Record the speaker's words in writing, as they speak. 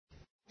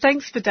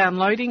Thanks for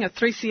downloading a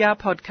 3CR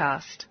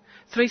podcast.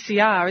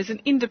 3CR is an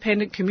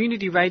independent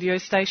community radio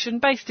station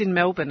based in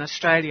Melbourne,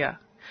 Australia.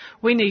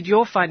 We need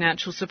your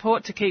financial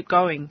support to keep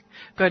going.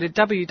 Go to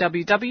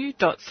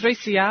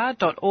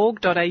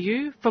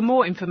www.3cr.org.au for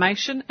more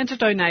information and to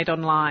donate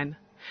online.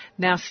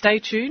 Now stay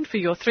tuned for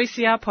your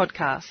 3CR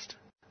podcast.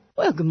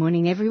 Well, good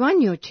morning,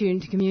 everyone. You're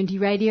tuned to Community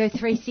Radio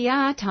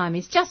 3CR. Time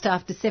is just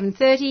after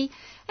 7:30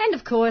 and,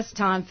 of course,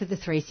 time for the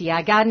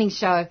 3CR Gardening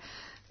Show.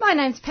 My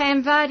name's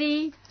Pam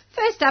Vardy.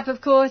 First up,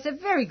 of course, a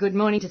very good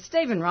morning to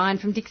Stephen Ryan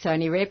from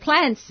Dicksoney Rare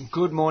Plants.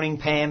 Good morning,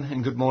 Pam,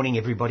 and good morning,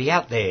 everybody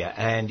out there.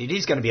 And it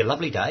is going to be a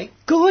lovely day.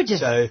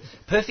 Gorgeous. So,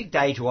 perfect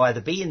day to either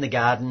be in the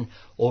garden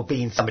or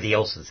be in somebody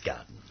else's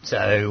garden.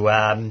 So,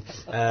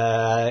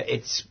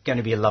 it's going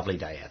to be a lovely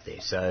day out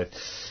there. So,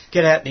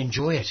 get out and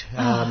enjoy it.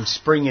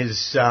 Spring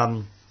is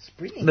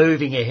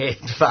moving ahead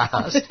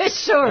fast. It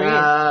sure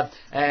is.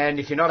 And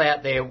if you're not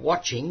out there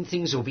watching,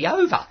 things will be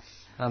over.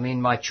 I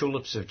mean, my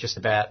tulips have just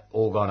about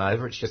all gone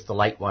over. It's just the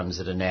late ones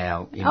that are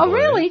now in bloom.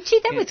 Really? Gee,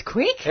 that was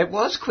quick. It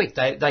was quick.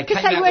 They came out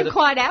because they weren't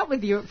quite out for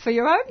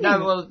your opening.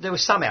 No, well, there were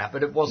some out,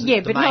 but it wasn't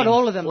the but main not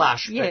all of them.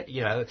 Flush. Yeah.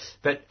 But,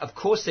 but of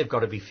course they've got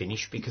to be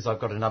finished because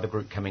I've got another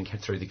group coming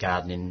through the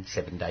garden in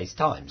 7 days'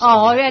 time.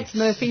 So, that's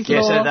Murphy's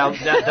Law. So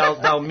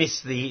they'll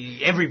miss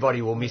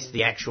everybody will miss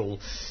the actual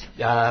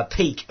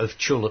peak of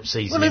tulip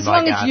season in my garden.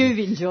 Well, as long as you've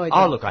enjoyed it.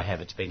 Oh, look, I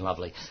have. It's been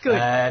lovely. Good.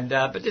 And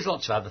but there's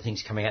lots of other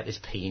things coming out. There's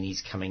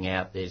peonies coming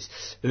out. There's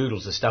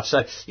oodles of stuff.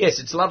 So,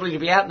 yes, it's lovely to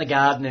be out in the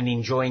garden and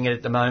enjoying it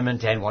at the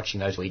moment and watching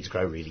those weeds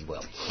grow really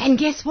well. And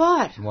guess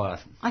what? What?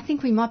 I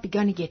think we might be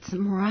going to get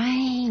some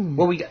rain.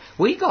 Well,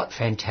 we got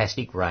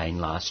fantastic rain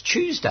last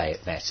Tuesday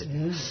at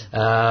Macedon.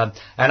 And,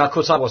 of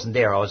course, I wasn't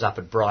there. I was up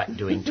at Bright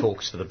doing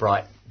talks for the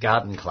Bright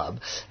Garden Club,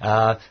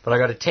 but I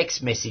got a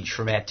text message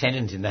from our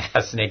tenant in the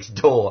house next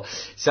door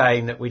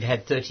saying that we'd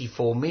had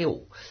 34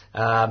 mil.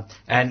 And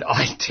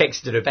I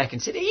texted her back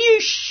and said, "Are you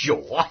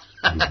sure?"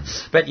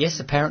 But yes,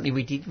 apparently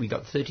we did. We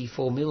got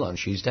 34 mil on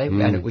Tuesday,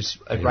 and it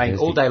rained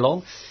all day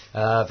long.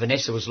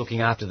 Vanessa was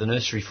looking after the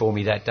nursery for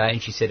me that day,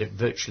 and she said it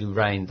virtually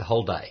rained the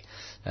whole day.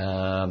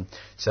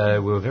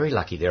 So we were very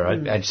lucky there.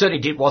 And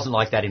certainly it wasn't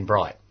like that in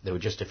Bright. There were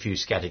just a few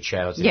scattered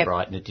showers in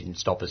Bright, and it didn't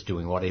stop us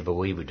doing whatever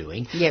we were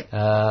doing.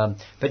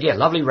 But yeah,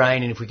 lovely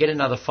rain, and if we get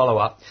another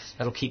follow-up,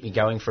 that'll keep me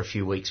going for a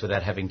few weeks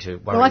without having to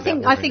worry about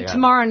watering. I think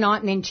tomorrow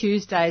night and then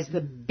Tuesday is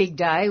the big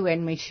day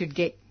when we should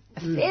get a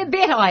fair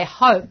bit, I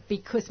hope,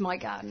 because my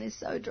garden is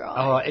so dry.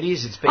 Oh, it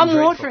is. It's been I'm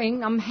dreadful.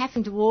 watering. I'm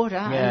having to water.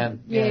 Yeah.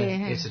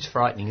 Yes, it's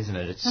frightening, isn't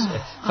it? It's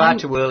far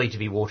too early to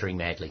be watering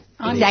madly.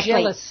 I'm Exactly.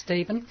 jealous,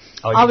 Stephen.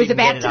 I was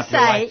about to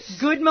say,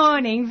 good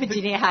morning,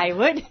 Virginia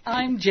Hayward.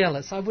 I'm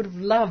jealous. I would have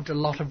loved a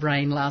lot of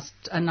rain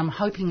and I'm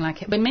hoping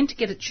we're meant to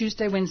get it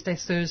Tuesday, Wednesday,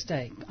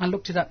 Thursday. I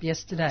looked it up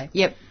yesterday.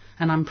 Yep.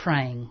 And I'm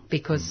praying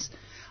because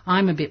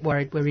I'm a bit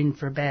worried we're in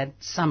for a bad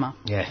summer.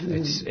 Yeah,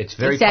 it's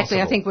very Exactly.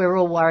 possible. I think we're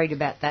all worried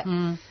about that.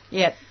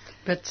 Yep.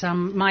 But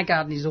my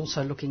garden is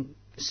also looking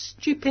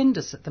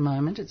stupendous at the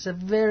moment. It's a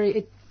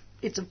very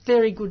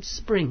good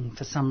spring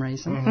for some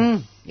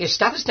reason. Yeah,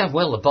 stuff has done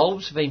well. The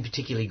bulbs have been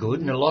particularly good,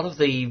 and a lot of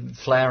the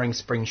flowering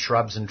spring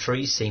shrubs and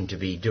trees seem to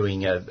be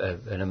doing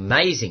an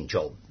amazing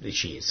job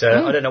this year.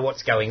 So I don't know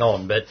what's going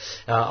on, but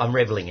I'm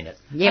revelling in it.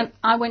 Yep. And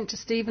I went to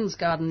Stephen's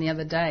garden the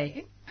other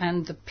day,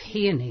 and the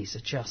peonies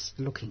are just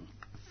looking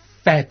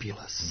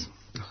fabulous.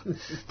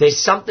 There's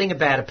something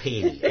about a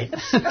peony.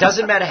 It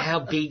doesn't matter how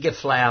big a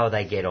flower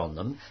they get on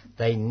them,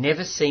 they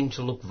never seem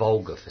to look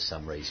vulgar for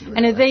some reason.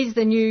 And are these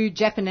the new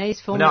Japanese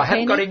form No, of I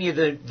haven't peony? got any of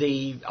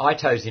the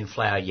itos in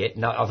flower yet.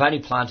 No, I've only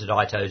planted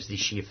itos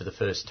this year for the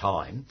first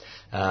time,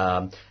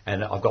 and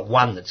I've got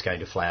one that's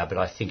going to flower, but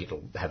I think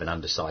it'll have an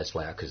undersized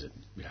flower because it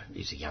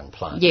is a young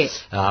plant. Yes.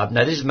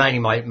 No, this is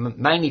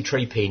mainly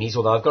tree peonies,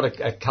 although I've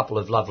got a couple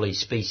of lovely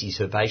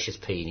species herbaceous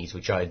peonies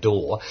which I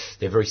adore.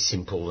 They're very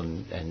simple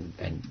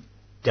and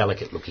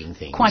delicate-looking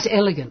things. Quite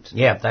elegant.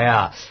 Yeah, they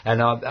are.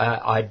 And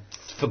I'd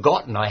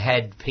forgotten I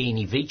had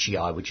Peony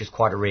veitchii, which is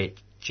quite a rare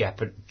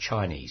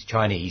Chinese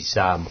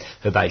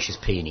herbaceous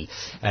peony,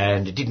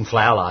 and it didn't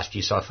flower last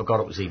year, so I forgot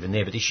it was even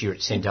there. But this year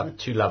it sent up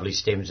 2 lovely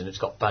stems, and it's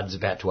got buds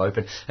about to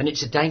open. And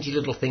it's a dainty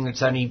little thing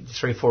that's only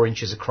 3 or 4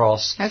 inches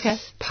across. Okay.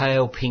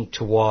 Pale pink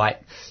to white,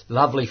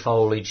 lovely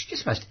foliage,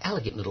 just most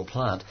elegant little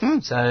plant.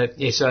 So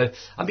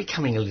I'm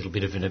becoming a little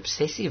bit of an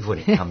obsessive when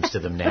it comes to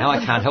them now.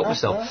 I can't help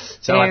myself.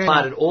 So I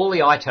planted all the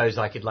itos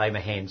I could lay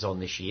my hands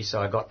on this year.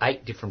 So I got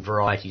 8 different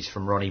varieties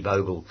from Ronnie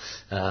Bogle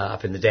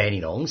up in the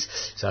Dandenongs.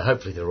 So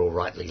hopefully they're all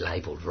rightly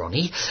labelled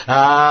Ronnie. So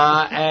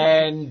I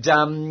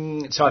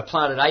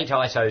planted 8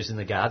 itos in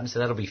the garden, so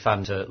that'll be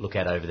fun to look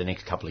at over the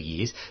next couple of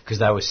years because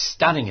they were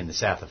stunning in the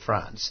south of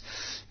France.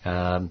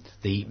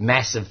 The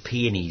massive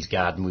peonies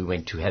garden we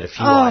went to had a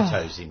few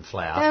itos in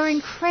flower. They were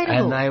incredible.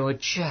 And they were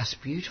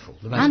just beautiful.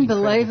 The most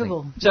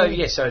Unbelievable. incredible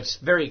thing. So it's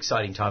a very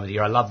exciting time of the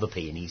year. I love the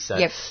peonies. So,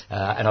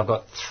 and I've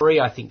got 3,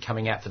 I think,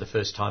 coming out for the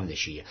first time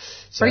this year.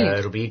 So Brilliant.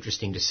 it'll be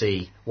interesting to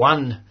see,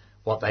 one,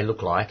 what they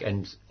look like,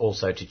 and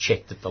also to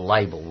check that the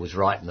label was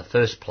right in the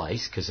first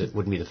place, because it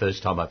wouldn't be the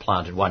first time I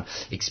planted one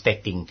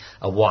expecting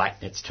a white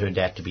and it's turned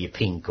out to be a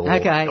pink or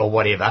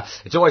whatever.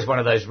 It's always one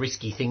of those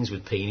risky things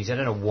with peonies. I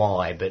don't know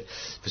why, but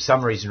for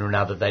some reason or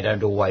another they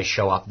don't always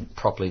show up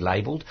properly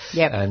labelled.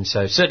 Yep. And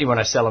so certainly when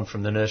I sell them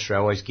from the nursery, I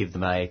always give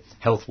them a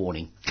health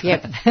warning.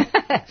 Yep.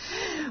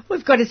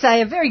 We've got to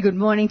say a very good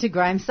morning to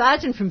Graham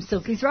Sargent from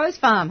Silky's Rose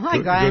Farm.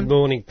 Hi, Graham. Good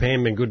morning,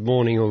 Pam, and good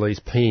morning all these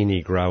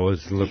peony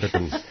growers. Look at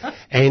them.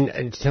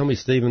 And tell me,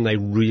 Stephen, they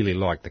really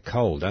like the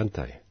cold, don't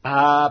they?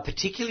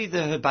 Particularly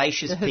the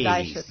herbaceous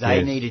peonies.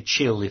 They need a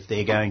chill if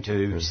they're going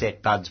to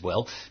set buds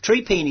well.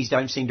 Tree peonies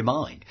don't seem to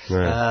mind.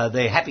 No.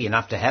 They're happy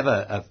enough to have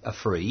a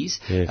freeze,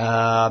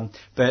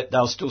 but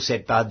they'll still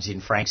set buds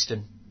in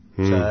Frankston.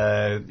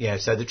 So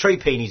the tree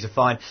peonies are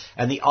fine.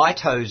 And the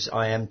Itos,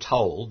 I am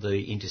told, the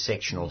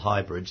intersectional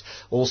hybrids,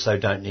 also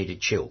don't need a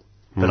chill.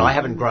 But I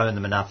haven't grown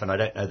them enough, and I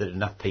don't know that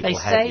enough people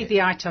have They say yet. the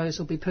Itos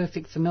will be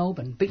perfect for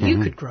Melbourne, but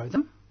you could grow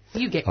them.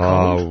 You get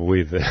cold. Oh,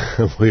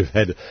 we've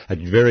had a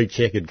very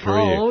checkered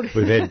career. Cold.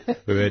 We've had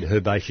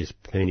herbaceous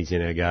peonies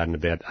in our garden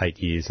about 8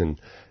 years,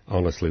 and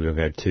honestly, we've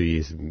had 2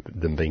 years of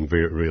them being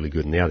really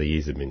good, and the other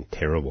years have been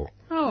terrible.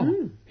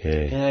 Oh.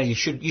 Yeah. You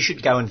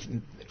should go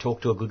and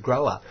talk to a good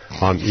grower.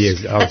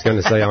 Yes, I was going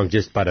to say I'm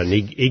just but an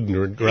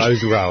ignorant rose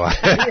grower.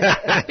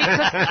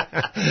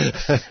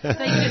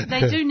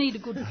 They do need a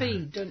good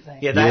feed, don't they?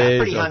 Yeah, they are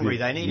pretty hungry.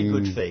 They need a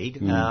good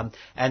feed.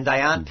 And they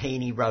aren't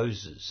peony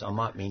roses. I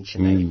might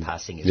mention that in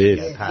passing as we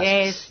go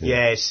past.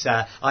 Yes.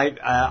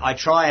 I'm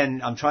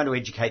trying to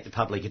educate the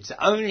public. It's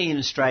only in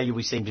Australia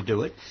we seem to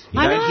do it. You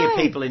don't hear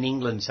people in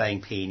England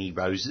saying peony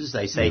roses.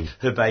 They say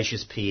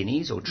herbaceous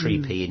peonies or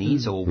tree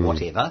peonies or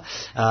whatever.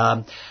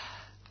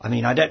 I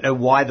mean, I don't know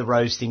why the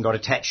rose thing got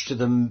attached to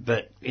them,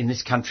 but in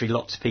this country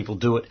lots of people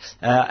do it.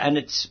 And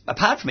it's,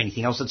 apart from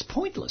anything else, it's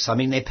pointless. I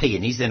mean, they're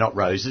peonies, they're not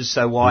roses,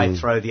 so why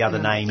throw the other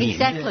name in?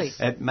 Exactly.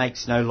 It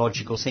makes no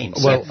logical sense.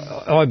 Well,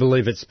 I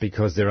believe it's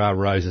because there are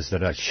roses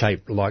that are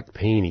shaped like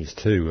peonies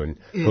too, and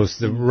of course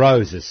the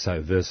rose is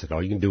so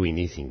versatile, you can do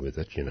anything with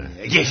it, you know.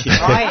 Yes,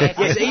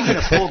 yes, even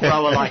a poor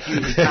grower like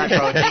you who can't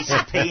grow a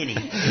decent peony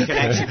can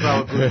actually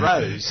grow a good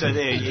rose. So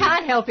there He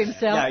can't help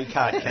himself. No, he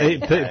can't.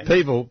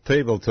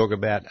 People talk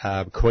about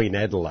Queen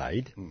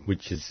Adelaide,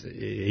 which is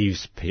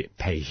Eve's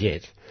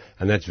Paget,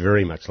 and that's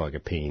very much like a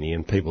peony,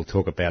 and people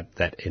talk about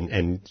that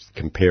and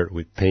compare it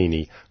with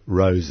peony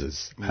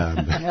roses. So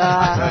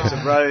it's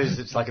a rose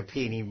that's like a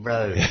peony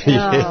rose.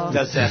 It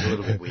does sound a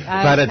little bit weird.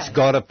 But it's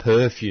got a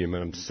perfume,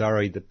 and I'm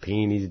sorry the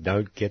peonies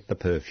don't get the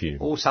perfume.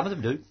 Oh, some of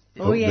them do.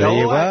 Oh, yeah. There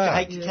you are.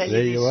 I hate to tell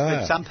There you you this, are.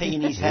 but some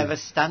peonies have a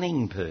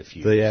stunning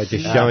perfume. They are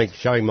just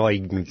showing my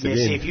ignorance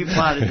Yes, again. if you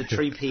planted the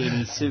tree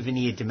peony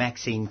Souvenir de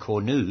Maxime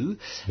Cornu,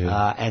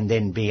 and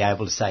then be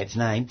able to say its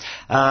name,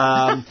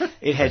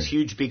 it has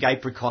huge big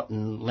apricot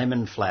and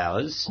lemon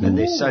flowers, and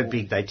they're so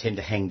big they tend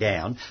to hang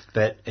down,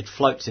 but it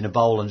floats in a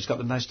bowl and it's got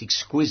the most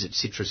exquisite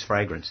citrus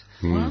fragrance.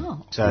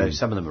 Wow. So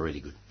some of them are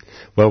really good.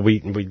 Well, we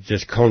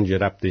just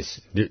conjured up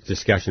this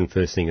discussion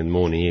first thing in the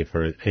morning here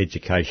for an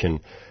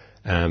education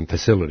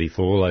facility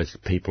for all those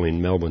people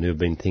in Melbourne who have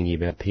been thinking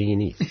about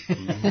peonies.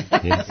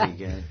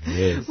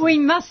 Yes. We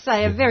must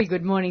say a very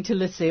good morning to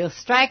Lucille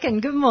Strachan.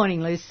 Good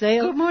morning,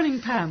 Lucille. Good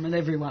morning, Pam, and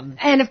everyone.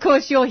 And of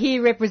course, you're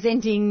here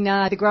representing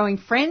the Growing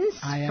Friends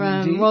I am from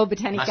indeed. Royal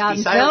Botanic Must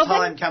Gardens, be sale Melbourne.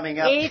 time coming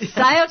up. It's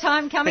sale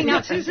time coming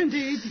up. It is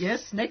indeed,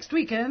 yes. Next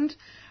weekend,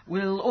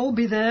 we'll all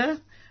be there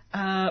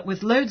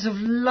with loads of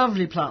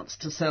lovely plants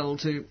to sell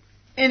to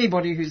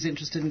anybody who's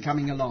interested in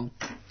coming along.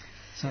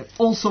 So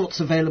all sorts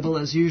available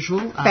as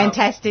usual.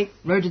 Fantastic.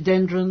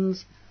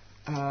 Rhododendrons,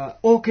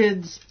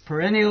 orchids,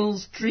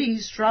 perennials,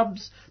 trees,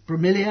 shrubs,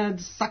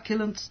 bromeliads,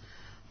 succulents,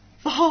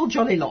 the whole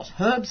jolly lot.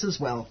 Herbs as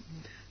well.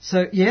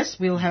 So yes,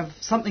 we'll have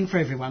something for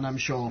everyone, I'm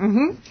sure.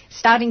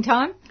 Starting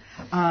time?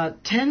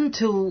 10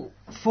 till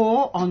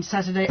 4 on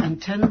Saturday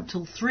and 10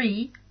 till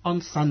 3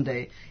 on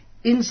Sunday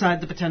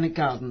inside the Botanic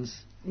Gardens.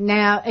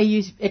 Now, are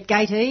you at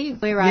Gate E?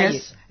 Where are you?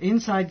 Yes,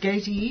 inside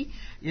Gate E.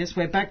 Yes,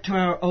 we're back to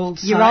our old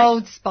site. Your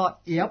old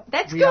spot. Yep.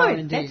 That's we are good.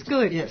 indeed. That's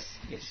good. Yes.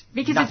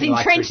 Because Nothing it's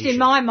like entrenched in tradition.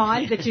 my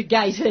mind that you're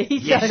Gate E.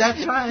 Yes,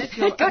 that's right.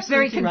 You're It got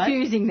very absolutely right.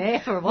 confusing there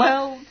for a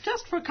while. Well,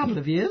 just for a couple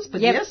of years,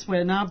 but Yep. yes,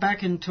 we're now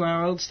back into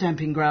our old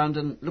stamping ground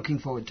and looking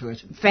forward to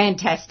it.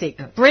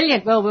 Fantastic.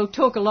 Brilliant. Well, we'll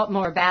talk a lot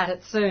more about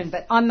it soon,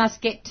 but I must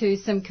get to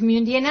some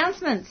community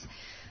announcements.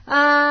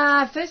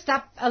 First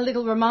up, a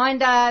little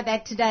reminder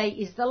that today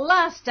is the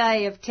last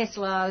day of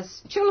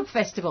Tesla's Tulip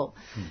Festival.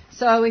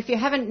 So if you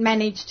haven't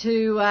managed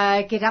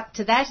to get up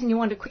to that and you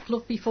want a quick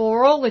look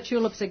before all the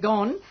tulips are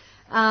gone,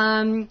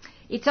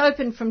 it's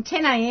open from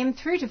 10 a.m.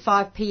 through to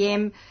 5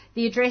 p.m.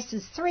 The address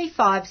is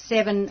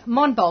 357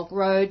 Monbulk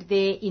Road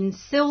there in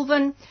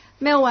Sylvan.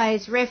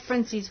 Melway's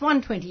reference is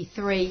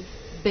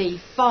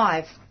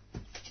 123B5.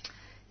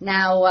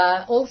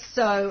 Now,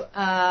 also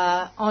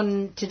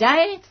on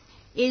today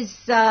is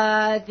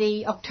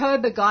the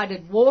October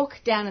guided walk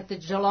down at the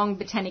Geelong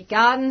Botanic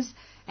Gardens,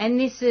 and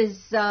this is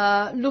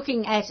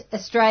looking at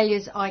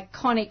Australia's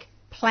iconic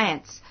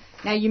plants.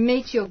 Now, you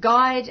meet your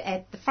guide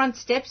at the front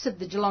steps of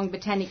the Geelong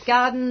Botanic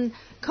Garden.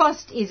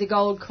 Cost is a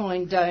gold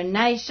coin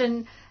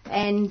donation,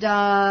 and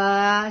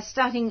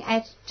starting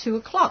at 2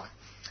 o'clock.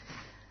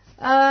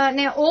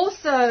 Now,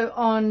 also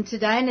on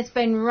today, and it's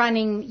been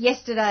running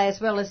yesterday as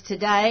well as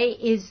today,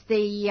 is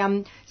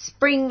the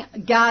Spring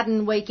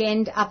Garden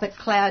Weekend up at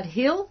Cloud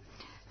Hill.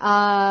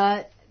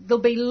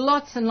 There'll be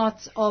lots and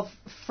lots of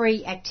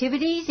free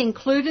activities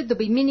included. There'll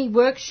be mini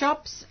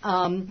workshops.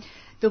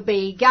 There'll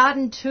be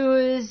garden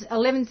tours,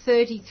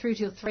 11:30 through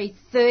till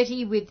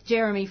 3:30 with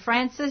Jeremy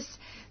Francis.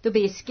 There'll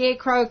be a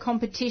scarecrow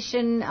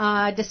competition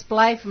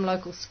display from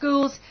local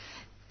schools,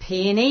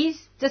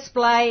 peonies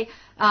display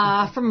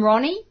from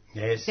Ronnie.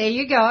 Yes. There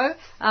you go.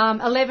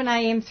 11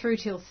 a.m. through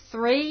till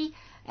 3,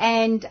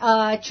 and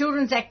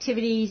children's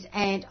activities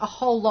and a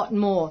whole lot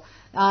more.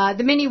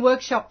 The mini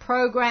workshop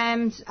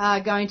programs are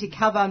going to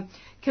cover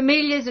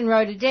camellias and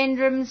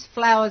rhododendrons,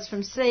 flowers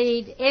from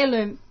seed,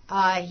 heirloom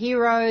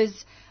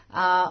heroes,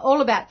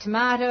 all about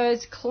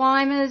tomatoes,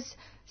 climbers,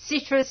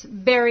 citrus,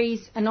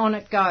 berries, and on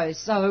it goes.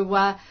 So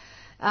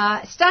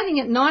starting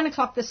at 9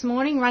 o'clock this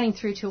morning, running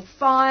through till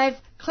 5.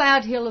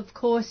 Cloud Hill, of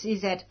course,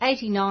 is at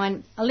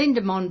 89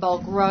 Alinda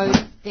Monbulk Road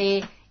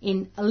there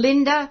in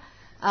Alinda.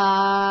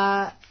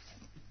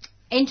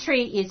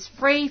 Entry is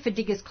free for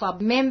Diggers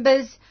Club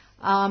members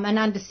and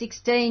under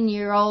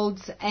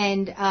 16-year-olds,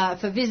 and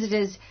for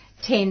visitors,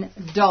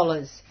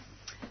 $10.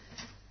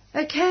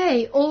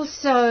 Okay,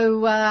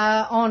 also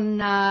on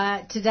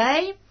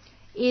today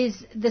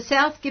is the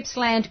South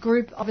Gippsland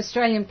Group of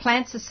Australian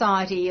Plant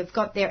Society have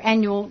got their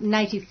annual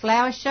Native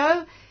Flower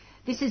Show.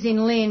 This is in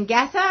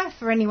Leongatha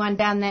for anyone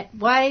down that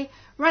way,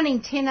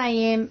 running 10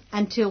 a.m.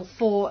 until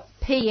 4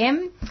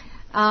 p.m.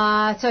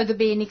 So there'll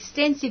be an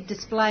extensive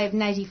display of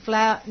native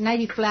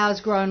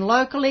flowers grown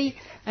locally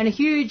and a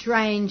huge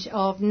range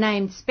of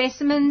named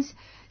specimens.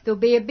 There'll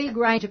be a big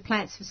range of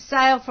plants for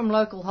sale from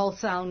local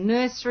wholesale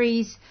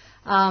nurseries.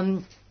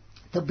 There'll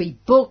be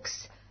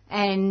books,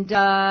 and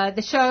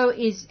the show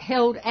is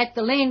held at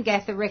the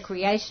Leongatha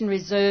Recreation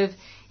Reserve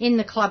in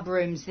the club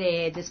rooms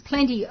there. There's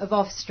plenty of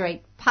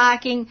off-street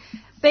parking,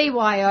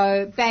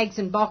 BYO, bags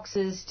and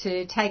boxes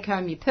to take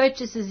home your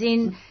purchases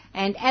in,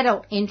 and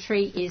adult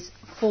entry is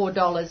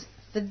 $4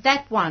 for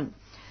that one.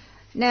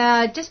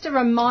 Now, just a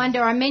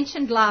reminder, I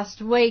mentioned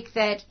last week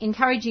that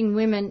Encouraging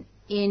Women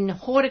in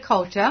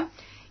Horticulture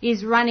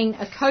is running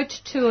a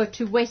coach tour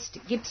to West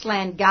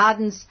Gippsland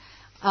Gardens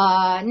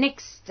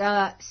next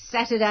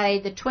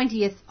Saturday, the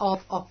 20th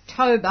of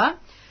October.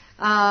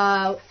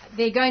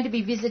 They're going to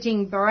be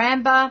visiting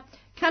Baramba,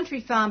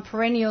 Country Farm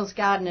Perennials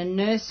Garden and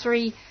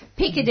Nursery,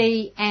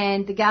 Picardy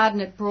and the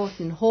garden at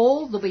Broughton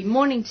Hall. There'll be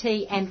morning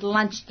tea and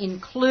lunch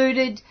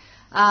included.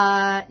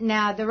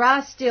 Now, there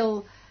are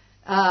still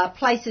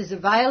places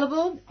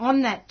available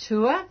on that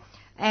tour,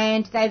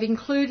 and they've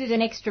included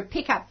an extra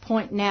pickup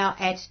point now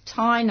at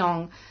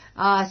Tynong.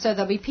 So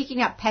they'll be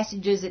picking up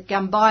passengers at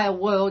Gumbaya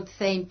World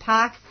Theme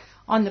Park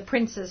on the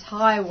Princes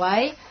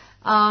Highway,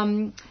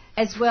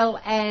 as well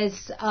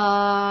as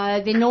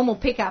their normal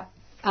pickup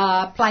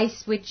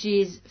place, which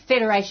is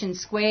Federation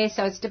Square.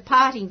 So it's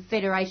departing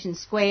Federation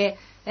Square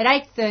at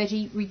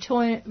 8:30,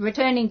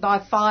 returning by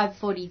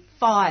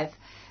 5:45.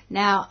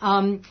 Now,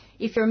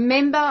 if you're a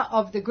member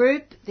of the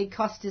group, the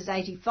cost is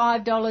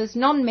 $85,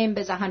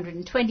 non-members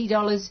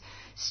 $120,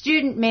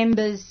 student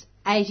members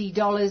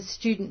 $80,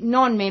 student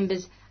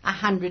non-members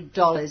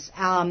 $100.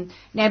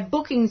 Now,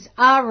 bookings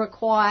are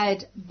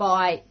required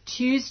by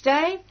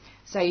Tuesday,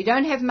 so you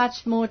don't have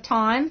much more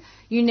time.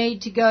 You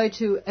need to go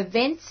to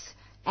events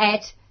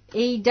at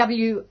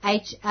ewha.com.au.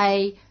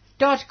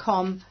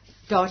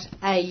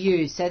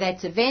 So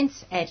that's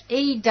events at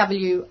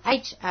ewha.com.au.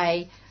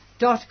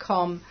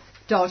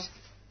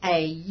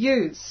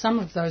 Some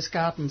of those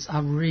gardens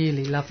are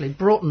really lovely.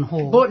 Broughton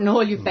Hall. Broughton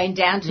Hall you've been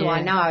down to, Yeah.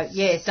 I know.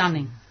 Yes.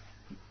 Stunning.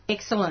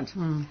 Excellent.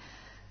 Mm.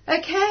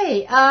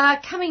 Okay,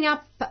 coming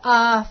up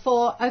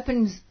for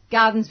Open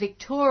Gardens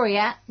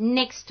Victoria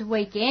next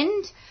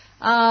weekend,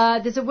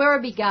 there's a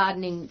Werribee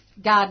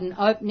garden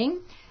opening,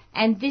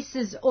 and this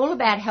is all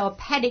about how a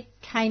paddock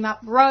came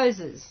up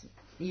roses.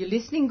 Are you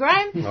listening,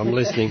 Graham? I'm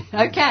listening.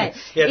 Okay.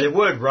 Yeah, the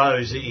word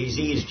rose, his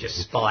ears just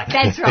spiked.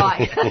 That's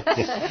right.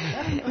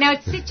 Now,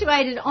 it's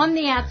situated on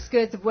the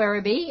outskirts of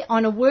Werribee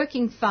on a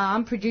working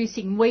farm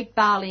producing wheat,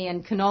 barley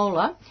and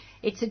canola.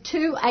 It's a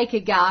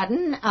 2-acre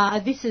garden.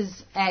 This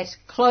is at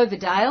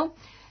Cloverdale,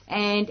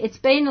 and it's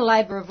been a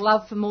labour of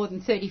love for more than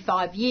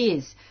 35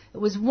 years. It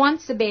was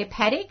once a bare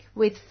paddock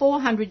with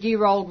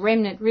 400-year-old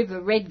remnant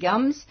river red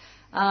gums.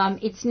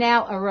 It's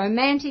now a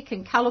romantic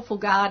and colourful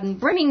garden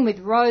brimming with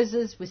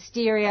roses,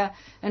 wisteria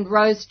and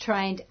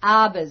rose-trained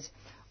arbours.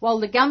 While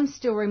the gums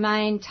still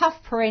remain,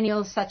 tough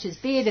perennials such as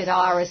bearded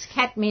iris,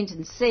 catmint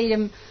and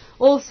sedum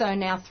also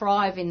now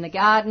thrive in the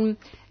garden,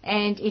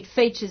 and it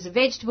features a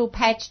vegetable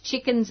patch,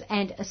 chickens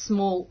and a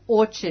small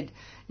orchard.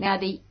 Now,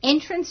 the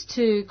entrance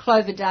to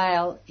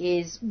Cloverdale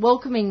is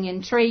welcoming and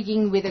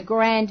intriguing with a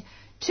grand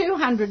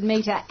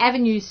 200-metre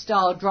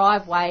avenue-style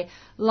driveway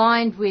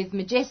lined with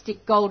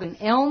majestic golden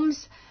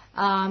elms.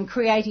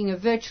 creating a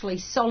virtually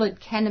solid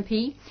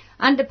canopy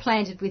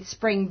underplanted with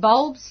spring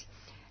bulbs.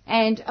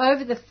 And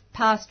over the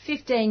past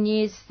 15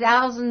 years,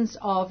 thousands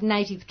of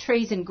native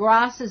trees and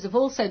grasses have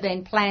also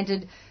been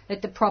planted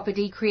at the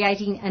property,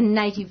 creating a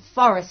native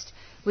forest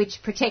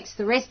which protects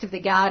the rest of the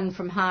garden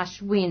from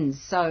harsh winds.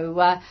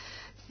 So,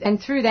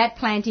 and through that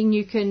planting,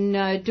 you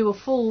can do a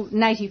full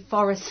native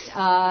forest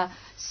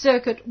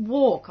circuit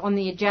walk on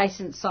the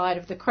adjacent side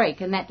of the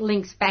creek, and that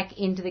links back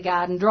into the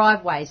garden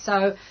driveway.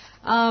 So,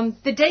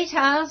 the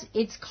details,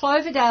 it's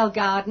Cloverdale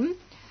Garden.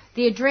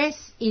 The address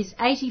is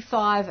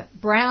 85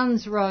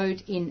 Browns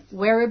Road in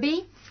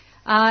Werribee.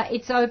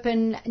 It's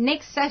open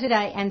next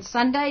Saturday and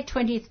Sunday,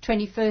 20th,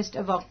 21st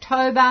of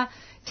October,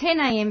 10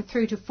 a.m.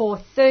 through to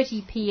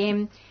 4:30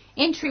 p.m.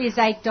 Entry is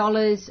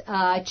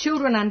 $8.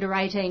 Children under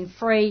 18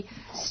 free.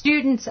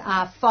 Students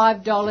are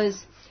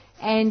 $5.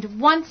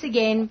 And once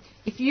again,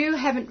 if you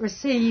haven't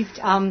received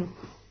a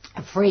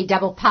free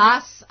double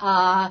pass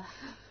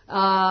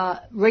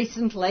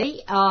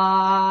recently,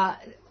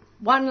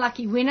 one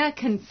lucky winner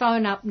can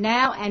phone up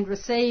now and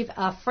receive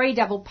a free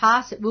double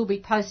pass. It will be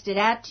posted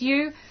out to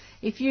you.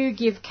 If you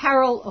give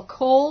Carol a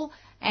call,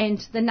 and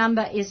the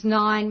number is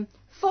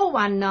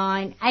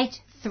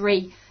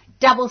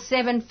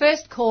 94198377.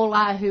 First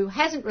caller who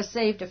hasn't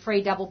received a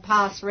free double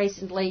pass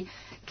recently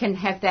can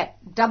have that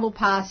double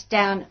pass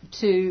down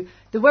to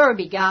the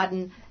Werribee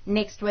Garden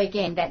next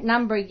weekend. That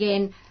number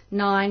again,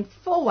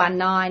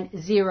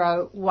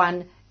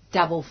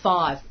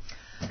 94190155.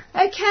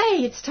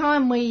 Okay, it's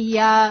time we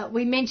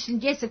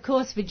mentioned, yes, of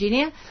course,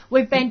 Virginia.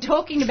 We've been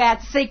talking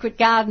about secret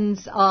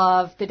gardens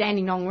of the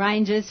Dandenong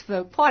Ranges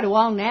for quite a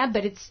while now,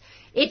 but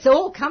it's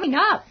all coming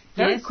up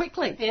very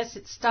quickly. Yes,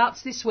 it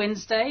starts this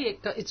Wednesday.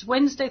 It's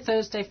Wednesday,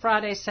 Thursday,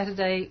 Friday,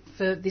 Saturday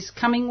for this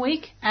coming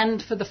week and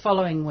for the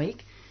following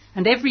week.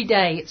 And every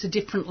day it's a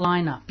different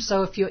lineup.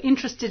 So if you're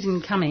interested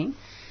in coming,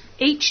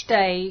 each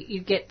day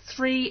you get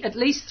at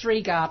least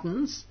three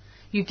gardens.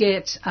 You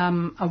get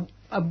a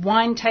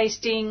wine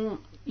tasting,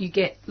 you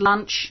get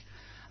lunch,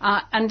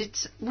 and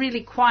it's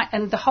really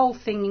and the whole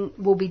thing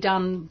will be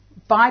done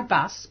by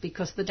bus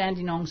because the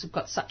Dandenongs have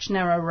got such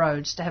narrow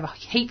roads. To have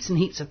heaps and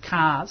heaps of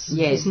cars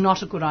is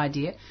not a good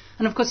idea.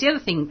 And of course the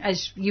other thing,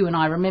 as you and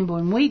I remember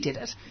when we did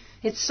it,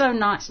 it's so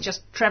nice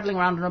just travelling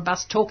around on a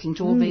bus talking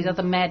to all these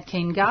other mad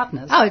keen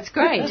gardeners. Oh, it's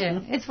great.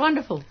 It's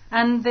wonderful.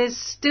 And there's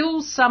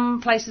still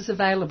some places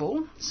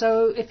available.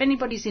 So if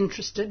anybody's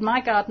interested, my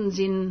garden's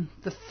in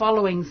the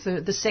following,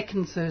 the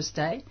second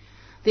Thursday.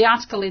 The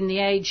article in The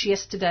Age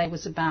yesterday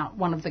was about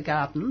one of the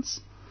gardens.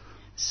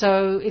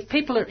 So if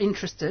people are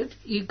interested,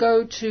 you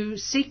go to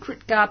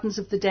Secret Gardens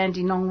of the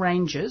Dandenong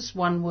Ranges,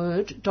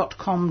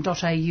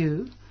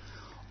 oneword.com.au,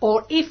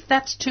 or if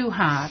that's too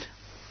hard,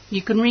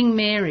 you can ring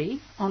Mary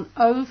on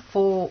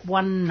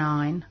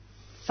 0419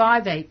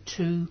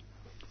 582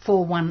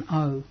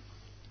 410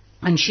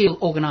 and she'll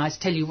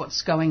tell you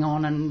what's going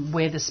on and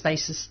where the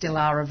spaces still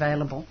are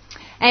available.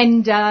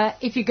 And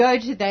if you go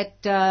to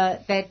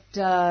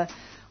that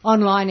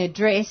online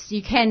address,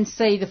 you can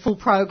see the full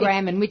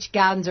program and which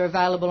gardens are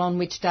available on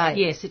which day.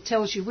 Yes, it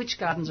tells you which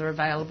gardens are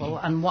available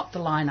and what the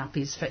lineup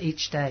is for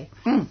each day.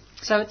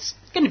 So it's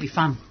going to be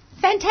fun.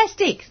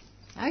 Fantastic.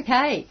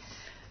 Okay.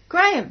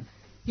 Graham,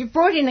 you've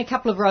brought in a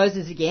couple of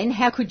roses again.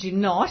 How could you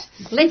not?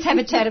 Let's have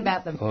a chat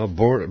about them. I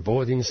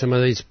brought in some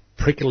of these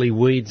prickly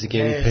weeds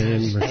again,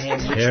 Pam. It's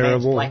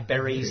terrible.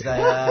 Blackberries, they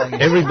are.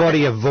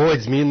 Everybody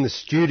avoids me in the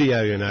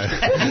studio, you know.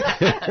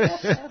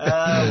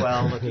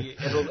 Well, look,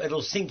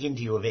 it'll sink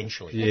into you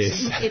eventually.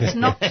 Yes. It's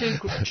not too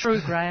true,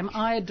 Graham.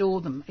 I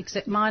adore them,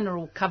 except mine are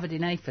all covered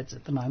in aphids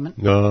at the moment.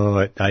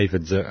 No,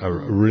 aphids are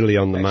really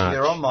on the march.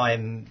 They're on my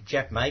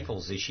Jap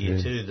maples this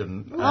year too.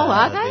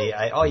 Are they?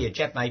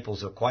 Jap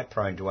maples are quite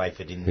prone to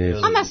aphid in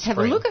early I must have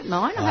a look at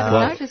mine. I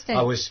haven't noticed it.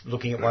 I was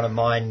looking at one of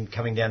mine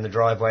coming down the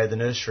driveway of the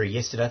nursery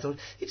yesterday. I thought,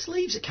 its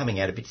leaves are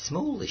coming out a bit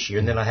small this year.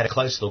 And then I had a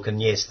close look,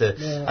 and yes, the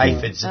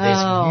aphids,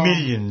 there's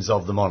millions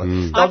of them on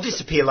it. They'll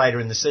disappear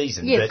later in the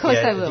season. Yeah, of course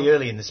they will.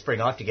 Early in the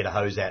spring, I have to get a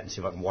hose out and see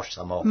if I can wash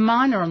some off.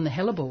 Mine are on the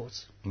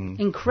hellebores.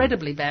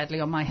 Incredibly badly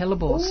on my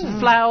hellebores.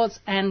 Flowers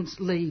and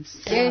leaves.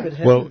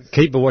 Yeah. Well,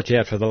 keep a watch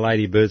out for the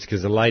ladybirds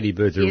because the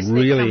ladybirds are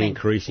really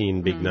increasing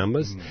in big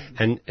numbers.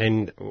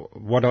 And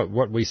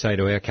what we say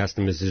to our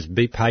customers is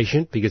be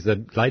patient because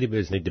the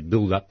ladybirds need to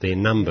build up their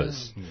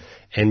numbers.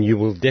 And you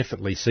will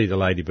definitely see the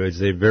ladybirds.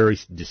 They're very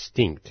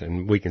distinct,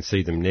 and we can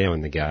see them now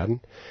in the garden.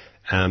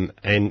 And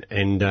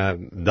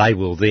they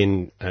will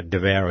then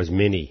devour as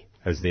many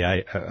of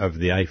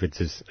the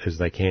aphids as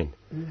they can.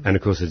 And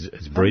of course,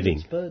 it's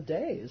breeding. It's bird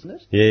day, isn't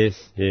it?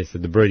 Yes,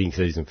 the breeding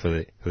season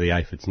for the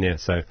aphids now.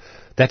 So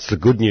that's the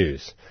good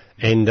news.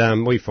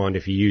 And we find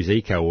if you use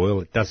eco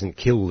oil, it doesn't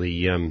kill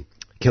the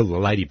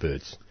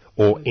ladybirds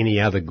or any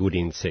other good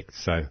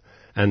insects. So.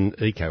 And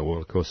eco oil,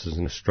 of course, is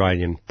an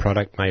Australian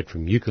product made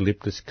from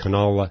eucalyptus,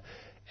 canola,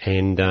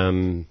 and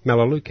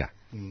melaleuca.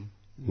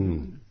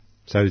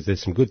 So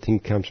there's some good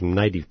things comes from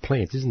native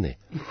plants, isn't there?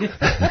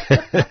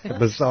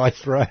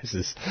 Besides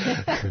roses.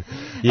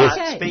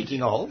 Yes.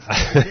 Speaking of,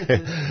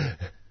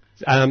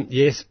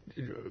 yes,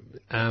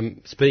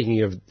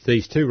 speaking of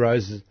these two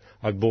roses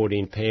I bought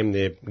in, Pam,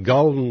 they're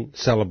Golden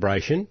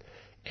Celebration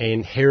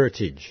and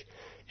Heritage.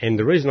 And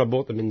the reason I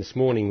bought them in this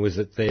morning was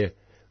that they're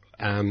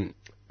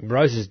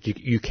roses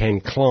you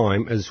can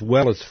climb as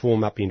well as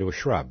form up into a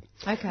shrub.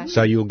 Okay.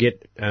 So you'll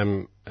get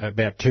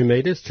about 2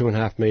 metres,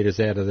 2.5 metres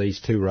out of these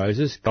two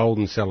roses.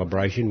 Golden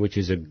Celebration, which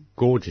is a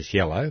gorgeous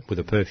yellow with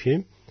a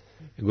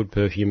good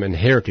perfume, and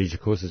Heritage, of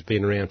course, has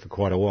been around for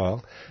quite a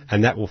while,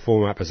 and that will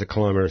form up as a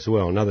climber as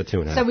well, another 2.5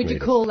 metres. So would you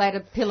call that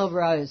a pillar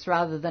rose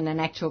rather than an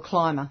actual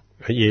climber?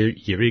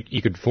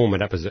 You could form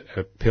it up as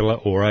a pillar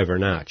or over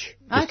an arch,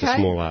 just a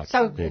small arch.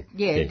 So,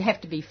 it'd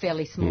have to be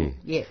fairly small,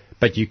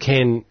 But you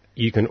can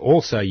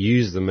also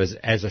use them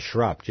as a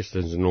shrub, just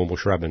as a normal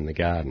shrub in the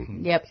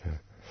garden. Yep.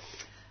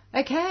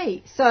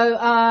 Okay, so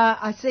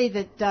I see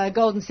that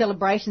Golden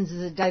Celebrations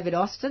is a David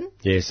Austin.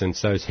 Yes, and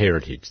so is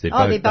Heritage. They're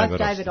both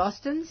David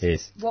Austins?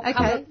 Yes.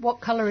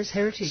 What colour is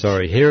Heritage?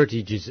 Sorry,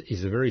 Heritage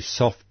is a very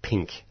soft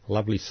pink,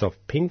 lovely soft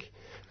pink.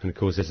 And of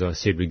course, as I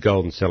said, with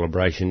Golden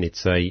Celebration,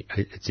 it's a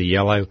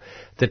yellow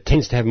that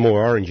tends to have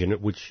more orange in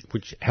it,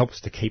 which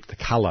helps to keep the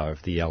colour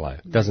of the yellow.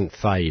 It doesn't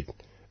fade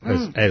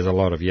as a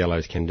lot of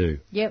yellows can do.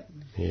 Yep.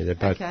 Yeah, they're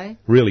both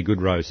really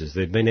good roses.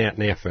 They've been out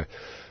now for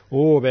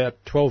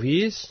about 12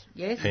 years.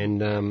 Yes.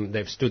 And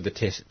they've stood the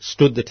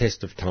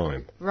test of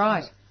time.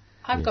 Right.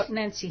 I've got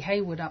Nancy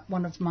Hayward up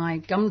one of my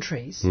gum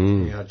trees.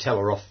 Yeah, I'd tell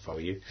her off if I were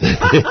you.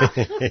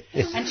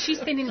 And she's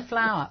been in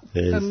flower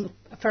Yes.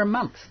 for a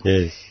month.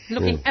 Yes.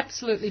 Looking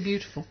absolutely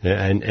beautiful.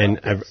 Yeah, and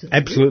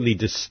absolutely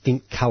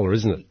distinct colour,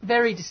 isn't it?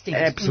 Very distinct.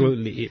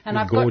 Absolutely And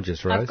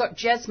gorgeous rose. I've got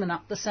jasmine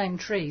up the same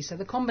tree, so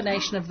the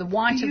combination of the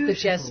white of the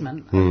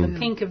jasmine and the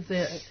pink of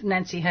the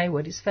Nancy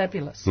Hayward is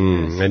fabulous.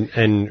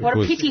 And What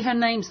a pity her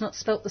name's not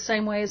spelt the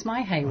same way as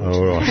my Hayward.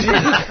 Oh,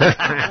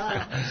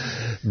 right.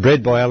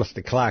 Bred by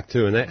Alistair Clark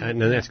too,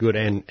 and that's good,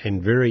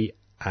 and very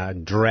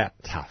drought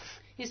tough.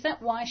 Is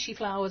that why she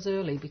flowers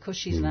early? Because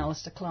she's an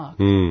Alistair Clark?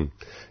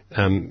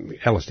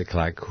 Alistair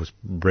Clark, of course,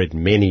 bred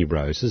many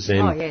roses,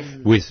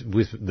 and with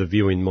the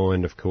view in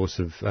mind, of course,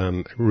 of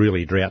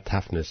really drought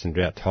toughness and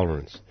drought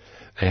tolerance.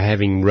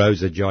 Having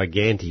Rosa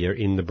gigantea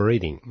in the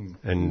breeding,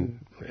 and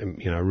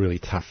really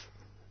tough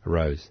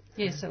rose.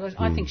 Yes,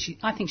 I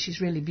think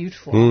she's really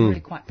beautiful. I'm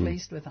really quite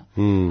pleased with her.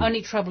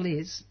 Only trouble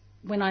is,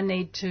 when I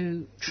need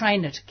to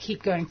train her to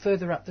keep going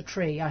further up the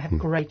tree, I have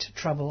great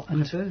trouble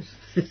and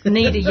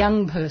need a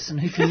young person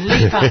who can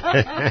leap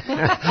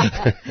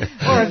up.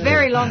 Or a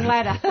very long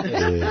ladder.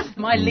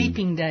 My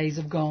leaping days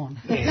have gone.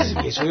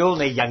 Yes, we all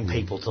need young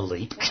people to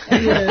leap.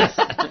 Yes,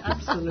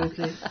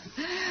 absolutely.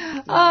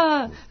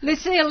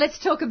 Lucille, let's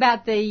talk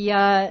about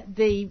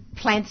the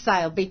plant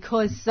sale,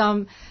 because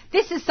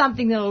this is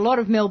something that a lot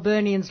of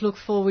Melburnians look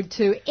forward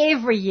to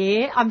every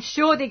year. I'm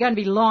sure they're going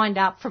to be lined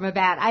up from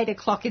about 8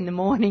 o'clock in the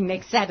morning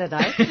next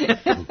Saturday.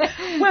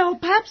 Well,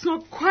 perhaps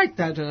not quite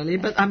that early,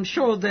 but I'm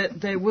sure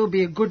that there will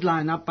be a good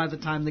line-up by the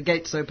time the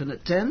gates open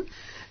at 10.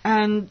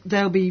 And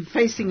they'll be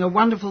facing a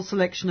wonderful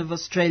selection of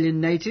Australian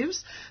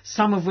natives,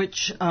 some of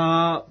which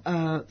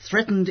are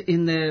threatened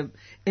in their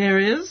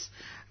areas,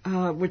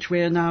 which we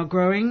are now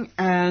growing,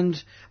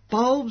 and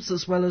bulbs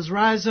as well as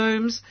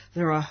rhizomes.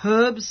 There are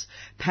herbs.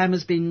 Pam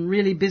has been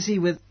really busy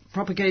with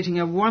propagating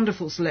a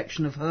wonderful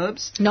selection of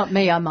herbs. Not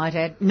me, I might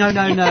add. No.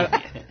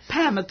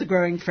 Pam at the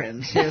Growing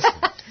Friends, yes.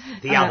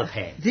 The other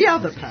Pam. The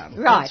other Pam,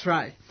 right. That's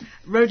right.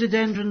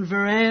 Rhododendron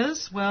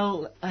Vereas,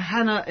 well,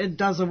 Hannah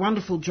does a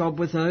wonderful job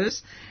with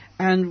those,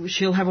 and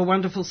she'll have a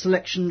wonderful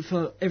selection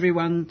for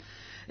everyone.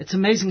 It's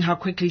amazing how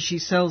quickly she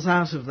sells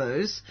out of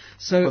those.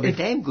 So they're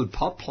damn good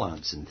pot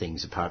plants and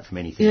things, apart from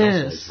anything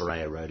else, those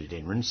Varroa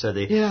rhododendrons. So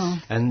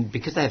and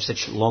because they have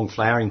such a long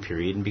flowering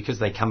period, and because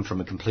they come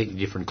from a completely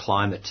different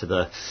climate to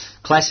the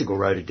classical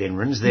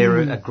rhododendrons, they're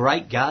a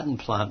great garden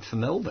plant for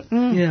Melbourne.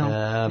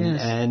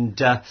 And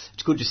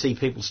it's good to see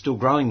people still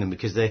growing them,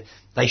 because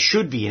they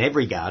should be in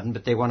every garden,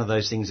 but they're one of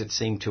those things that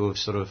seem to have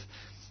sort of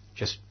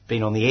just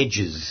been on the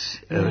edges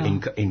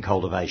in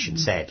cultivation,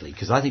 sadly,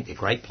 because I think they're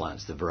great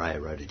plants, the Varroa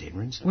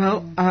rhododendrons.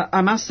 Well,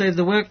 I must say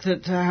the work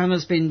that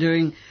Hannah's been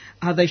doing,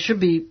 there should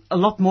be a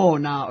lot more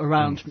now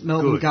around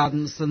Melbourne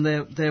gardens than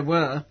there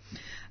were.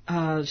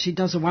 She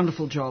does a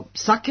wonderful job.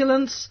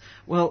 Succulents,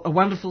 well, a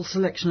wonderful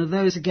selection of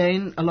those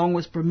again, along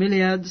with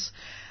bromeliads.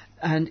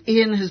 And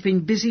Ian has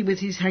been busy with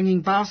his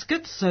hanging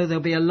baskets, so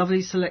there'll be a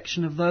lovely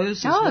selection of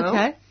those as well.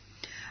 Okay.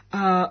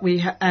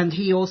 And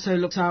he also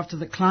looks after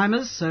the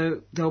climbers,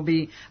 so there'll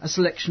be a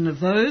selection of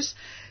those.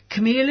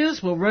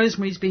 Camellias, well,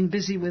 Rosemary's been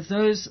busy with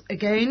those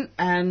again,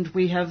 and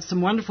we have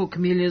some wonderful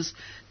camellias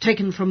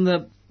taken from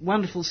the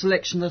wonderful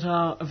selection that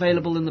are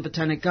available in the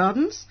Botanic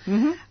Gardens.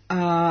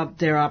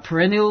 There are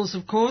perennials,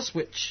 of course,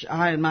 which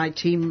I and my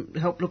team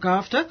help look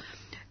after,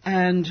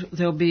 and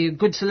there'll be a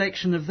good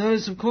selection of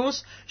those, of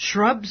course,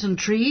 shrubs and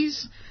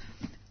trees,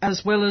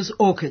 as well as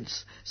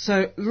orchids.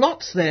 So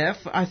lots there,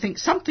 I think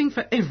something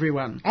for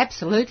everyone.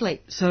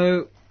 Absolutely.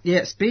 So,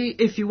 yes,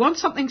 if you want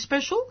something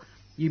special,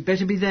 you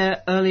better be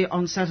there early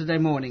on Saturday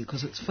morning,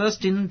 because it's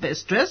first in,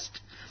 best dressed.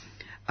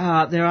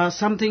 There are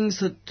some things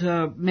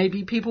that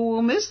maybe people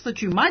will miss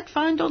that you might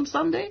find on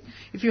Sunday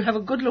if you have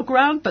a good look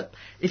around. But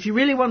if you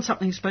really want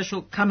something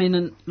special, come in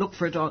and look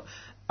for it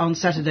on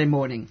Saturday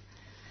morning.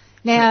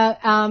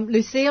 Now,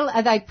 Lucille,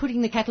 are they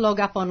putting the catalogue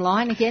up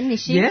online again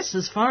this year? Yes,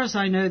 as far as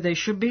I know, they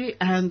should be,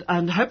 and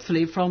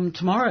hopefully from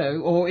tomorrow,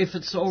 or if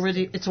it's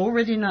already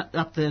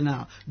up there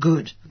now.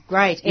 Good.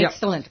 Great, Yep.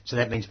 excellent. So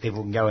that means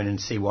people can go in and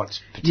see what's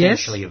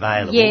potentially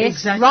available. Yes,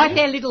 Exactly. write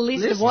their little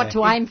list of what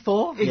to aim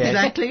for. Yeah.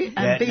 Exactly,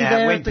 and be Now,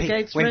 there when at the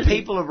gates when ready.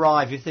 people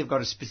arrive, if they've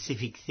got a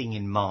specific thing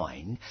in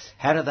mind,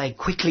 how do they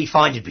quickly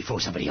find it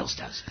before somebody else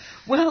does?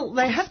 Well,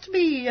 they have to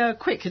be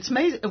quick. It's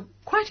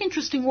quite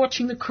interesting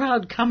watching the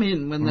crowd come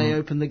in when they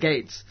open the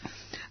gates.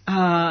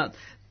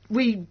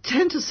 We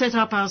tend to set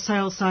up our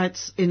sale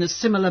sites in a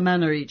similar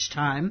manner each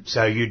time.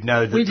 So you'd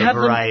know that We'd the have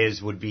them-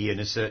 Vareyas would be in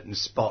a certain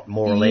spot,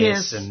 more or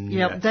less. Yes,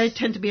 And they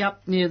tend to be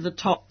up near the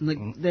top.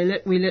 And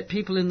we let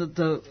people in at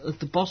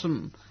the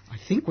bottom. I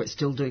think we're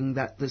still doing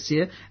that this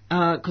year,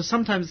 because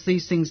sometimes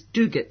these things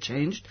do get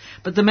changed.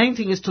 But the main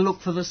thing is to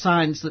look for the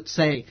signs that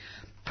say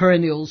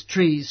perennials,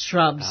 trees,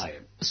 shrubs,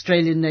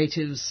 Australian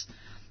natives,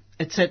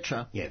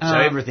 etc. Yeah, so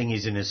everything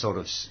is in a sort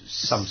of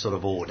some sort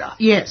of order.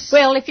 Yes.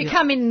 Well, if you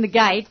come in the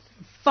gate,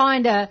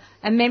 find a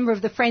member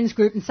of the Friends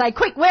group and say,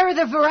 quick, where are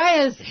the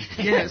Vareyas?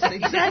 Yes,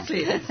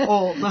 exactly.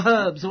 Or the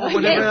herbs, or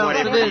whatever else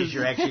Whatever it it is. is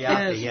you're actually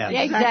after, Yeah,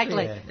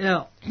 exactly.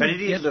 Yeah. But it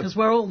is, look, because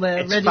we're all there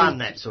it's ready. fun,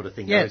 that sort of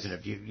thing, though, Yes. isn't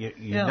it? You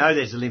Yeah. know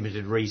there's a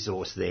limited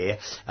resource there,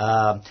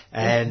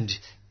 and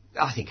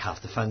I think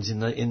half the fun's in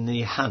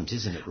the hunt,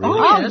 isn't it, really?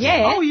 Oh, yes.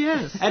 yeah. Oh,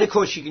 yes. And, of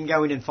course, you can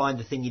go in and find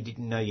the thing you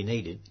didn't know you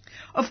needed.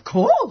 Of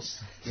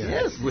course. You know,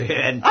 Yes.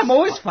 and I'm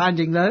always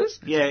finding those.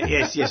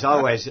 yes. I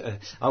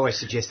always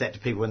suggest that to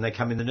people when they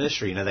come in the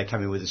nursery. You know, they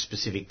come in with a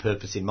specific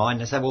purpose in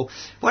mind. They say, well,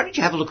 why don't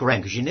you have a look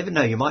around? Because you never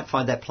know. You might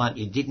find that plant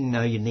you didn't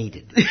know you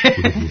needed.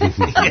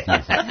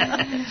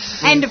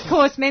 And, of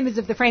course, members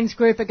of the Friends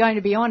group are going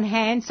to be on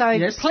hand, so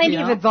Yes, plenty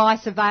we of are.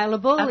 advice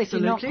available if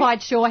you're not Absolutely.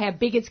 quite sure how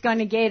big it's going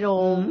to get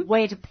or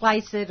where to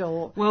place it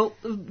or... Well,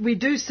 we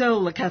do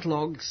sell the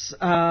catalogues,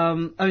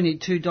 only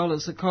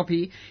 $2 a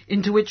copy,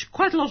 into which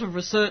quite a lot of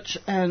research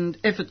and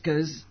effort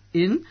goes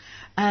in,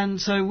 and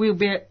so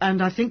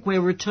I think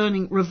we're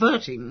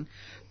reverting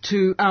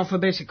to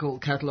alphabetical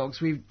catalogues.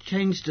 We've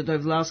changed it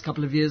over the last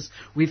couple of years.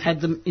 We've had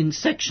them in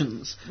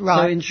sections,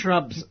 Right. so in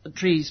shrubs,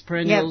 trees,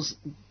 perennials,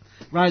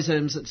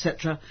 rhizomes,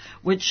 etc.,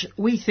 which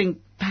we think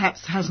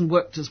perhaps hasn't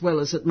worked as well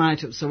as it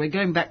might have. So we're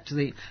going back to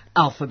the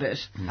alphabet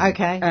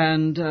Okay.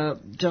 and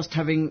just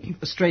having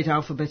a straight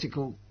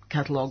alphabetical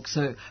catalogue.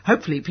 So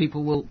hopefully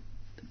people will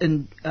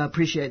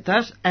appreciate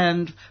that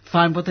and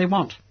find what they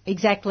want.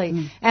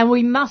 Exactly. And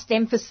we must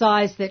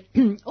emphasise that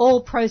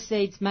all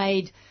proceeds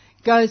made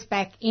goes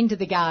back into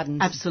the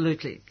gardens.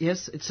 Absolutely.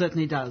 Yes, it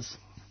certainly does.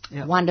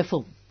 Yeah.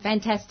 Wonderful.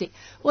 Fantastic.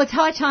 Well, it's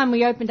high time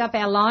we opened up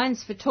our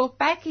lines for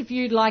Talkback. If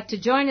you'd like to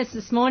join us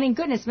this morning,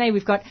 goodness me,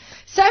 we've got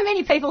so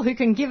many people who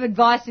can give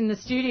advice in the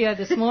studio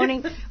this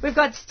morning. We've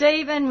got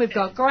Stephen, we've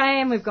got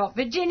Graham, we've got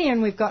Virginia,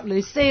 and we've got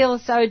Lucille.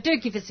 So do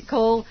give us a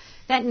call.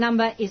 That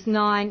number is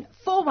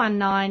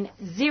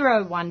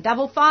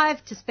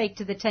 94190155 to speak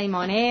to the team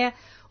on air.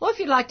 Or if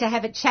you'd like to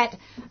have a chat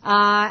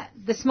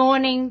this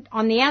morning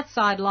on the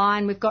outside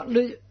line, we've got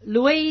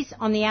Louise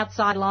on the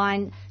outside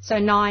line, so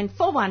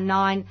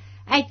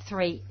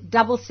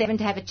 94198377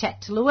 to have a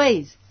chat to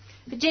Louise.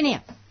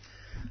 Virginia.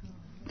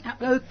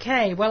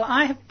 Okay, well,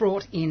 I have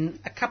brought in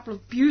a couple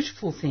of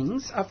beautiful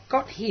things. I've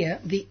got here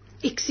the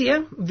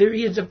Ixia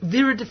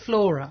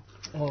viridiflora.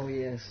 Oh,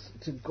 yes.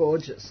 It's a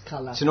gorgeous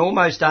colour. It's an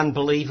almost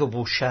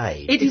unbelievable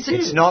shade. It is.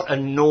 It's not a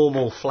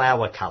normal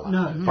flower colour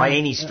No, by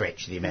any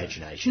stretch of the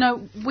imagination.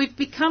 No, we've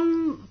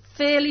become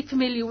fairly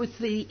familiar with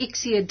the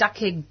Ixia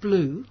duck egg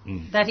blue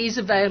that is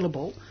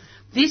available.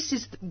 This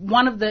is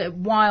one of the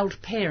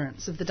wild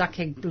parents of the duck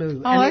egg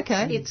blue. Oh, and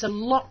okay. It's a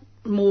lot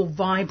more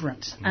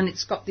vibrant, and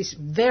it's got this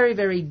very,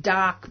 very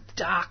dark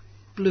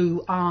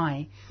blue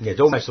eye. Yeah, it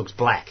almost looks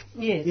black,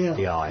 Yes. Yeah.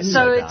 the eyes.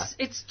 So dark.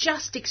 it's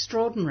just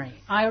extraordinary.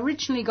 I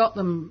originally got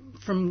them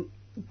from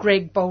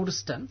Greg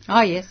Balderston,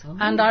 Oh, yes.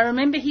 and I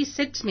remember he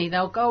said to me,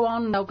 they'll go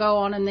on,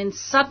 and then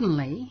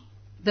suddenly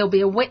there'll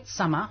be a wet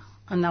summer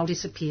and they'll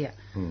disappear.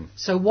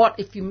 So what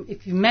if you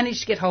manage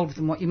to get hold of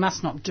them, what you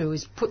must not do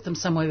is put them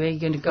somewhere where you're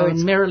going to go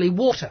and merrily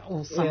water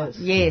all summer.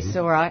 Yes,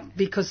 all right.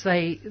 Because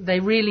they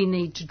really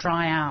need to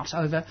dry out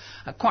over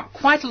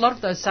quite a lot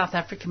of those South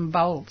African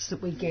bulbs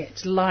that we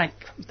get, like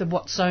the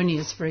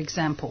Watsonias, for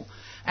example,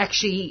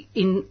 actually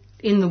in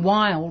the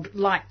wild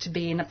like to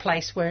be in a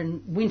place where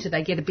in winter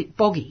they get a bit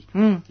boggy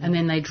and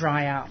then they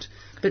dry out.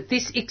 But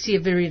this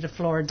Ixia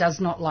viridiflora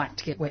does not like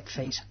to get wet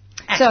feet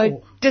at So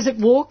all. does it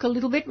walk a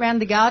little bit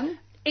round the garden?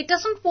 It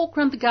doesn't walk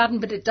around the garden,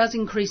 but it does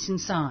increase in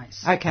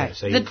size. Okay. Yeah,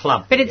 so you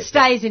clump. But it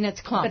stays in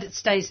its clump. But it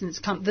stays in its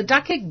clump. The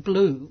duck egg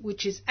blue,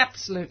 which is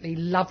absolutely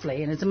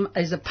lovely and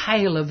is a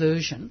paler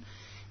version,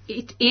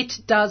 it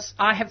does.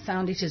 I have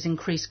found it has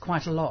increased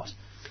quite a lot.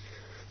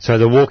 So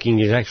the walking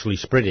is actually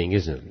spreading,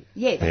 isn't it?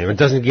 Yes. Yeah, it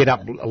doesn't get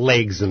up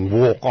legs and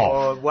walk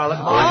off. Well, it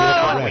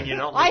might be when you're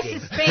not I looking.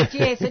 suspect,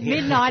 yes, at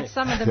midnight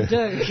some of them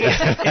do.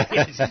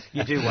 Yes,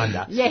 you do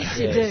wonder. Yes,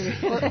 you do.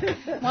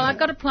 Well, I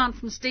got a plant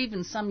from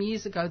Stevens some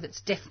years ago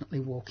that's definitely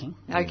walking.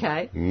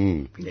 Okay.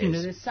 Mm. You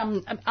know, there's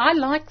some. I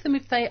like them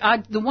if they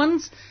are the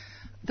ones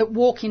that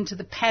walk into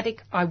the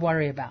paddock. I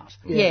worry about.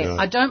 Yes.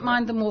 I don't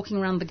mind them walking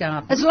around the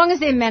garden. As long as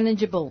they're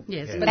manageable.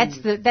 Yes,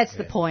 But that's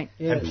the point.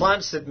 And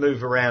plants that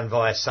move around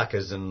via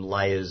suckers and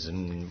layers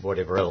and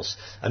whatever else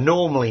are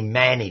normally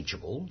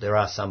manageable. There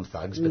are some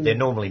thugs, but they're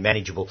normally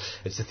manageable.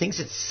 It's the things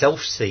that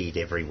self-seed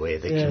everywhere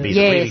that can be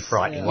the really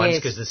frightening ones,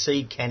 because the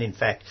seed can, in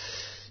fact,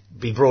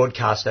 be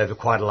broadcast over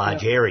quite a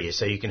large area,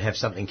 so you can have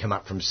something come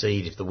up from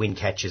seed if the wind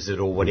catches it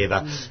or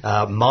whatever,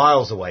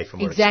 miles away from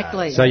where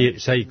Exactly. it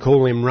started. So you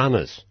call them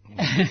runners.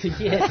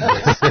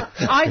 The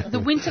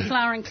winter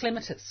flowering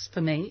clematis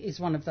for me is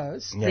one of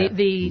those. Yeah.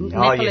 The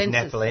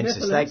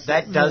Nephalensis.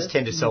 That does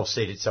tend to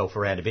self-seed itself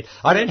around a bit.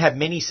 I don't have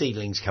many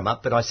seedlings come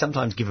up, but I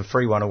sometimes give a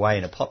free one away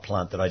in a pot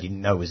plant that I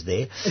didn't know was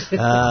there.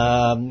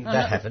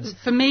 That happens.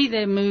 For me,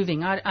 they're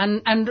moving.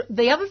 And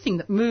the other thing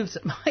that moves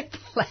at my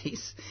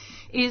place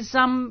is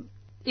the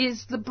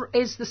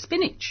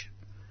spinach.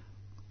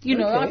 You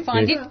know, I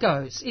find it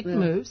goes, it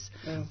moves.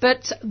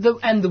 But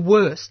the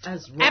worst,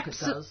 As rocket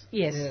does.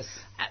 Yes.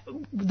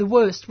 The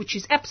worst, which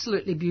is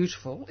absolutely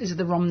beautiful, is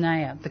the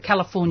Romnea, the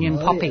Californian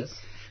poppy. Yes.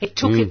 It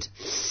took it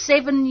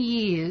 7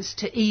 years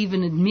to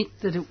even admit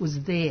that it was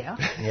there.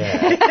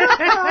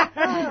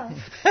 Yeah.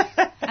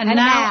 And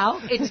now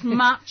it's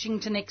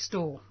marching to next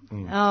door,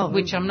 Oh.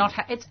 which I'm not.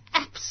 It's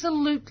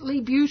absolutely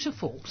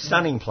beautiful.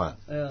 Stunning plant.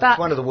 But It's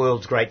one of the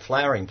world's great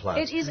flowering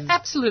plants. it is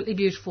absolutely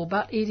beautiful,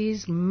 but it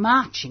is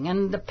marching,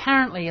 and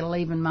apparently it'll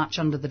even march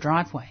under the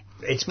driveway.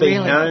 It's been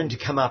Really? known to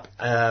come up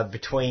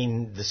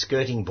between the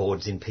skirting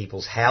boards in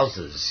people's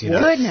houses. You know.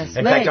 Goodness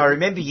In me. fact, I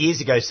remember years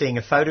ago seeing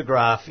a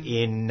photograph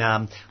in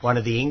one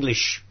of the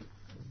English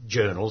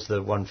journals,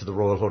 the one for the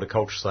Royal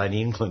Horticultural Society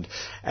in England,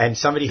 and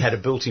somebody had a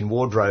built-in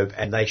wardrobe,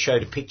 and they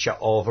showed a picture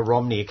of a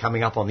Romnea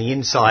coming up on the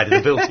inside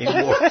of the built-in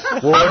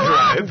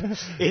wardrobe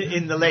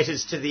in the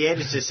letters to the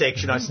editor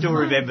section. I still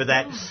remember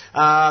that.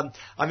 I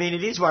mean,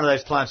 it is one of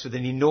those plants with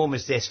an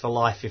enormous zest for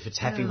life if it's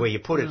happy where you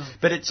put it.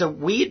 But it's a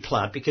weird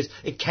plant because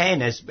it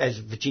can, as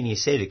Virginia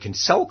said, it can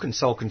sulk and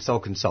sulk and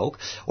sulk and sulk,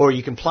 or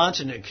you can plant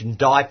it and it can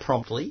die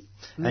promptly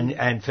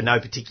and for no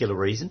particular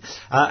reason.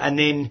 And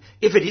then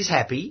if it is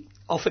happy,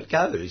 off it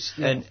goes.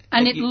 And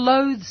it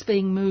loathes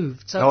being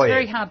moved, so it's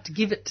very hard to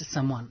give it to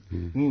someone.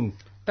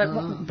 But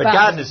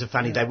gardeners are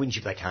funny. They whinge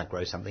if they can't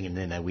grow something, and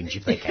then they whinge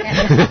if they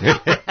can.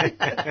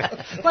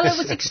 Well, it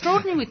was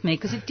extraordinary with me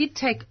because it did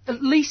take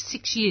at least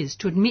 6 years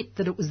to admit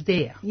that it was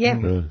there. Yeah.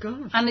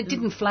 And it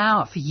didn't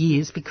flower for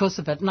years because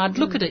of it. And I'd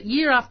look at it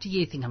year after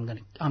year, think I'm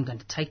going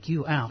to take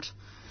you out,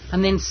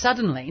 and then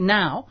suddenly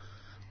now.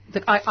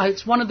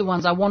 It's one of the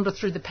ones I wander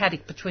through the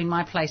paddock between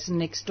my place and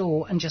next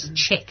door and just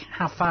check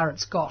how far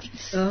it's got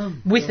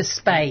with a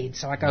spade.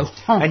 So I go,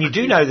 And you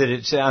do know that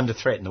it's under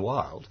threat in the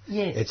wild.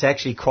 Yes. It's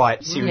actually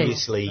quite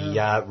seriously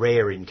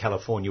rare in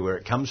California where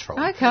it comes from.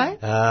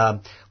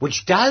 Okay.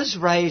 Which does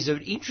raise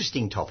an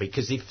interesting topic,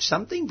 because if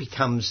something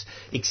becomes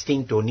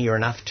extinct or near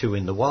enough to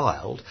in the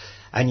wild,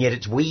 and yet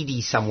it's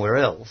weedy somewhere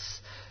else,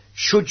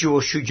 should you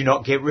or should you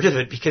not get rid of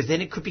it, because then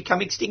it could become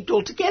extinct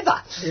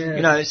altogether. Yeah.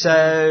 You know,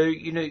 so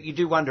you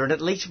do wonder, and at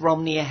least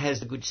Romnea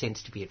has the good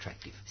sense to be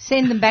attractive.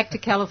 Send them back to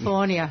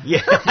California.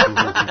 Yeah,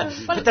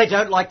 but they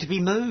don't like to be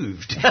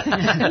moved. But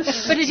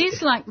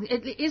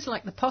it is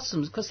like the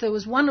possums, because there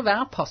was one of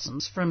our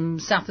possums from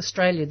South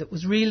Australia that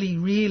was really,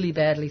 really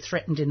badly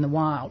threatened in the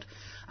wild.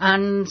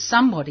 And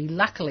somebody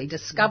luckily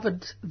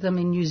discovered them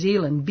in New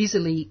Zealand,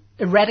 busily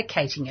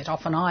eradicating it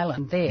off an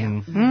island there.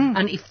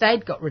 And if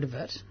they'd got rid of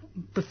it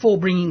before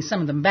bringing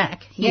some of them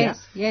back here,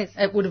 Yes.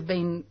 it would have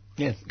been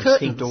extinct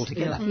curtains.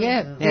 altogether.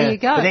 Yeah, there you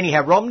go. But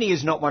anyhow, Romney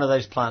is not one of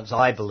those plants,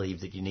 I believe,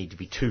 that you need to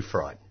be too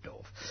frightened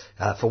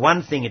of. For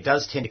one thing, it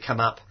does tend to come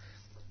up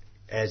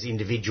as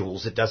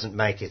individuals. It doesn't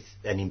make it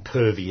an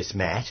impervious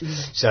mat,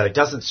 so it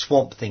doesn't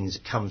swamp things.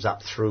 It comes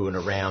up through and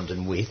around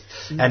and with,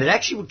 and it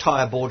actually will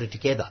tie a border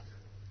together,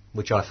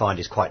 which I find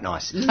is quite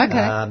nice.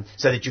 Okay.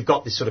 So that you've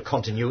got this sort of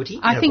continuity.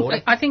 I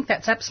think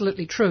that's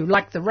absolutely true,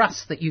 like the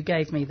rust that you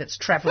gave me that's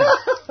travelling.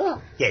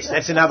 Yes,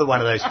 that's another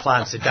one of those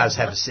plants that does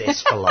have a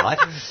zest for life.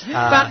 But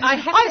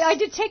I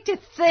detect a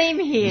theme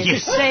here,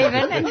 Yes.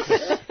 Stephen.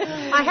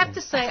 I have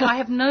to say, I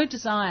have no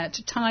desire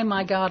to tie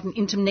my garden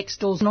into next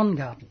door's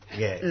non-garden.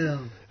 Yeah.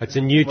 It's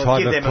a new type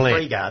give of them a plant.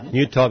 free garden.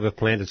 New type of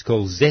plant. It's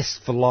called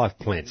Zest for Life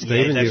plant.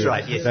 Stephen, that's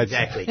right. Yes,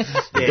 exactly.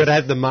 You've got to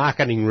have the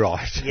marketing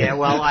right. Yeah,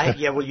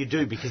 well, you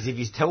do, because if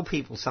you tell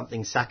people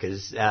something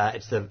suckers,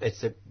 it's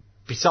the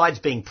besides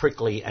being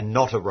prickly and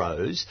not a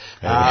rose,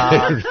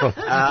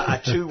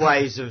 are two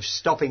ways of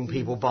stopping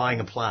people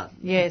buying a plant.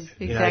 Yes,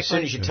 exactly. You know, as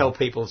soon as you tell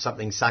people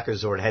something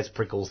suckers or it has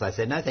prickles, they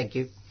say, no, thank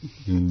you.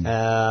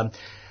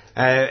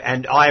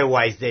 And I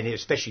always then,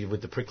 especially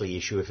with the prickly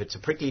issue, if it's a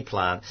prickly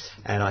plant,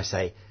 and I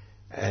say,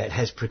 it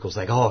has prickles.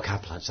 They go, oh, I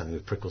can't plant something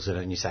with prickles in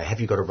it. And you say, have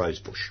you got a rose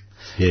bush?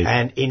 Yes.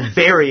 And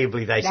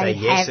invariably they say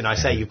yes. have. And I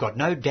say, you've got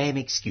no damn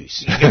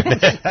excuse. You can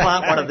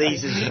plant one of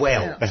these as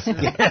well.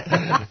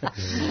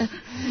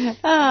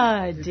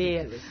 Oh,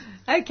 dear.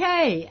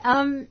 Okay,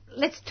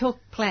 let's talk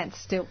plants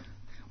still.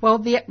 Well,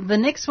 the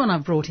next one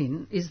I've brought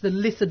in is the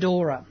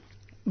Lithidora,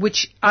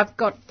 which I've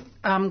got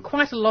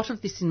quite a lot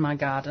of this in my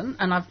garden,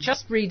 and I've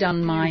just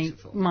redone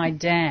my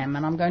dam,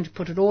 and I'm going to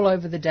put it all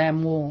over the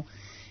dam wall.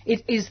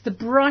 It is the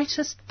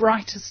brightest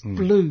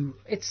blue.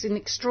 It's an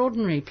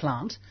extraordinary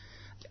plant.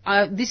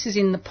 This is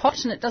in the pot,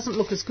 and it doesn't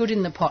look as good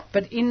in the pot,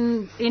 but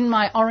in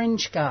my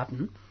orange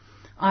garden,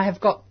 I have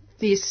got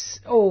this,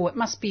 it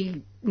must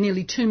be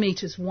nearly 2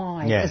 metres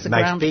wide as a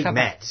ground big cover.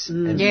 mats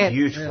and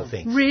beautiful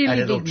things. Really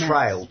and it'll big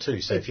trail mats.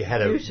 too, so if you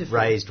had a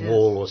raised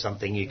wall or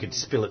something, you could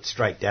spill it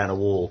straight down a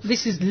wall.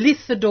 This is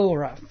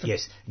Lithidora.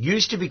 Yes,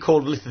 used to be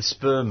called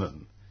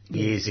Lithospermum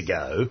years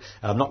ago.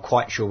 I'm not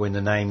quite sure when the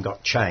name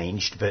got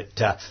changed, but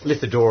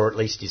Lithidora at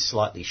least is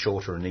slightly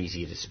shorter and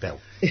easier to spell.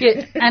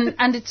 Yeah,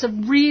 and it's a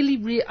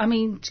really, I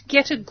mean, to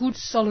get a good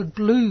solid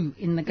blue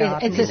in the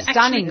garden, it's a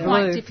stunning actually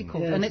quite blue.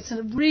 difficult, and it's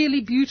a really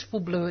beautiful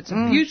blue. It's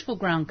a beautiful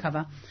ground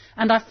cover,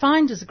 and I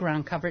find as a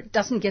ground cover it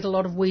doesn't get a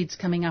lot of weeds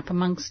coming up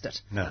amongst it.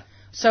 No.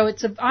 So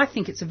I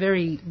think it's a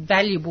very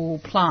valuable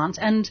plant,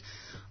 and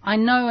I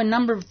know a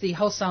number of the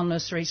wholesale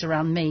nurseries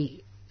around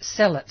me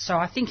sell it, so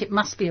I think it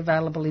must be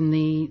available in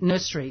the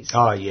nurseries.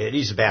 Oh, yeah, it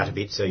is about a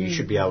bit, so you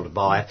should be able to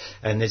buy it.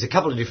 And there's a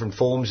couple of different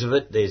forms of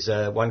it. There's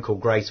one called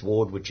Grace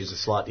Ward, which is a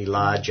slightly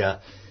larger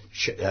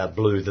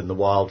blue than the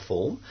wild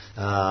form.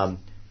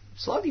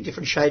 Slightly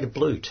different shade of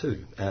blue,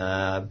 too.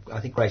 I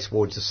think Grace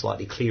Ward's a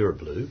slightly clearer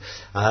blue.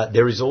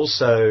 There is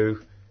also...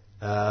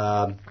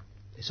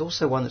 There's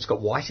also one that's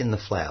got white in the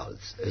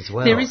flowers as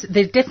well.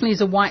 There definitely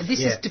is a white... This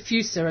is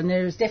diffuser, and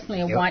there is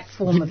definitely a white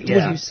form of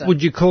diffuser.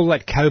 Would you call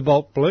that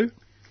cobalt blue?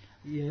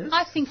 Yes.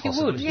 I think you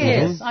would, Possibly.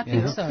 yes. I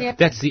think so. Yep.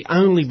 That's the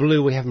only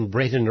blue we haven't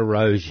bred in a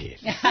rose yet.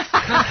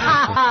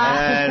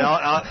 And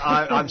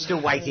I'm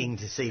still waiting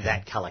to see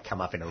that colour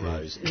come up in a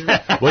rose.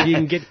 Well, you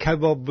can get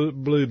cobalt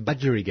blue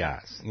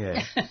budgerigar.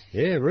 Yeah.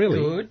 Yeah, really.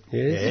 Good.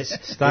 Yes.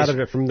 Yes. Started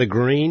it from the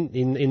green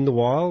in the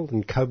wild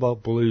and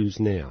cobalt blues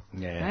now.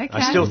 Yeah. Okay.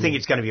 I still think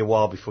it's going to be a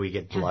while before you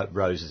get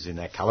roses in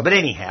that colour. But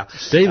anyhow,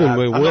 Stephen,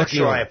 we're I'm not working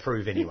sure on I it.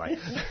 approve anyway.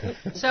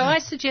 So I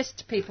suggest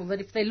to people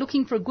that if they're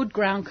looking for a good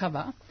ground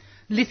cover,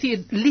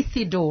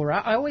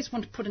 Lithidora, I always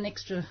want to put an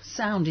extra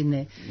sound in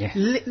there. Yeah.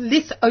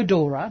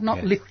 Lithodora,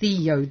 not Yeah.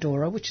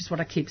 Lithiodora, which is what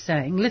I keep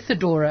saying.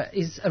 Lithidora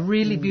is a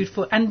really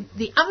beautiful... And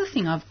the other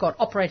thing I've got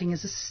operating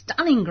as a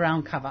stunning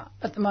ground cover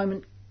at the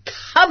moment,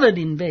 covered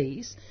in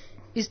bees,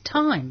 is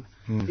thyme.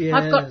 Yes.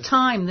 I've got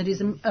thyme that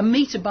is a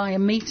metre by a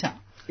metre.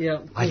 Yeah.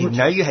 I didn't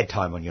know you had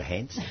time on your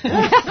hands.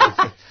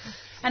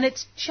 And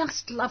it's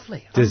just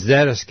lovely. Does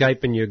that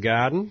escape in your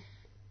garden?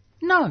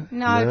 No,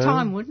 No,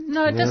 time wouldn't.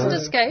 no, it doesn't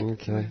escape.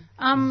 Okay.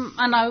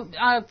 And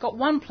I've got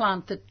one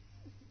plant that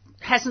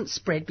hasn't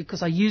spread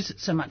because I use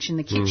it so much in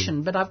the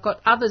kitchen, but I've got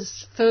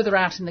others further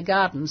out in the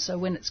garden, so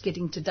when it's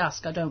getting to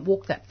dusk I don't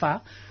walk that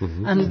far.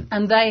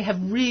 And they have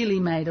really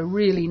made a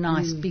really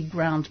nice big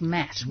round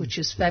mat, which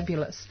is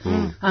fabulous.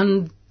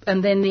 And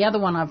then the other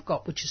one I've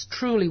got, which is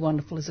truly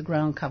wonderful as a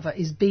ground cover,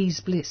 is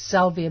Bee's Bliss,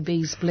 Salvia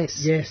Bee's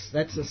Bliss. Yes,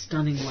 that's a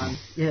stunning one.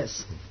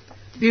 Yes.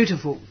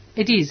 Beautiful.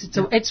 It is.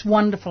 It's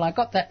wonderful. I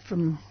got that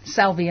from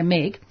Salvia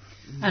Meg,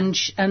 and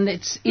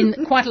it's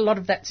in quite a lot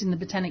of that's in the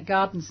Botanic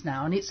Gardens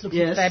now, and it's looking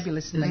Yes,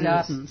 fabulous in the it is.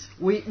 gardens.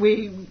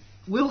 We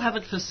will have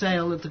it for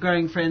sale at the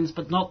Growing Friends,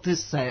 but not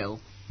this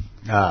sale.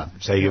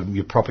 So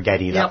you're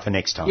propagating it up for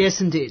next time. Yes,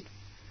 indeed.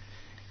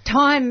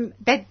 Thyme,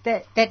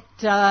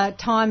 that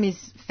thyme is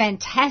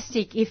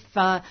fantastic if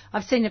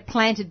I've seen it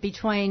planted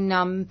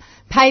between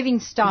paving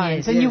stones,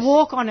 Yes, and you yes.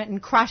 walk on it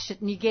and crush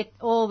it and you get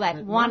all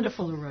that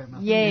Wonderful aroma.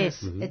 Yes,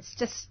 it's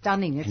just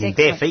stunning. It's And in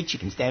bare excellent. feet you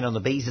can stand on the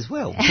bees as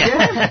well.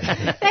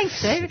 Thanks,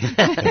 Steve.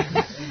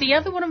 The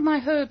other one of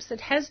my herbs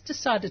that has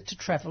decided to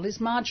travel is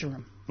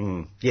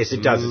marjoram. Yes,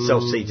 it does. It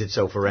self-seeds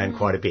itself around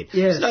quite a bit.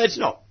 Yes. No, it's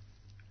not.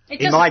 It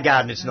In doesn't- my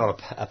garden, it's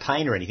not a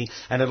pain or anything,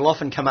 and it'll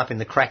often come up in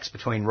the cracks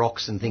between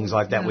rocks and things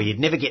like that, where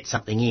you'd never get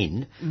something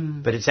in,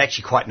 but it's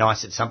actually quite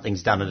nice that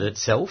something's done it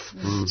itself.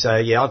 So,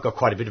 yeah, I've got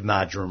quite a bit of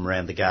marjoram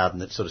around the garden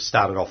that sort of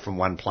started off from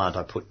one plant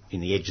I put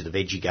in the edge of the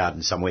veggie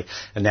garden somewhere,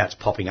 and now it's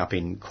popping up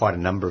in quite a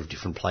number of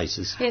different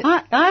places.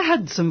 I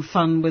had some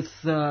fun with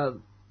the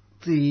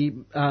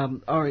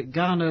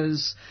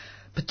oreganos,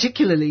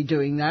 particularly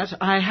doing that.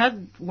 I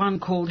had one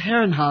called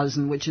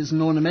Herrenhausen, which is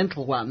an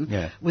ornamental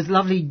one, with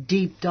lovely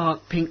deep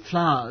dark pink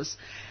flowers,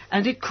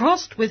 and it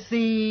crossed with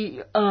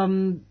the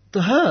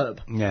herb.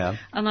 Yeah.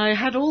 And I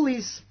had all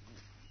these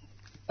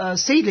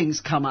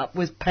seedlings come up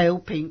with pale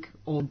pink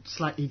or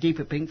slightly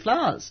deeper pink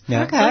flowers.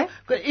 Yeah. Okay. So,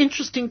 got an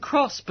interesting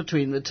cross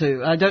between the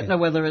two. I don't know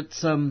whether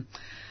it's a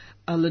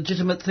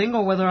legitimate thing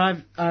or whether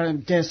I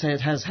dare say it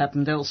has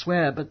happened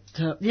elsewhere, but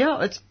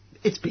yeah,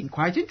 it's been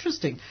quite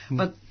interesting.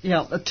 But,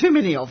 too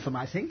many of them,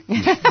 I think.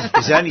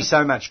 There's only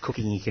so much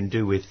cooking you can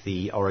do with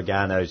the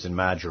oreganos and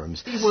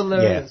marjorams. Well,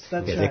 that's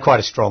right. They're quite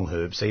a strong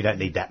herb, so you don't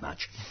need that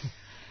much.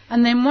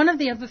 And then one of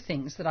the other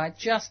things that I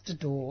just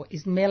adore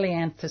is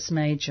Melianthus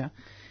major.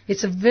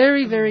 It's a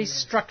very, very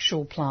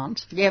structural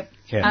plant. Yep.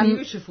 Yeah.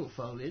 Beautiful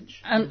foliage.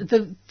 And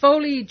the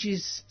foliage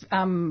is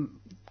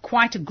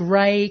quite a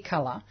grey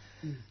colour.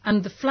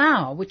 And the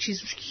flower, which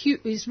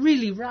is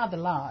really rather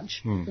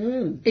large,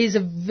 is a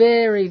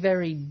very,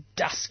 very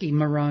dusky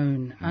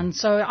maroon. And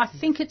so I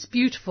think it's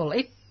beautiful.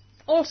 It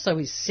also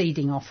is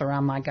seeding off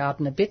around my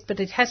garden a bit, but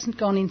it hasn't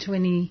gone into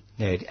any...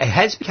 Yeah, it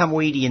has become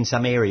weedy in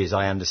some areas,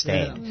 I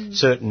understand. Yeah.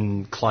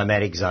 Certain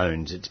climatic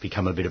zones, it's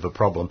become a bit of a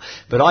problem.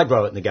 But I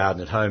grow it in the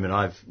garden at home, and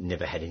I've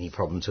never had any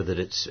problems with it.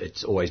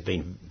 It's always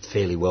been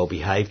fairly well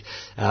behaved.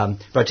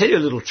 But I tell you a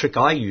little trick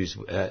I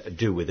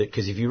do with it,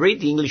 because if you read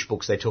the English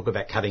books, they talk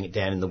about cutting it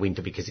down in the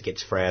winter because it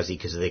gets frowsy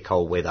because of their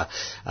cold weather,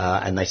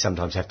 and they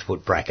sometimes have to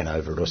put bracken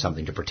over it or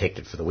something to protect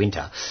it for the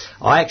winter.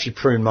 I actually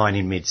prune mine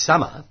in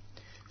midsummer,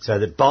 so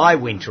that by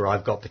winter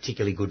I've got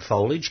particularly good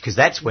foliage, because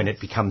that's when it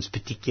becomes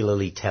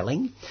particularly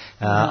telling. In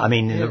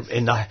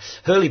the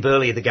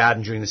hurly-burly of the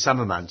garden during the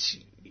summer months,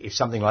 if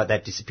something like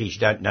that disappears, you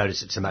don't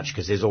notice it so much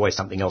because there's always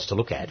something else to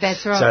look at.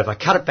 That's right. So if I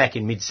cut it back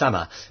in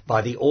midsummer,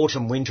 by the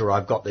autumn, winter,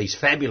 I've got these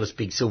fabulous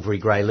big silvery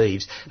grey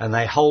leaves, and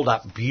they hold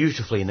up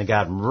beautifully in the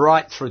garden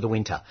right through the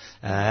winter.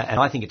 And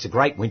I think it's a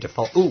great winter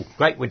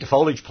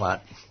foliage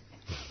plant.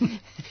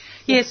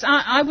 Yes,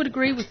 I would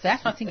agree with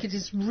that. I think it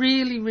is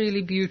really,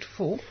 really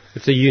beautiful.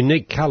 It's a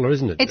unique colour,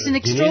 isn't it? It's an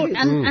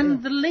extraordinary...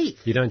 And the leaf.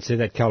 You don't see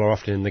that colour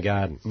often in the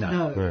garden.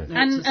 No.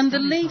 And the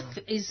leaf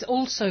is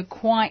also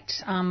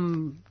quite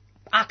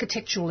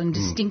architectural and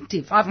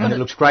distinctive. And it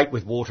looks great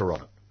with water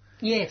on it.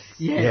 Yes.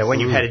 Yeah,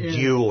 when you've had a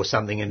dew or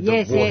something and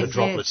the water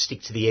droplets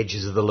stick to the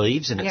edges of the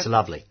leaves, and it's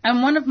lovely.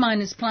 And one of mine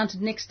is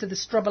planted next to the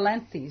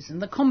strobilanthes,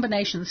 and the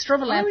combination, the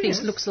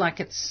strobilanthes looks like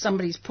it's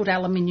somebody's put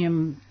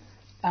aluminium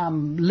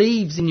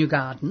leaves in your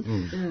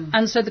garden.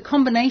 And so the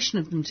combination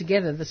of them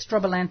together, the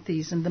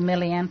strobilanthes and the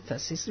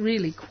Melianthus, is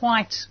really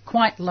quite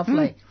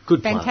lovely.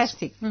 Good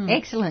Fantastic.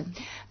 Excellent.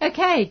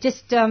 Okay,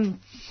 just a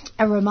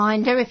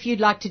reminder, if you'd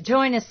like to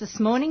join us this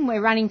morning,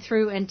 we're running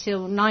through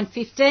until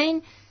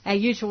 9:15, our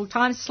usual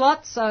time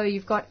slot, so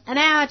you've got an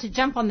hour to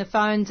jump on the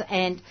phones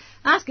and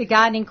ask a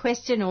gardening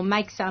question or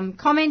make some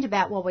comment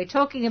about what we're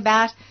talking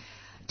about.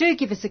 Do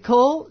give us a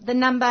call. The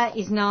number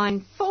is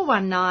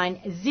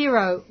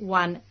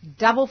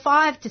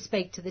 94190155 to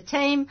speak to the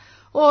team,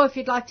 or if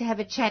you'd like to have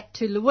a chat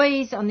to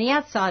Louise on the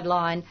outside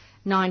line,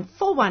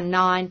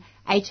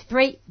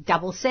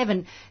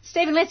 94198377.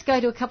 Stephen, let's go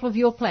to a couple of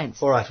your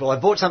plants. All right. Well, I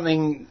brought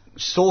something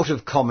sort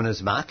of common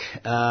as muck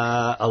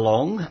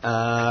along,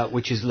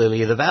 which is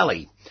lily of the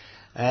valley,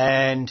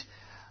 and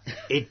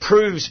it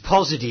proves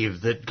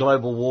positive that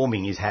global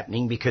warming is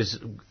happening, because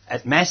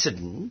at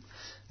Macedon,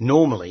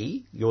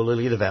 normally, your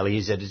lily of the valley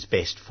is at its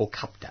best for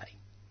Cup Day.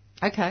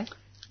 Okay.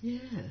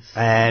 Yes.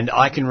 And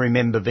I can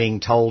remember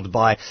being told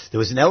there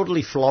was an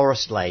elderly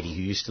florist lady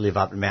who used to live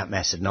up in Mount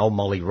Macedon, old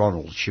Molly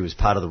Ronald. She was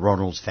part of the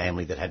Ronalds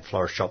family that had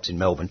florist shops in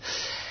Melbourne.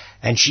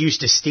 And she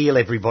used to steal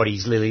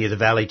everybody's lily of the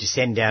valley to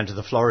send down to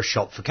the florist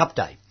shop for Cup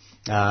Day.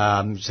 So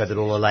that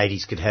all the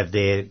ladies could have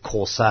their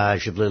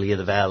corsage of lily of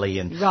the valley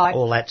and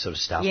all that sort of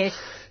stuff. Yes.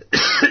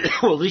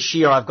 Well, this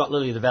year I've got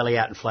lily of the valley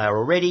out in flower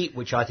already,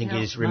 which I think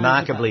is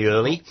remarkably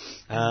early.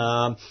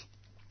 And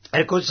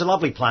of course, it's a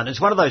lovely plant.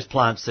 It's one of those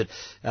plants that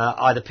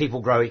either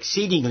people grow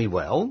exceedingly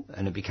well,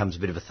 and it becomes a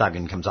bit of a thug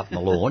and comes up on the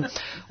lawn,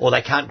 or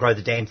they can't grow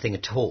the damn thing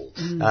at all.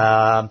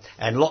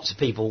 And lots of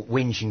people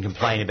whinge and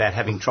complain about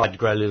having tried to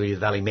grow lily of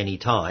the valley many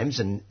times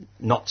and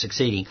not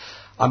succeeding.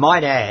 I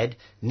might add,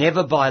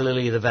 never buy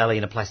lily of the valley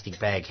in a plastic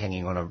bag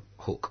hanging on a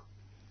hook.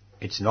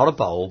 It's not a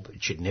bulb.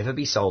 It should never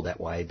be sold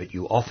that way, but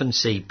you often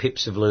see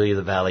pips of lily of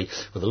the valley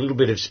with a little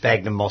bit of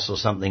sphagnum moss or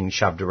something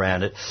shoved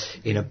around it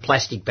in a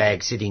plastic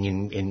bag sitting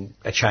in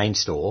a chain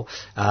store.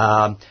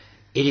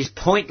 It is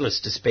pointless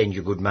to spend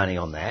your good money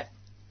on that.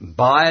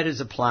 Buy it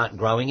as a plant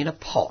growing in a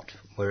pot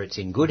where it's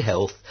in good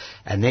health,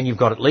 and then you've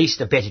got at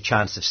least a better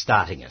chance of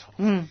starting it.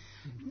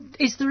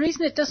 Is the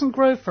reason it doesn't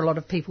grow for a lot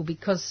of people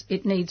because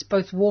it needs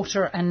both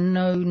water and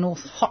no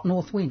hot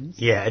north winds?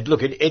 Yeah,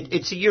 look,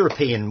 it's a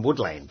European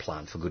woodland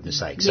plant, for goodness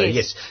sake. So,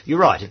 yes, you're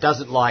right. It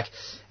doesn't like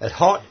it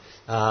hot.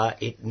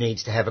 It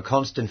needs to have a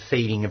constant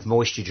feeding of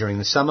moisture during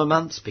the summer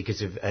months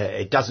because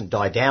it doesn't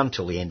die down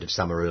till the end of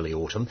summer, early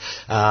autumn.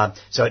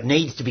 So it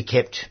needs to be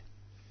kept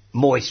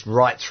moist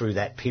right through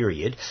that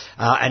period,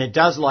 and it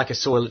does like a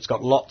soil that's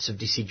got lots of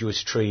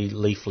deciduous tree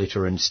leaf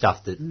litter and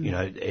stuff that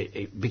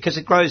because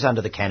it grows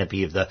under the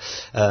canopy of the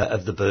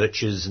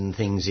birches and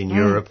things in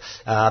Europe.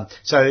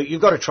 So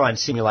you've got to try and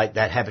simulate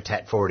that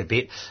habitat for it a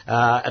bit.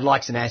 It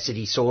likes an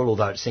acidy soil,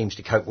 although it seems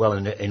to cope well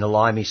in a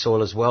limey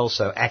soil as well.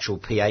 So actual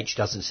pH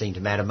doesn't seem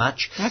to matter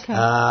much. Okay.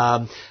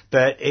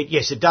 But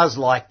it does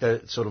like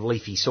the sort of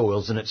leafy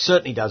soils, and it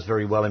certainly does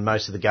very well in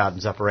most of the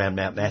gardens up around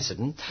Mount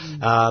Macedon.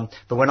 But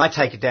when I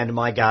take it down down to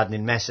my garden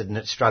in Macedon,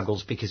 it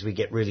struggles because we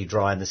get really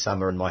dry in the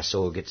summer and my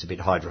soil gets a bit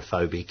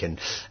hydrophobic, and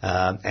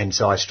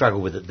so I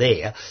struggle with it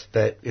there.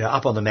 But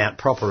up on the mount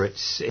proper,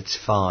 it's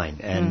fine,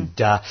 and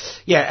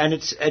and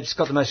it's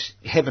got the most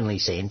heavenly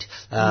scent.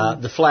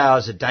 The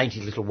flowers are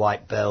dainty little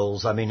white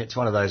bells. I mean, it's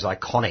one of those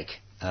iconic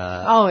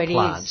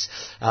plants,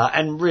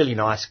 and really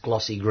nice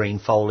glossy green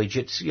foliage.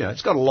 It's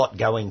it's got a lot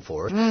going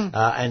for it,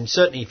 and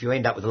certainly if you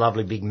end up with a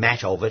lovely big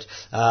mat of it,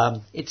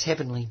 it's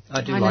heavenly.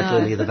 I do like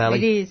Lily of the Valley.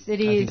 It is. I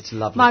think it's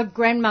lovely. My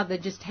grandmother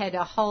just had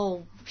a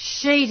whole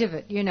sheet of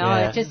it.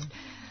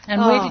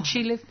 And where did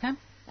she live, Pam?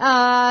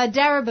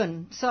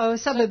 Darebin, so a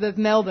suburb of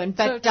Melbourne,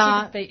 but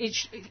it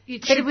should be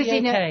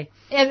okay.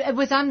 It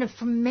was under,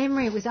 from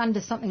memory, it was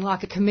under something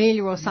like a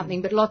camellia or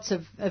something, but lots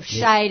of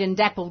shade and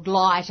dappled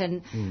light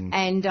and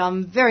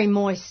very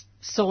moist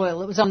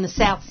soil. It was on the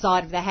south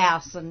side of the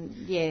house,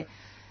 and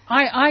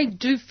I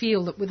do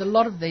feel that with a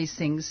lot of these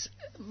things,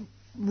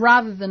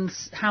 rather than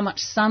how much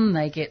sun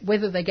they get,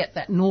 whether they get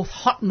that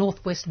hot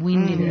northwest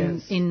wind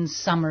in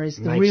summer is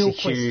the real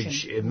question.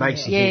 It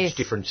makes a huge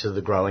difference to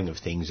the growing of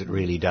things. It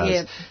really does.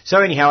 Yeah.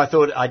 So anyhow, I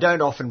thought I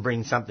don't often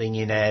bring something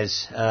in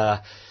as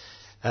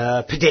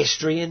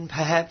pedestrian,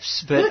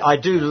 perhaps, but I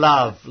do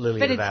love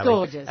Lily of the Valley. But it's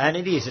gorgeous. And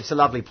it is. It's a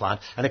lovely plant.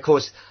 And, of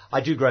course,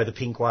 I do grow the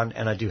pink one,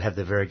 and I do have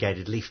the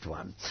variegated leafed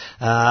one.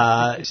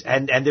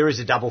 And there is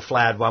a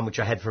double-flowered one, which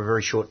I had for a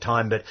very short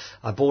time, but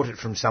I bought it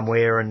from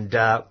somewhere, and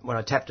when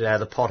I tapped it out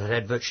of the pot, it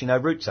had virtually no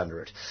roots under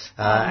it.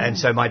 And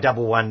so my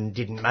double one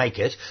didn't make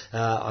it.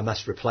 I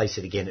must replace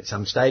it again at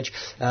some stage.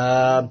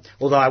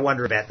 Although I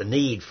wonder about the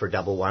need for a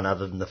double one,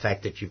 other than the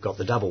fact that you've got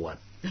the double one.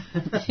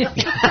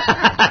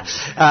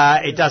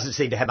 It doesn't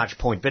seem to have much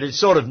point, but it's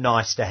sort of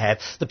nice to have.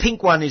 The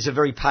pink one is a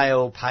very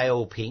pale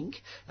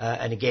pink,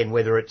 and again,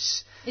 whether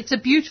it's a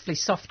beautifully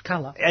soft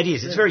colour. It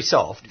is. It's very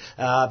soft,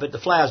 but the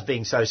flowers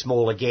being so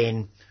small,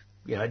 again,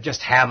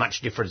 just how much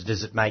difference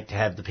does it make to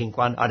have the pink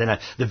one? I don't know.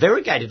 The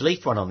variegated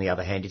leaf one, on the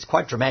other hand, is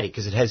quite dramatic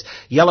because it has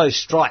yellow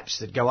stripes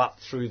that go up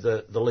through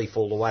the leaf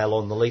all the way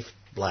along the leaf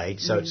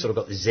blade, so it's sort of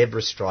got the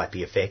zebra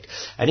stripy effect,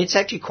 and it's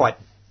actually quite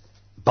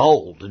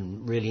bold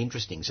and really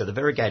interesting. So the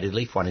variegated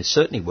leaf one is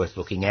certainly worth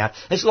looking out,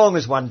 as long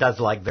as one does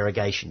like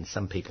variegation.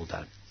 Some people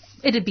don't.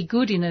 It'd be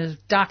good in a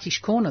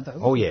darkish corner, though.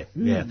 Oh, yeah,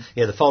 yeah.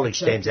 The foliage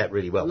stands out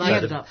really well.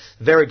 So the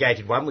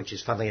variegated one, which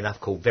is funnily enough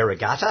called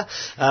variegata,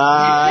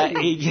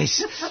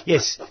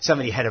 yes,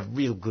 somebody had a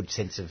real good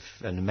sense of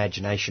an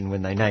imagination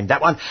when they named that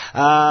one.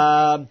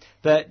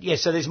 But,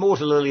 so there's more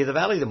to Lily of the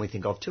Valley than we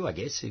think of too, I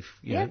guess. If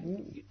you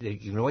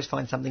can always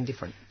find something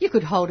different. You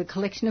could hold a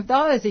collection of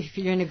those if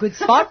you're in a good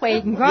spot where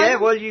you can grow. Yeah,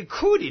 well, you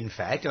could, in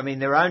fact. I mean,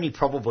 there are only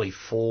probably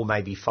 4,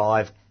 maybe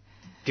 5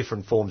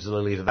 different forms of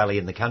Lily of the Valley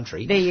in the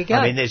country. There you go.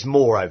 I mean, there's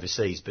more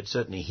overseas, but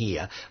certainly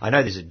here. I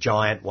know there's a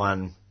giant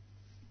one,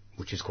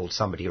 which is called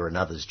Somebody or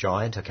Another's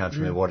Giant. I can't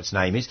remember what its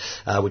name is,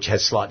 which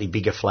has slightly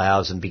bigger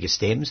flowers and bigger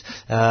stems.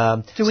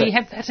 Do we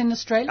have that in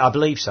Australia? I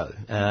believe so.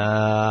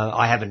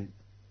 I haven't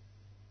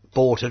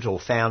bought it or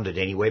found it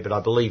anywhere, but I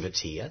believe it's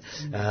here.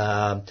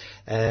 I've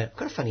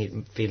got a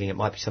funny feeling it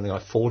might be something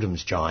like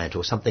Fordham's Giant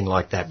or something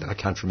like that, but I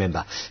can't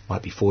remember. It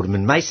might be Fordham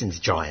and Mason's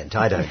Giant.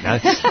 I don't know.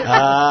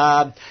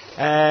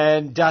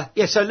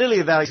 So Lily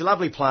of the Valley is a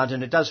lovely plant,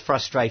 and it does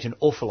frustrate an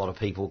awful lot of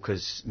people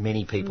because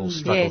many people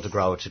struggle to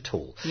grow it at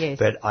all. Yes.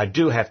 But I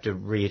do have to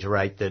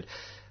reiterate that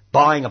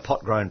buying a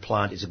pot-grown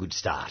plant is a good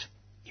start.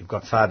 You've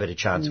got far better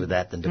chance with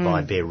that than to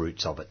buy bare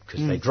roots of it,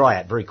 because they dry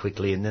out very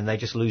quickly and then they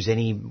just lose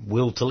any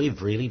will to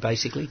live, really,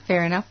 basically.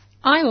 Fair enough.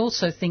 I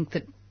also think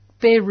that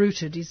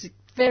bare-rooted is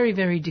very,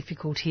 very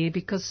difficult here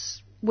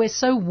because we're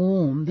so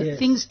warm that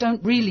things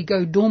don't really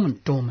go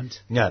dormant.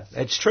 No,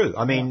 it's true.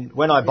 I mean,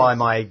 when I buy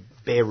my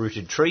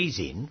bare-rooted trees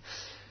in,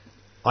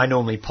 I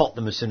normally pot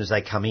them as soon as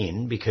they come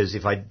in, because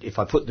if I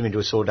put them into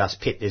a sawdust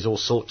pit, there's all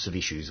sorts of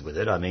issues with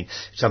it. I mean,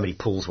 if somebody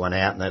pulls one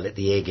out and they let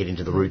the air get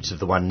into the roots of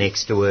the one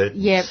next to it,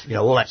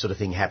 all that sort of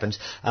thing happens.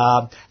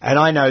 And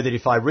I know that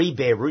if I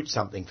re-bare root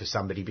something for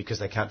somebody because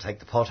they can't take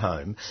the pot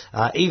home,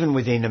 even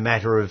within a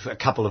matter of a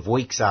couple of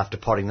weeks after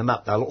potting them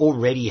up, they'll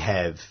already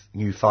have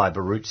new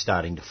fibre roots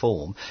starting to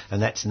form,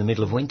 and that's in the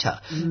middle of winter.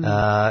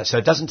 So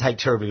it doesn't take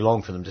terribly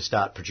long for them to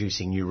start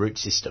producing new root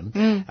system.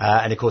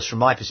 And of course, from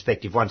my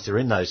perspective, once they're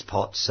in those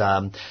pots,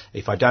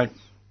 if I don't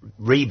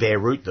re-bare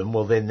root them,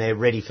 well, then they're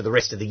ready for the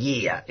rest of the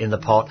year in the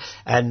pot.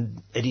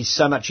 And it is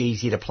so much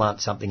easier to plant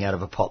something out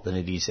of a pot than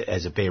it is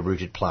as a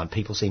bare-rooted plant.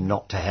 People seem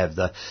not to have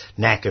the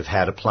knack of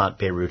how to plant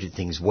bare-rooted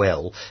things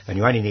well. And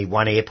you only need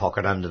one air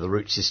pocket under the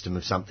root system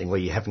of something where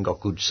you haven't got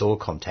good soil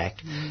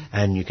contact,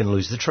 and you can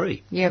lose the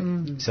tree.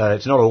 So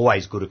it's not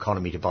always good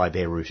economy to buy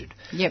bare-rooted.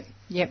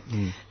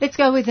 Let's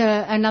go with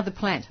another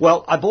plant.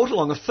 Well, I brought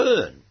along a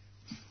fern.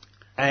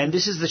 And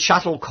this is the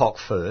shuttlecock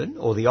fern,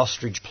 or the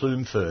ostrich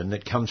plume fern,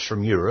 that comes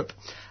from Europe.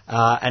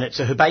 And it's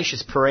a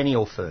herbaceous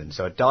perennial fern,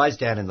 so it dies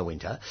down in the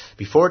winter.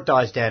 Before it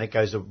dies down, it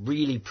goes a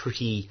really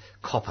pretty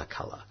copper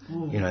colour.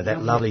 You know,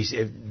 that lovely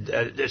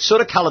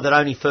sort of colour that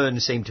only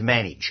ferns seem to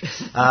manage.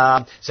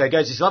 So it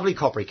goes this lovely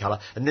coppery colour,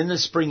 and then in the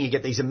spring you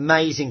get these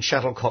amazing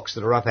shuttlecocks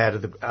that are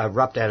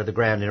erupt out of the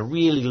ground in a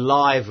really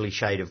lively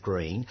shade of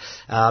green.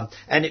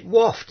 And it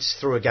wafts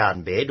through a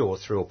garden bed or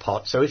through a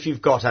pot. So if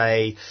you've got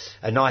a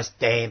nice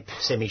damp,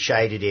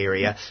 semi-shaded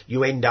area,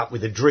 you end up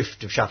with a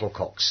drift of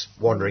shuttlecocks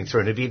wandering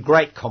through. And it'd be a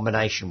great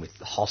combination with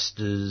the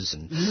hostas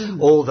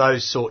and all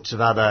those sorts of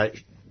other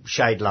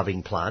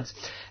shade-loving plants.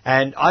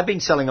 And I've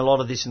been selling a lot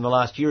of this in the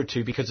last year or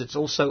two because it's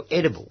also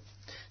edible.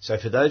 So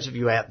for those of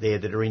you out there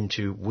that are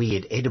into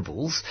weird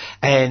edibles,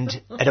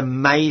 and it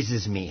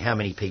amazes me how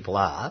many people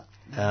are,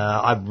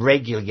 I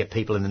regularly get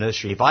people in the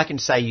nursery. If I can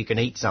say you can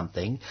eat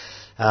something,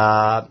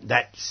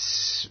 that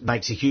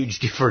makes a huge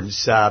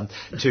difference to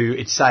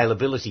its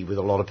saleability with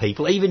a lot of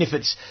people, even if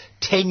it's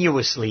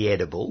tenuously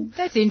edible.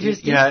 That's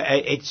interesting. You know,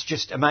 it's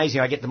just amazing.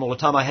 I get them all the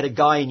time. I had a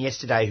guy in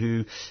yesterday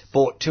who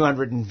bought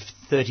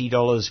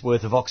 $230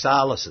 worth of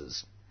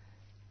oxalises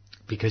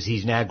because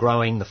he's now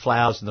growing the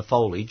flowers and the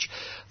foliage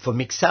for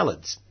mixed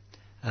salads.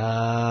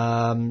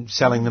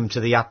 Selling them to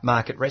the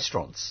upmarket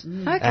restaurants.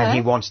 Okay. And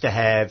he wants to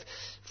have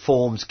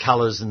forms,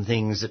 colours and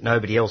things that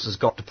nobody else has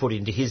got to put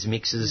into his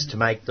mixes to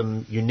make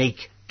them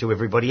unique to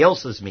everybody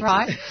else's mixes.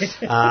 Right.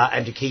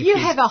 And to keep You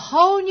have a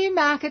whole new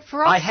market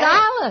for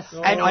oxalis.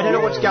 And I don't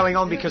know what's going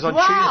on because on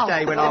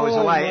Tuesday when I was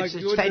away,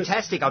 it's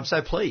fantastic, I'm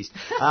so pleased.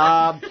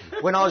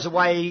 When I was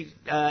away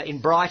in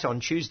Bright on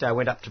Tuesday, I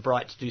went up to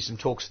Bright to do some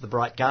talks for the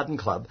Bright Garden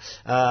Club.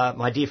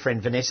 My dear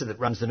friend Vanessa that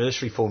runs the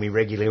nursery for me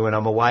regularly when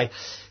I'm away,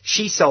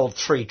 she sold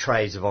 3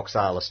 trays of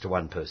oxalis to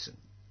one person.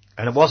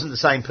 And it wasn't the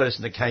same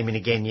person that came in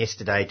again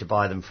yesterday to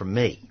buy them from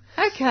me.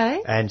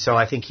 Okay. And so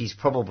I think he's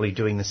probably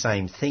doing the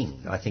same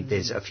thing. I think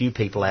there's a few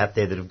people out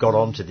there that have got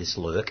onto this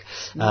lurk.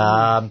 Did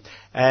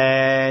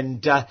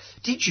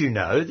you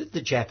know that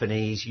the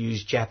Japanese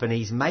use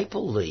Japanese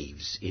maple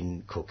leaves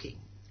in cooking?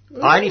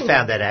 Ooh. I only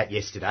found that out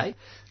yesterday.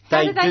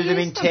 They do them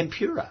in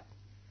tempura.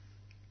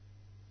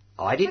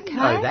 I didn't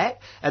know that.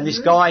 And this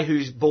guy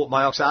who's bought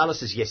my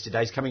oxalises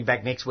yesterday is coming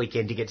back next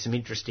weekend to get some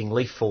interesting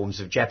leaf forms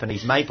of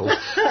Japanese maple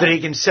that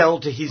he can sell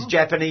to his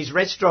Japanese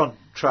restaurant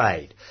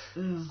trade.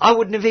 I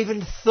wouldn't have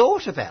even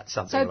thought about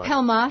something like that. So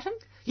palmatum?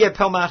 Yeah,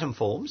 palmatum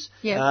forms.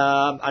 Yeah.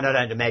 And I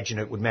don't imagine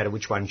it would matter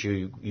which ones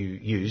you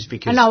use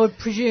because... And I would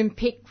presume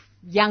pick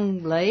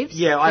young leaves.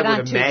 Yeah, I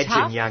would imagine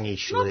tough.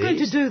 youngish Not leaves. going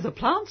to do the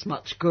plants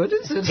much good,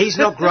 is it? He's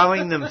not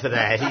growing them for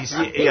that.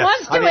 He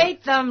wants to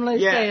eat them,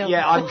 Lucille.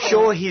 Yeah, I'm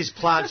sure his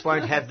plants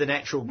won't have the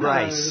natural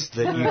grace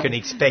that you can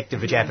expect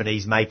of a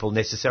Japanese maple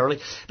necessarily.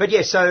 But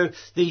yeah, so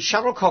the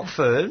shuttlecock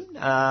fern,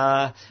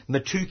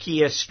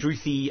 Matukia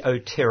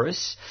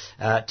struthioteris,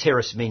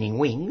 teres meaning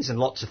wings, and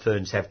lots of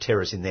ferns have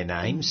teres in their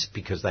names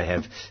because they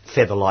have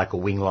feather-like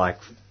or wing-like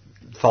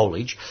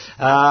foliage.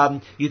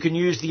 You can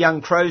use the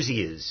young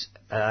croziers.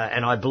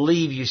 And I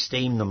believe you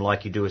steam them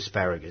like you do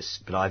asparagus,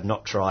 but I've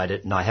not tried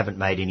it and I haven't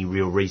made any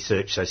real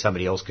research, so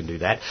somebody else can do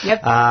that. Yep.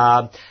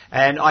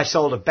 And I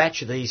sold a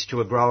batch of these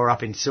to a grower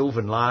up in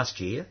Sylvan last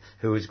year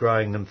who was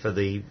growing them for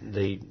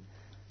the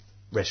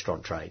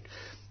restaurant trade.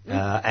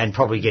 And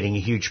probably getting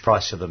a huge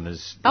price for them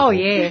as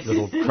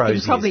little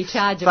croziers. You probably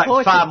charge a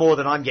fortune. Far more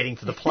than I'm getting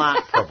for the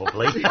plant,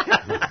 probably.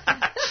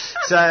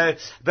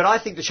 But I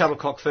think the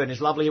shuttlecock fern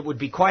is lovely. It would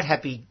be quite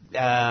happy in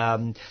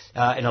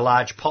a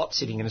large pot,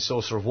 sitting in a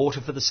saucer of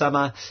water for the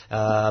summer,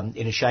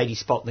 in a shady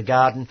spot in the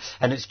garden.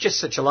 And it's just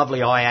such a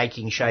lovely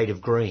eye-aching shade of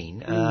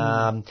green.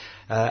 And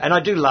I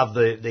do love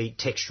the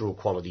textural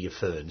quality of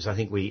ferns. I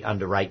think we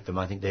underrate them.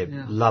 I think they're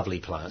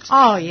lovely plants.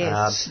 Oh,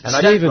 yes. And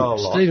I don't grow a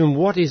lot. Stephen,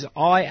 what is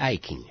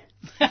eye-aching?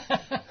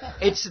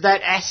 It's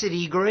that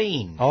acidy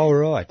green. Oh,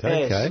 right.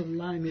 Okay. Yes.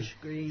 Limeish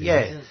green.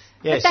 Yeah.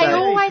 But they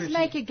always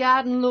make a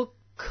garden look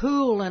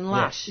cool and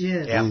lush.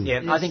 Yes.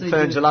 Yeah. I think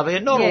ferns are lovely,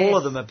 and not all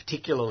of them are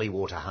particularly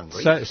water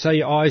hungry. So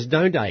your eyes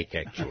don't ache,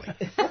 actually.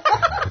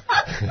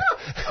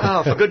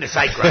 Oh, for goodness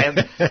sake, Graham.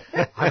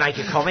 I make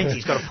a comment,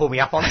 he's got to pull me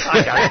up on it.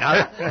 I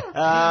don't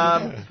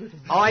know.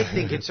 I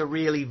think it's a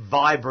really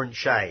vibrant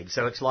shade,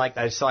 so it's like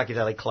those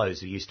psychedelic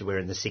clothes we used to wear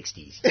in the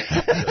 60s.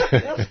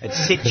 It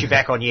sits you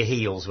back on your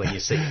heels when you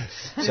see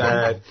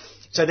it.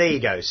 So there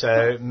you go.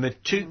 So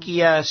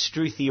Matukia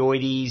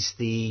struthioides,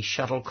 the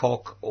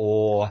shuttlecock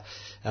or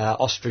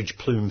ostrich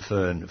plume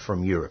fern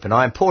from Europe. And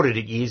I imported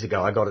it years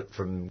ago. I got it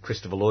from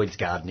Christopher Lloyd's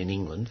garden in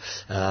England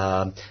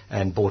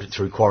and bought it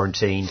through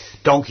quarantine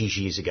donkeys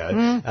years ago.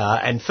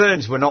 And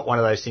ferns were not one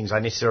of those things I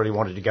necessarily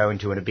wanted to go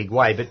into in a big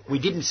way, but we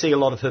didn't see a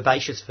lot of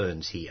herbaceous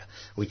ferns here.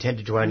 We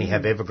tended to only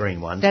have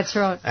evergreen ones. That's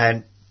right.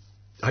 And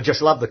I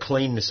just love the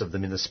cleanness of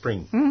them in the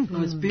spring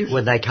It's beautiful.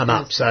 when they come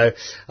up. So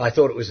I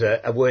thought it was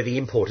a worthy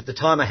import. At the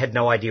time, I had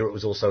no idea it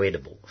was also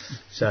edible.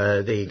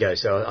 So there you go.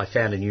 So I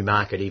found a new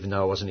market, even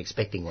though I wasn't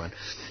expecting one.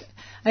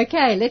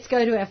 Okay, let's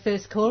go to our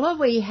first caller.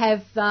 We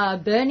have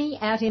Bernie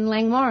out in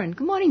Langwarrin.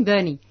 Good morning,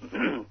 Bernie.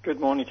 Good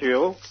morning to you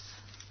all.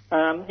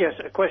 Yes,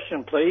 a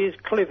question, please.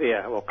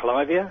 Clivia or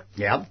Clivia.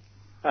 Yeah.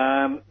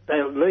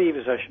 Their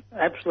leaves are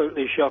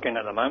absolutely shocking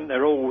at the moment.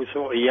 They're all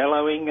sort of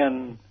yellowing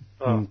and...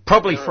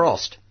 Probably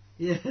frost.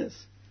 Yes.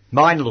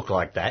 Mine look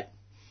like that.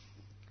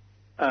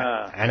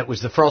 And it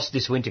was the frost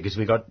this winter because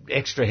we got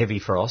extra heavy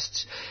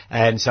frosts.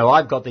 And so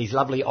I've got these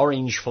lovely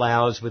orange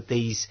flowers with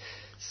these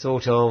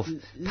sort of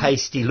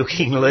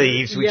pasty-looking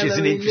leaves, which is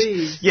an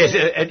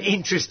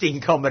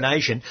interesting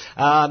combination.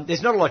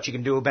 There's not a lot you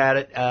can do about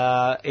it.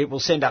 It will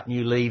send up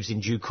new leaves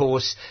in due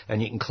course,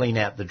 and you can clean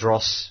out the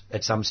dross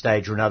at some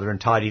stage or another and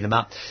tidy them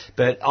up.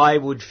 But I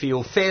would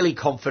feel fairly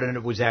confident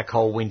it was our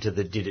cold winter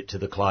that did it to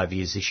the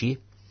clivias this year.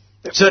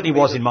 It certainly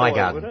was in my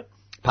garden.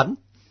 Pardon?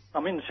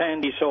 I'm in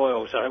sandy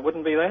soil, so it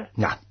wouldn't be there?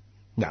 No.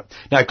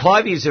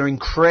 Clivias are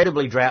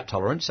incredibly drought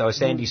tolerant, so a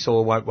sandy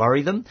soil won't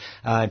worry them.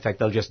 In fact,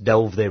 they'll just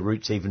delve their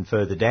roots even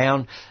further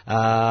down.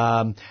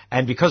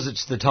 And because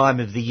it's the time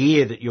of the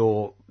year that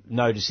you're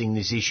noticing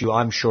this issue,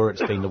 I'm sure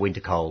it's been the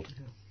winter cold.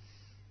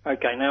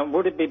 Okay, now,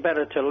 would it be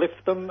better to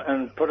lift them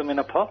and put them in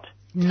a pot?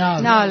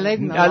 No, leave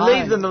them alone.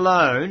 Leave them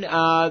alone.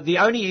 The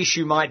only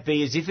issue might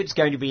be is if it's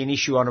going to be an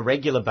issue on a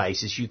regular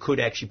basis, you could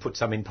actually put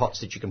some in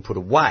pots that you can put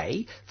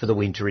away for the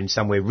winter in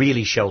somewhere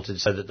really sheltered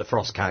so that the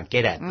frost can't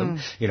get at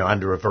them,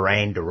 under a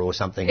veranda or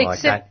something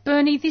like that. Except,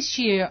 Bernie, this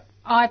year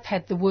I've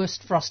had the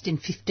worst frost in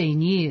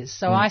 15 years,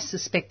 so I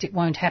suspect it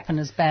won't happen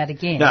as bad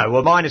again. No,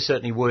 well, mine are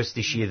certainly worse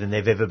this year than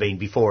they've ever been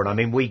before. And, I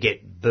mean, we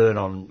get burn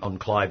on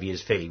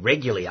clivias fairly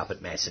regularly up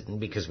at Macedon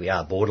because we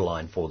are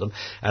borderline for them.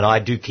 And I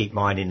do keep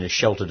mine in as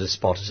sheltered a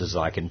spot as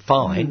I can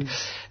find.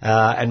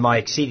 And my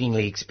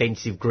exceedingly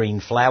expensive green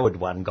flowered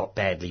one got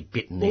badly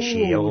bitten this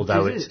year,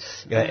 although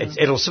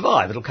it'll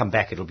survive. It'll come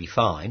back. It'll be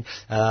fine.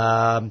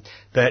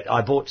 But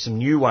I bought some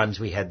new ones.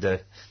 We had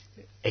the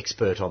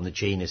expert on the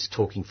genus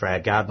talking for our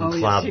garden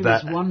club. Yes, he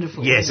was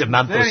wonderful. Yes, a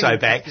month or so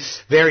back.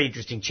 Very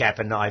interesting chap,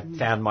 and I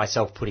found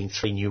myself putting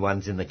 3 new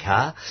ones in the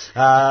car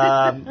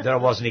that I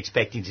wasn't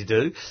expecting to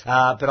do.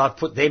 But I've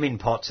put them in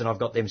pots and I've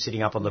got them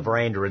sitting up on the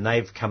veranda and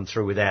they've come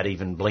through without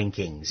even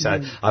blinking.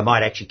 So I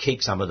might actually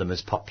keep some of them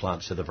as pot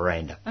plants for the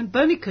veranda. And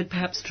Bernie could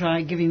perhaps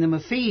try giving them a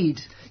feed.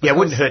 Yeah, it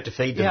wouldn't hurt to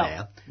feed them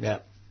now. Yeah.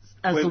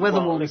 As the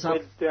weather warms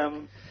up.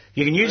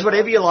 You can use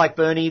whatever you like,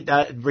 Bernie.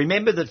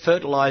 Remember that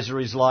fertiliser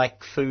is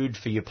like food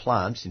for your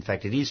plants. In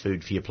fact, it is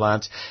food for your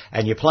plants.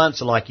 And your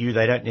plants are like you.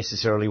 They don't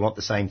necessarily want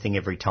the same thing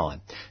every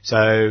time.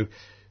 So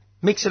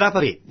mix it up a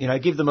bit.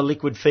 Give them a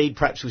liquid feed,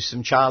 perhaps with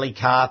some Charlie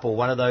Carp or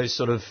one of those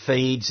sort of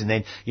feeds. And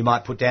then you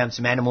might put down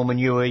some animal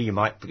manure. You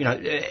might,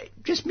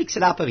 just mix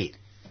it up a bit.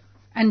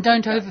 And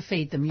don't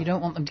overfeed them. You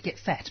don't want them to get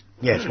fat.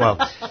 Yes, well,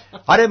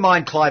 I don't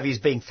mind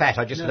clivias being fat.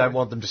 I just don't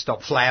want them to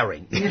stop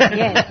flowering.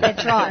 Yes,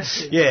 that's right.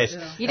 Yes.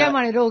 You don't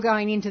want it all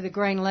going into the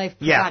green leaf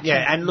production.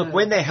 Yeah, and look,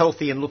 when they're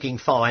healthy and looking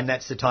fine,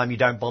 that's the time you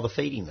don't bother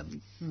feeding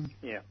them.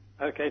 Yeah.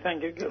 Okay,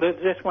 thank you.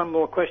 There's just one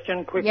more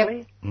question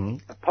quickly. Yep.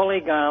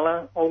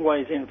 Polygala,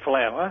 always in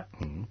flower.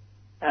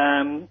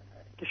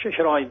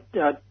 Should I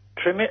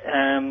trim it,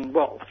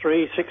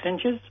 3-6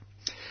 inches?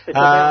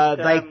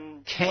 They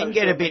can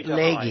get a bit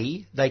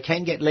leggy. They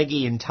can get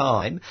leggy in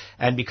time,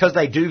 and because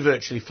they do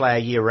virtually flower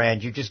year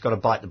round, you've just got to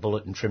bite the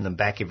bullet and trim them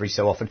back every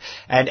so often.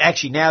 And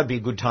actually now would be a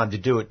good time to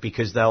do it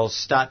because they'll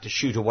start to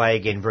shoot away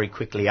again very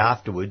quickly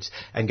afterwards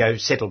and go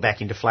settle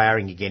back into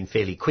flowering again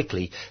fairly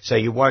quickly. So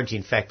you won't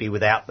in fact be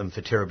without them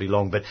for terribly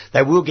long, but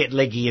they will get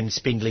leggy and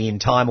spindly in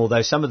time,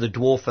 although some of the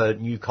dwarfer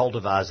new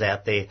cultivars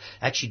out there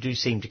actually do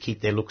seem to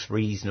keep their looks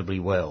reasonably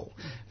well.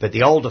 But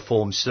the older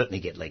forms certainly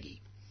get leggy.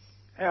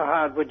 How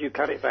hard would you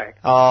cut it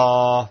back?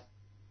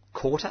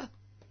 Quarter.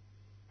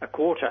 A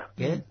quarter?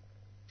 Yeah.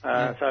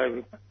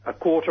 So a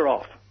quarter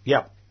off?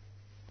 Yep.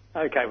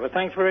 Okay, well,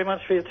 thanks very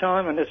much for your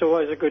time, and it's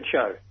always a good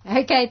show.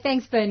 Okay,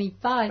 thanks, Bernie.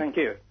 Bye. Thank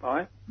you.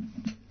 Bye.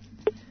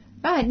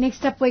 Right,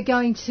 next up we're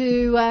going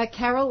to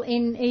Carol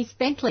in East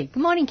Bentley.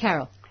 Good morning,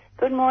 Carol.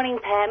 Good morning,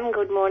 Pam.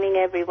 Good morning,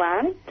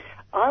 everyone.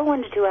 I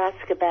wanted to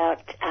ask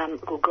about,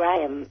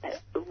 Graham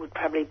would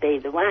probably be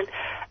the one,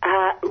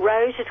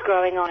 roses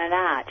growing on an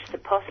arch. The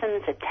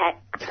possums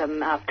attack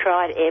them. I've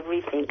tried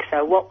everything.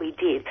 So what we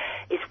did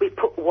is we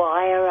put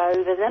wire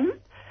over them,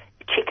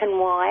 chicken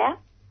wire,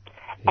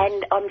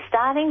 and I'm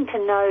starting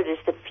to notice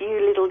a few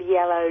little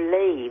yellow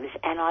leaves,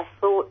 and I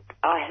thought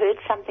I heard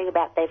something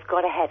about they've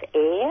got to have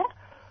air.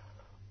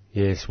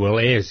 Yes, well,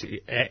 air's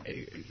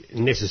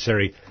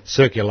necessary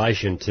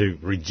circulation to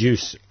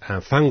reduce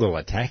fungal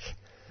attack.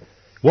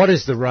 What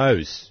is the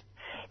rose?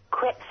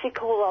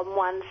 Quetzalcoatl on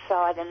one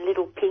side and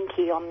little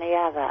pinky on the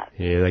other.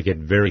 Yeah, they get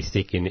very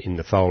thick in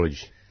the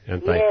foliage,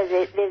 don't they? Yeah,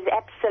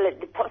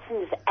 the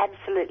possums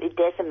absolutely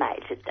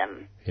decimated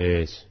them.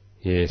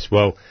 Yes.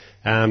 Well,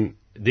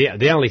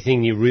 the only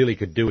thing you really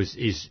could do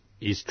is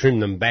trim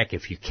them back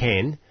if you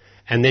can,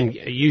 and then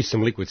use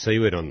some liquid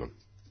seaweed on them.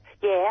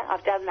 Yeah,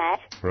 I've done that.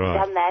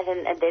 Right. Done that,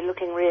 and they're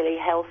looking really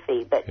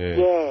healthy. But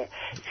yeah.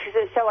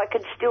 So I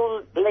could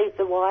still leave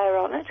the wire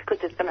on it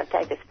because it's going to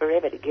take us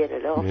forever to get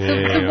it off.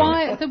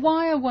 Yeah. The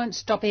wire won't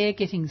stop air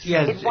getting through.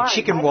 Yeah,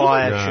 chicken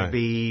wire should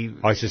be.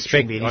 I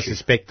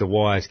suspect the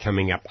wire's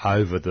coming up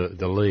over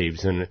the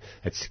leaves and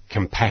it's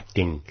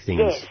compacting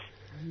things. Yes.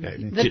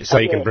 so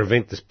you can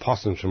prevent the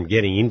possums from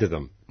getting into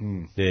them.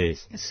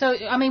 Yes. So,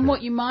 I mean,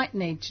 what you might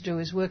need to do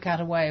is work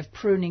out a way of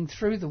pruning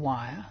through the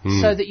wire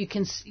so that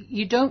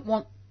you don't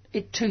want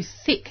it too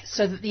thick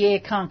so that the air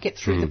can't get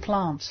through the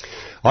plants.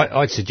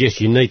 I'd suggest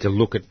you need to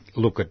look at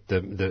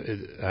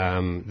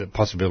the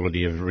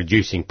possibility of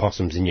reducing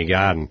possums in your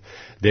garden.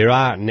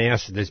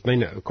 There's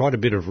been quite a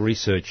bit of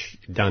research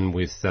done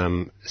with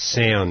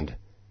sound,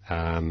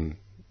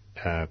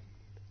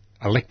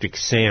 electric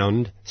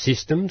sound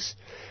systems.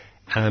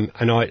 And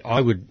I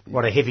would...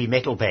 What, a heavy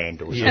metal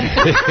band or something?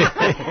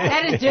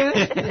 That'd do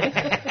it.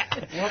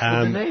 What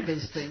do the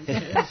neighbours think?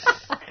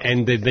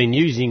 And they've been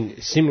using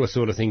similar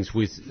sort of things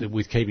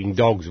with keeping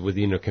dogs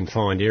within a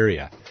confined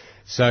area.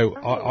 So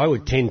I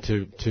would tend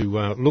to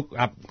look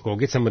up, or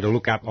get someone to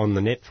look up on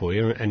the net for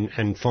you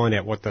and find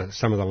out what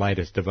some of the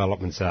latest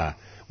developments are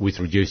with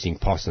reducing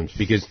possums,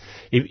 because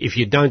if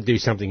you don't do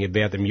something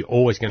about them, you're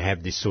always going to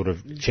have this sort of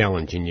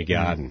challenge in your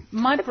garden.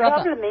 The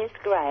problem is,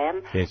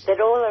 Graham, that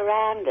all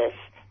around us,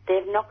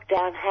 they've knocked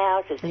down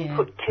houses and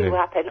put two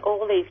up and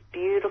all these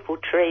beautiful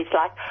trees.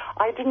 Like,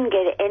 I didn't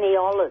get any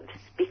olives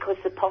because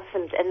the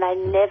possums, and they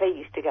never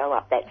used to go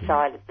up that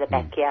side of the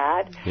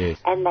backyard,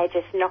 and they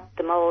just knocked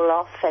them all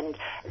off, and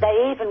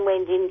they even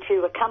went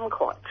into a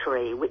kumquat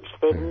tree, which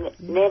they've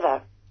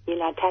never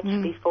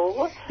touched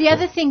before. The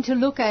other thing to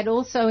look at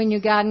also in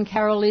your garden,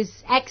 Carol, is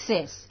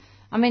access.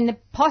 I mean, the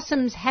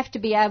possums have to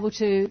be able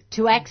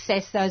to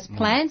access those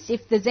plants.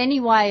 If there's any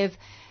way of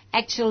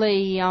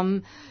actually,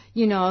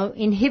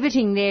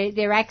 inhibiting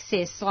their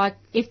access, like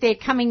if they're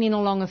coming in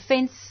along a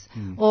fence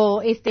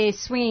or if they're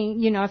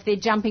swinging, if they're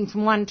jumping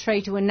from one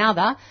tree to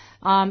another,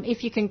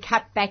 if you can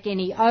cut back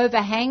any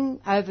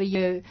overhang over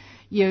your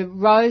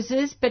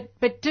roses,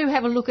 but do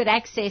have a look at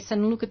access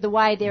and look at the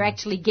way they're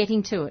actually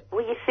getting to it.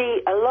 Well, you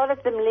see, a lot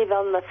of them live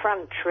on the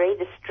front tree,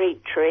 the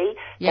street tree.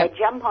 Yep. They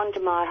jump onto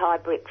my high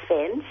brick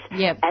fence,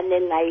 and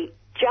then they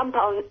jump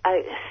on,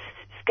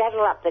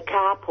 scuttle up the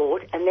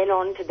carport, and then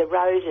onto the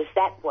roses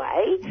that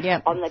way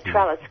on the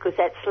trellis, because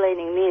that's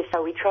leaning near.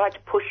 So we tried to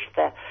push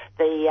the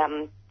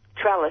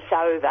trellis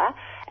over,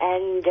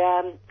 and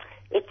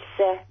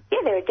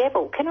they're a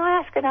devil. Can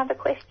I ask another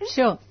question?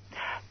 Sure.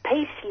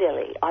 Peace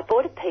lily. I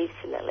bought a peace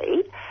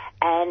lily,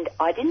 and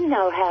I didn't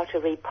know how to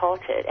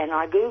repot it, and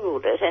I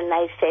Googled it, and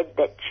they said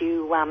that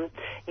you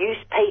use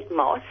peat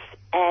moss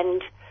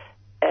and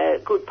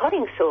good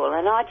potting soil,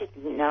 and I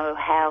didn't know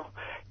how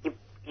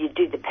you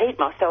do the peat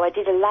moss, so I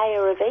did a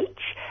layer of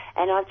each,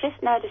 and I've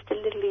just noticed a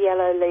little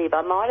yellow leaf.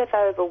 I might have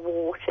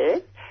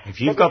overwatered. If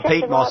you've got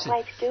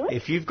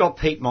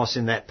peat moss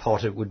in that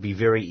pot, it would be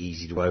very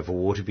easy to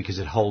overwater because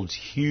it holds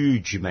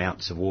huge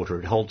amounts of water.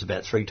 It holds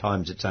about 3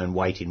 times its own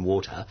weight in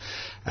water.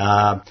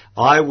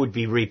 I would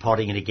be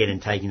repotting it again and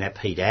taking that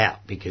peat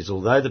out, because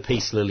although the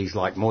peace lilies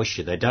like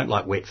moisture, they don't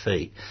like wet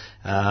feet.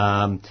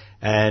 And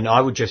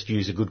I would just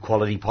use a good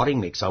quality potting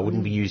mix. I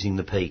wouldn't be using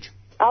the peat.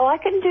 Oh, I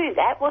can do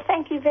that. Well,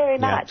 thank you very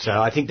much. So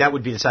I think that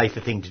would be the safer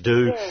thing to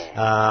do.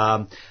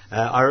 Yeah.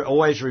 I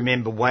always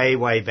remember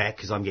way back,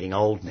 because I'm getting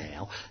old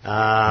now,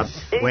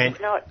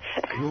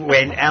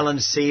 when Alan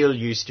Seal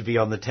used to be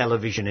on the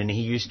television, and he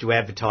used to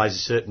advertise a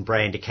certain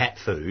brand of cat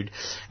food,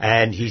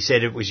 and he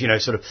said it was,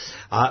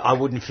 I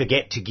wouldn't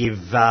forget to give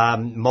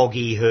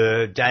Moggy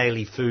her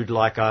daily food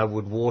like I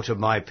would water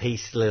my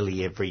peace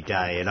lily every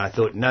day. And I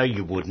thought, no,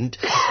 you wouldn't.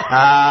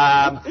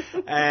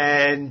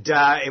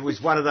 It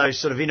was one of those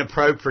sort of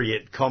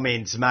inappropriate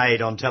comments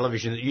made on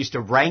television that used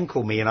to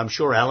rankle me, and I'm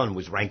sure Alan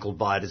was rankled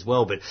by it as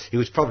well, but he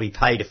was probably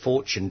paid a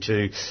fortune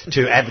to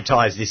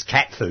advertise this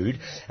cat food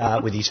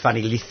with his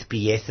funny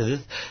lispy ethers.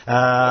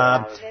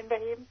 I remember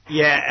him.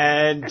 Yeah,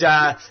 and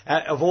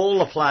of all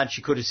the plants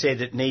you could have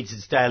said it needs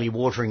its daily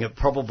watering, it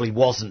probably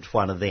wasn't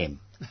one of them.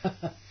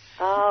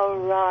 Oh,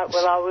 right.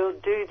 Well, I will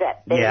do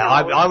that then. Yeah,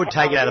 I would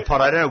take it out of the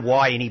pot. I don't know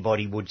why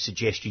anybody would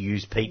suggest you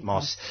use peat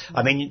moss.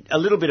 I mean, a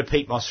little bit of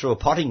peat moss through a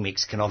potting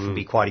mix can often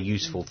be quite a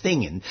useful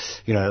thing. And,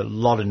 a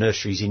lot of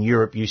nurseries in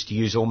Europe used to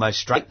use almost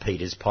straight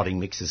peat as potting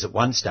mixes at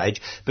one stage.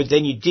 But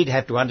then you did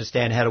have to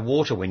understand how to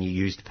water when you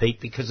used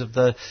peat because of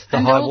the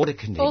high water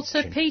condition.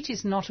 Also, peat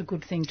is not a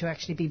good thing to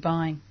actually be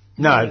buying.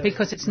 No.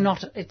 Because it's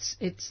not a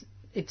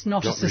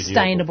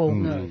sustainable.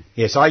 No.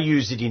 Yes, I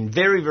use it in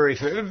very, very,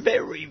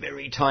 very,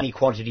 very tiny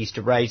quantities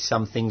to raise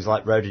some things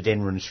like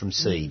rhododendrons from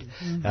seed,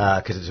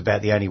 because it's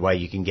about the only way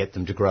you can get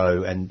them to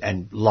grow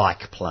and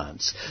like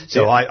plants.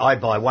 So I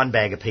buy one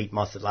bag of peat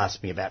moss that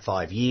lasts me about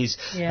 5 years,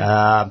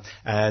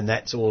 and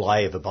that's all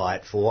I ever buy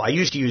it for. I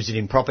used to use it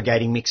in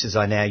propagating mixes.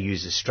 I now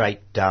use a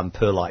straight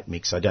perlite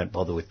mix. I don't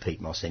bother with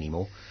peat moss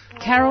anymore.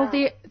 Carol,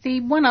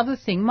 the one other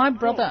thing, my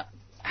brother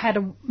had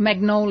a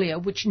magnolia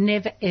which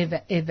never,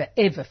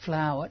 ever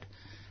flowered.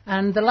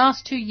 And the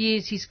last 2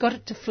 years he's got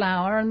it to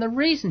flower, and the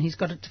reason he's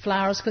got it to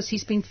flower is because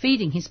he's been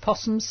feeding his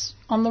possums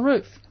on the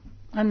roof.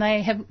 And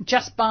they have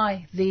just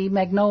by the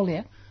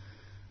magnolia,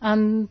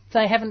 and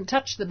they haven't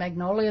touched the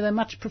magnolia. They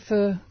much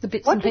prefer the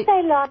bits and pieces. What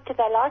do they like? Do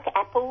they like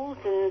apples?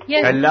 And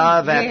They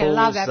love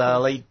apples.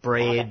 They'll eat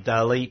bread.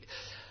 They'll eat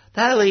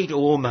They'll eat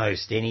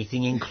almost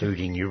anything,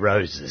 including your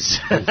roses.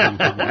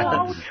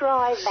 I'll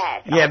try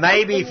that. Yeah,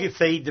 maybe if you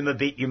feed them a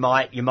bit, you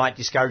might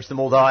discourage them.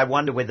 Although I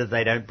wonder whether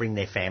they don't bring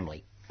their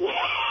family.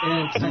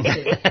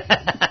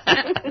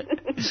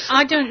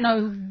 I don't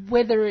know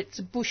whether it's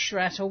a bush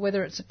rat or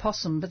whether it's a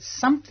possum, but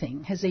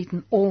something has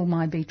eaten all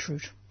my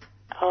beetroot.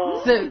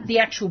 Oh. The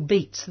actual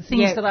beets, the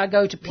things that I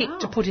go to pick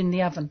to put in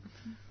the oven.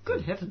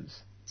 Good heavens.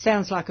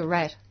 Sounds like a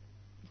rat.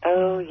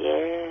 Oh,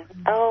 yeah.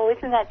 Oh,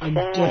 isn't that A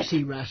sad?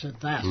 dirty rat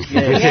at that.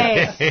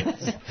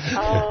 Yes.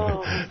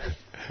 Oh.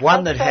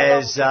 One that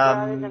has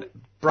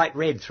bright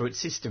red through its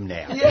system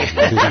now.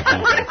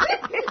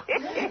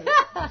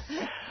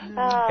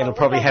 Oh, It'll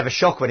probably have a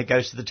shock when it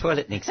goes to the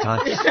toilet next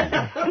time.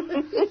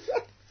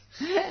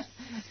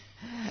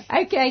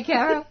 Okay,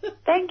 Carol.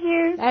 Thank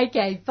you.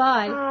 Okay,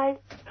 bye. Bye.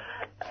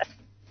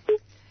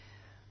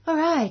 All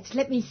right,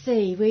 let me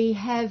see. We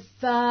have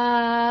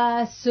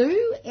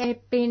Sue up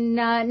in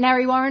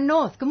Narre Warren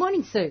North. Good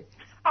morning, Sue.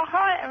 Oh,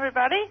 hi,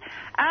 everybody.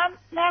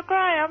 Now,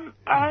 Graham,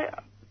 I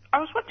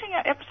was watching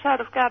an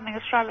episode of Gardening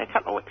Australia a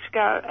couple of weeks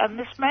ago, and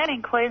this man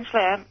in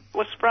Queensland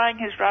was spraying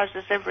his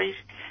roses every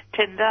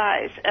 10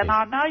 days, and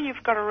I know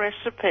you've got a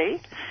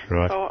recipe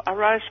for a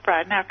rose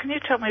spray. Now, can you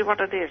tell me what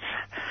it is?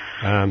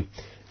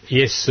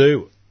 Yes,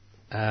 Sue.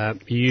 You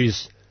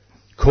use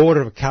a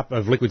quarter of a cup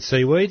of liquid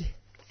seaweed.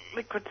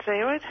 Liquid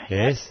seaweed?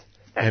 Yes.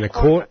 And a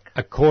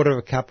quarter of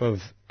a cup of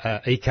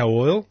eco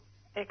oil.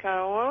 Eco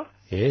oil?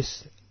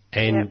 Yes.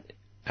 And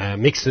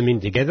mix them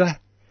in together.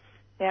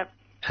 Yep.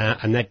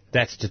 And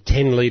that's to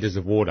 10 litres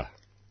of water.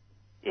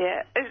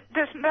 Yeah.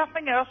 There's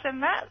nothing else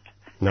in that?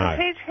 No.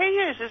 He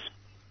uses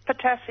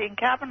potassium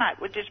carbonate,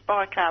 which is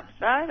bicarb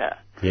soda.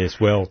 Yes,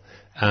 well,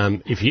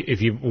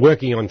 if you're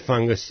working on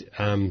fungus,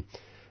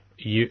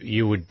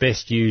 you would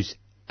best use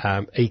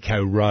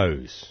Eco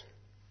Rose.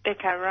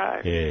 Eco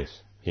Rose?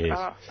 Yes.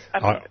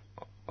 Oh,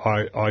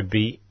 I'd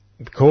be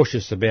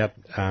cautious about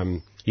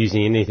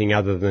using anything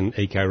other than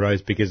Eco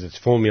Rose because it's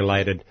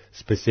formulated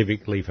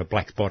specifically for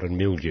black spot and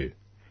mildew.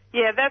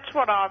 Yeah, that's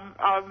what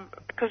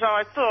because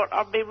I thought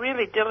I'd be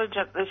really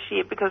diligent this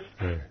year because,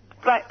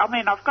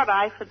 I've got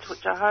aphids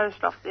which I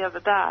hosed off the other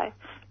day,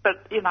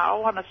 but, I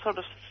want to sort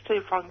of see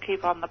if I can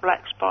keep on the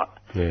black spot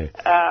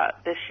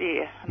this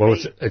year. Well,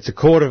 it's a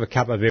quarter of a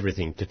cup of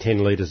everything to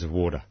 10 litres of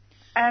water.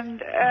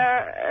 And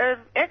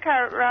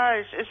Eco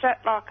Rose, is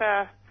that like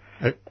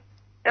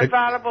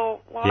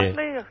available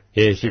widely?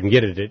 Yes, you can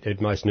get it at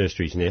most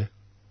nurseries now.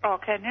 Oh,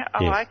 can you?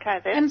 Oh, yes. okay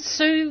then. And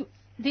Sue,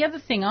 the other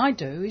thing I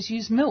do is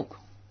use milk.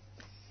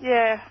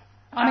 Yeah.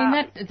 I mean,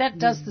 that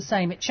does the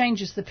same. It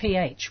changes the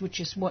pH, which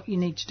is what you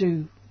need to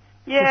do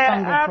for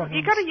fungal problems.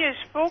 You've got to use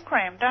full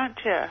cream, don't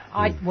you?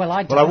 I don't. Well,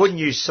 I wouldn't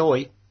use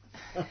soy.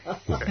 No,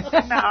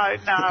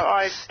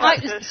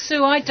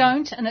 Sue, I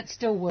don't, and it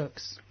still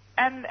works.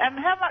 And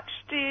how much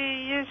do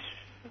you use,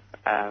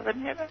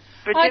 Virginia?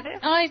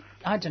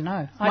 I don't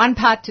know. 1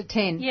 part to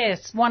 10.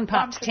 Yes, 1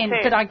 part to 10,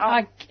 but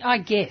I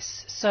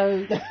guess,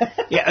 so...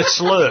 Yeah, a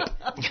slurp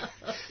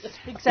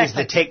exactly. is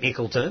the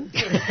technical term.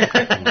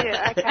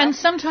 Yeah, okay. And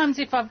sometimes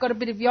if I've got a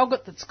bit of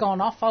yoghurt that's gone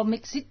off, I'll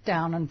mix it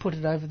down and put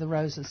it over the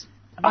roses.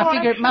 I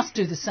figure it must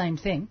do the same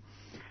thing.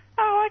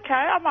 Oh, okay.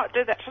 I might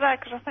do that today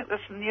because I think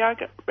there's some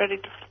yogurt ready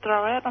to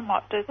throw out. I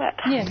might do that.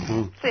 Yeah.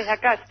 See how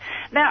it goes.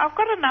 Now, I've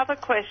got another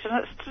question.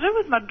 It's to do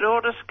with my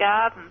daughter's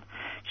garden.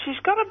 She's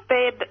got a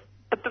bed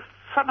at the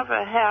front of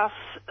her house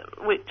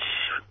which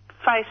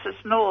faces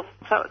north,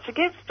 so it's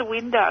against the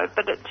window,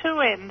 but at two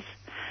ends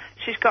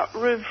she's got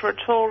room for a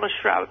taller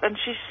shrub, and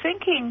she's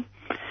thinking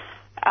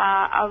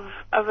of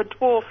a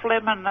dwarf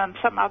lemon and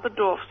some other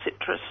dwarf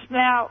citrus.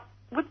 Now,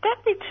 would that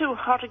be too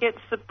hot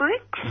against the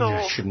bricks? Or?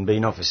 It shouldn't be,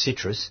 not for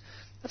citrus.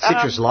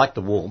 Citrus like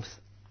the warmth.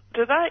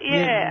 Do they?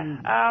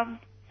 Yeah.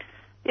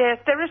 Yeah,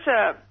 there is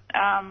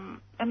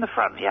in the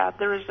front yard,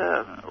 there is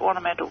a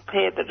ornamental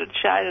pear that had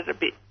shaded a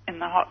bit in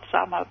the hot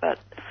summer, but...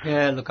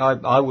 Yeah, look,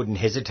 I wouldn't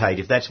hesitate.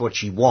 If that's what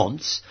she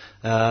wants,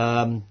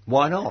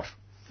 why not?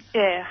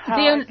 Yeah.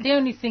 The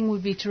only thing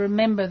would be to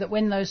remember that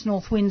when those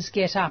north winds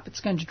get up,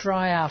 it's going to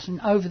dry out, and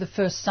over the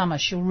first summer,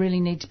 she'll really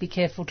need to be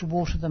careful to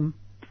water them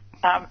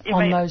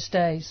on those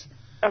days.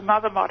 Her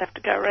mother might have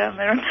to go around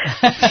there.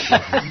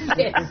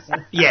 Yes.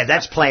 Yeah,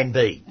 that's plan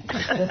B.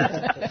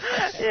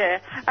 Yeah.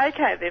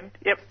 Okay, then.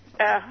 Yep.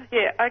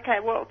 Yeah, okay.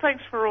 Well,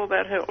 thanks for all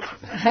that help.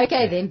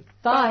 Okay, then.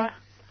 Bye.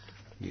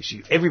 Yes,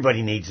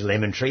 everybody needs a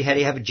lemon tree. How do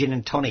you have a gin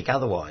and tonic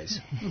otherwise?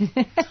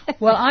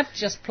 Well, I've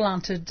just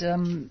planted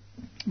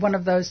one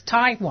of those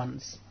Thai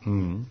ones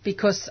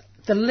because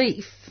the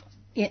leaf,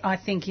 I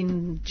think,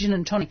 in gin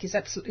and tonic is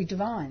absolutely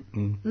divine.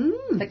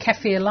 The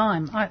kaffir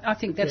lime. I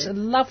think that's a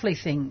lovely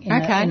thing in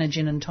a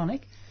gin and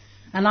tonic.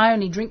 And I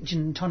only drink gin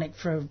and tonic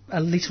for a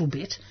little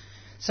bit,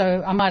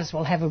 so I might as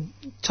well have a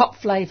top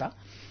flavour.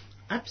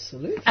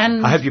 Absolutely.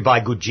 And I hope you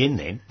buy good gin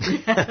then.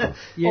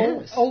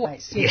 Yes.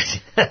 Always, yes.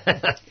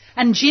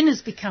 And gin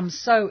has become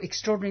so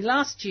extraordinary.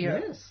 Last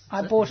year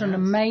I bought an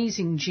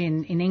amazing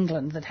gin in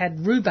England that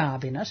had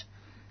rhubarb in it,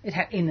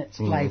 in its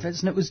flavours,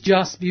 and it was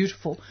just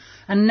beautiful.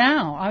 And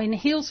now, I mean,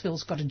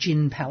 Healesville's got a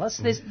gin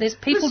palace. There's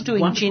people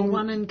doing gin.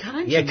 One in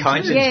Kyneton. Yeah,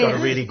 Kyneton's got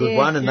a really good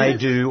one, and they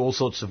do all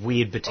sorts of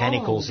weird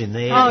botanicals in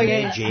their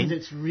gin. And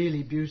it's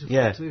really beautiful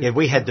too. Yeah,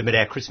 we had them at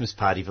our Christmas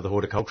party for the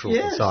Horticultural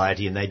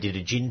Society, and they did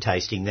a gin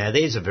tasting. Now,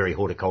 there's a very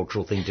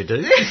horticultural thing to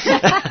do.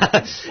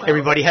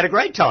 Everybody had a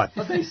great time.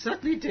 Oh, they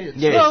certainly did.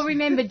 Yes. Well,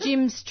 remember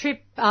Jim's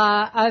trip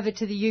over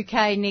to the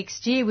UK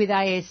next year with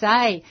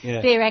ASA.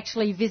 Yeah. They're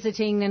actually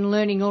visiting and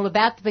learning all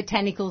about the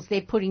botanicals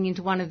they're putting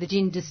into one of the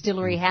gin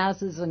distillery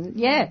houses, and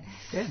yes.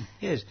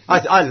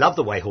 I love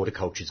the way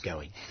horticulture's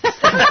going.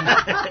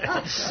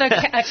 So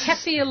a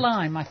Kaffir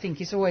lime, I think,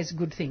 is always a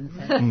good thing.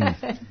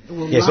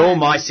 Yes, all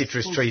my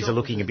citrus trees are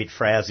looking a bit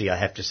frowsy, I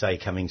have to say,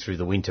 coming through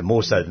the winter,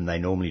 more so than they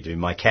normally do.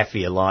 My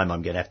Kaffir lime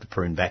I'm going to have to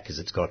prune back because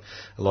it's got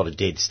a lot of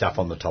dead stuff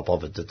on the top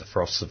of it that the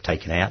frosts have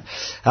taken out.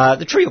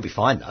 The tree will be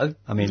fine, though.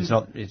 I mean,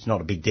 it's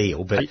not a big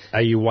deal. But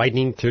are you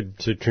waiting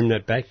to trim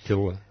that back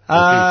till...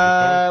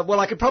 well,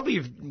 I could probably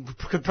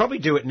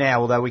do it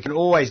now, although we can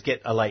always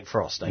get a late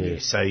frost, I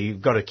guess. So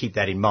you've got to keep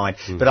that in mind.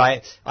 But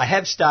I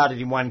have started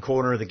in one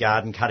corner of the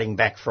garden cutting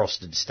back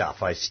frosted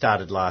stuff. I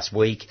started last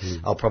week.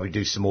 I'll probably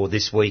do some more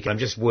this week. I'm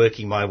just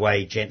working my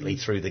way gently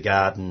through the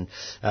garden,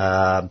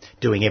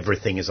 doing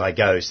everything as I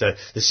go. So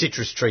the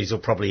citrus trees will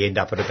probably end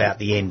up at about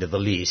the end of the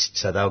list,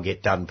 so they'll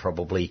get done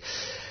probably,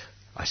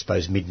 I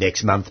suppose,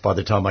 mid-next month by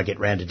the time I get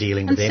round to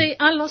dealing with them. And see,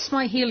 I lost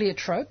my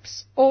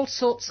heliotropes, all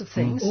sorts of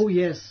things. Oh,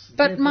 yes.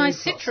 But my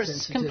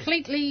citrus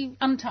completely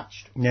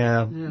untouched.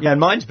 Yeah, and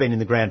mine's been in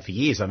the ground for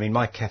years. I mean,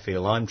 my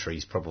Kaffir lime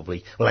tree's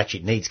probably, well,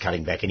 actually it needs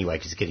cutting back anyway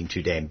because it's getting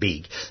too damn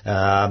big.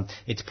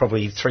 It's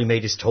probably 3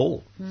 metres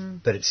tall,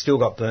 but it's still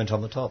got burnt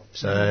on the top.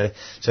 So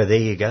there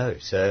you go.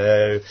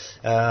 So,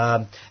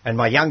 and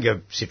my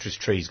younger citrus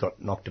trees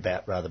got knocked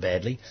about rather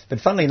badly. But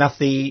funnily enough,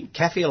 the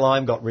Kaffir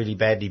lime got really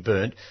badly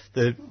burnt.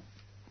 The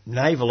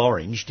navel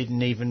orange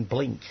didn't even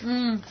blink.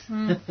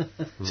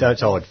 So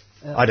it's odd.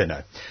 I don't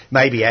know.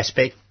 Maybe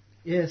aspect.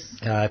 Yes.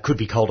 Could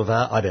be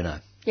cultivar. I don't know.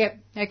 Yep,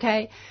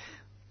 okay.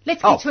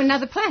 Let's get to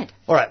another plant.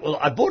 All right, well,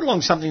 I brought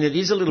along something that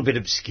is a little bit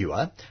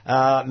obscure.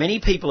 Many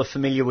people are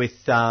familiar with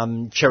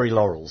cherry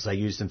laurels. They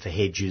use them for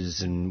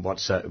hedges and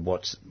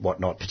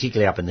whatnot,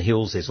 particularly up in the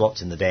hills. There's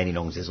lots in the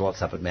Dandenongs. There's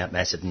lots up at Mount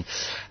Macedon.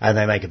 And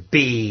they make a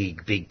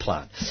big, big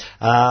plant.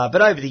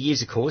 But over the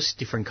years, of course,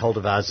 different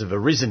cultivars have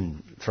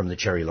arisen from the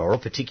cherry laurel,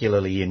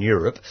 particularly in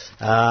Europe.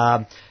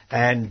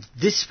 And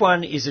this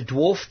one is a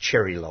dwarf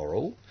cherry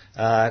laurel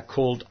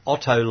called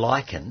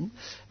Otto-lichen.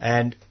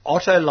 And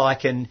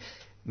Otto-lichen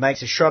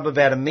makes a shrub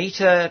about 1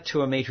 metre to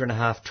 1.5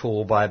 metres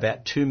tall by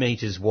about 2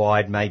 metres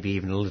wide, maybe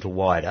even a little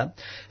wider.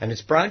 And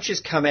its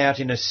branches come out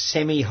in a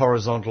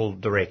semi-horizontal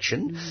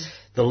direction.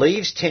 The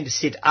leaves tend to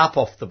sit up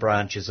off the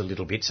branches a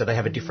little bit, so they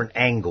have a different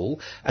angle.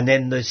 And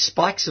then the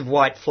spikes of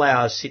white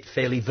flowers sit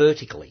fairly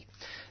vertically.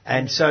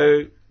 And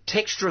so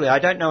texturally, I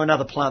don't know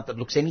another plant that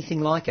looks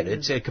anything like it.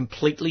 It's a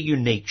completely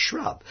unique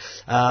shrub.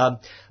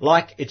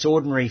 Like its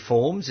ordinary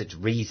forms, it's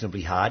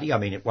reasonably hardy. I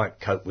mean, it won't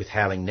cope with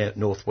howling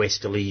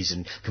northwesterlies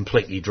and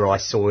completely dry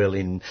soil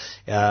in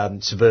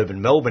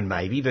suburban Melbourne,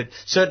 maybe, but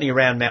certainly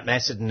around Mount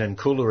Macedon and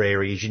cooler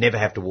areas, you never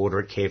have to water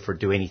it, care for it,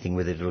 do anything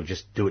with it. It'll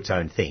just do its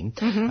own thing.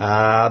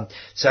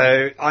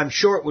 So I'm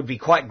sure it would be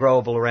quite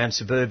growable around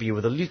suburbia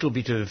with a little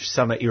bit of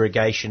summer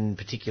irrigation,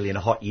 particularly in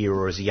a hot year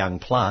or as a young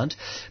plant.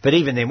 But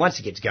even then, once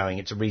it gets going,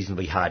 it's a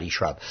reasonably hardy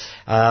shrub.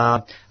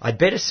 I'd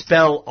better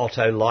spell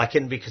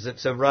Otto-lichen because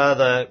it's a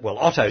rather, well,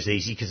 Otto's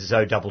easy because it's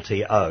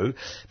O-T-T-O,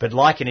 but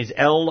lichen is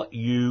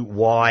L-U-Y-K-E-N.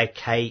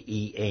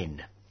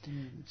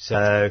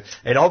 So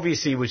it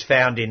obviously was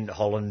found in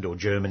Holland or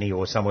Germany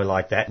or somewhere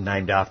like that,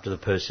 named after the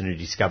person who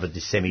discovered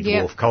this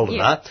semi-dwarf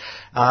cultivar.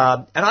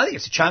 And I think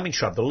it's a charming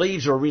shrub. The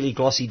leaves are a really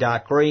glossy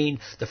dark green,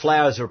 the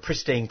flowers are a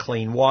pristine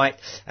clean white,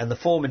 and the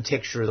form and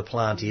texture of the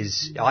plant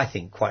is, I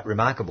think, quite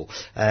remarkable.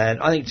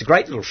 And I think it's a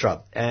great little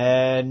shrub.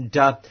 And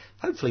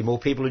hopefully more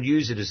people would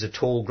use it as a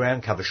tall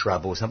ground cover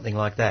shrub or something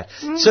like that.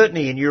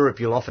 Certainly in Europe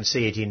you'll often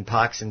see it in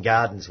parks and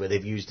gardens where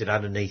they've used it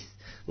underneath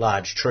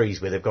large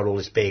trees where they've got all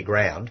this bare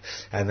ground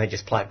and they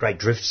just plant great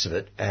drifts of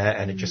it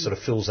and it just sort of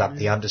fills up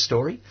the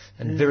understory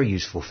and very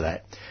useful for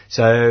that.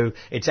 So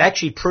it's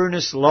actually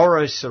Prunus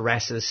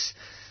laurocerasus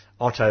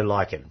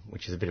Otto-lichen,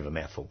 which is a bit of a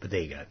mouthful, but there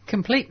you go.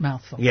 Complete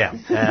mouthful. Yeah.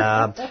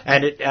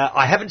 And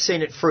I haven't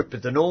seen it fruit,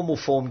 but the normal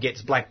form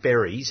gets black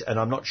berries, and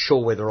I'm not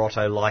sure whether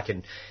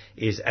Otto-lichen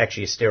is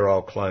actually a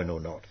sterile clone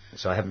or not.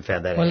 So I haven't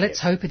found that out Well, yet.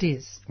 let's hope it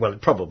is. Well,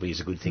 it probably is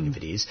a good thing if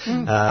it is,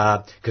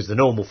 because the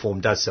normal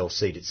form does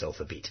self-seed itself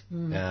a bit.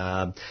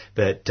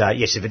 But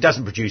yes, if it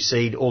doesn't produce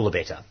seed, all the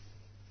better.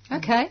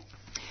 Okay.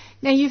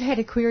 Now, you've had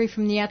a query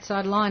from the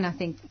outside line, I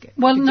think.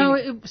 Well,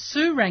 no,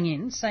 Sue rang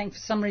in saying for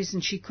some reason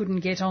she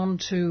couldn't get on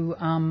to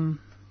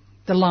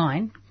the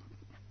line.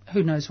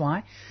 Who knows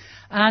why.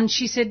 And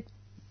she said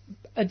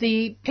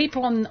the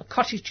people on the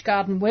Cottage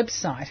Garden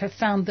website have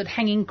found that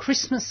hanging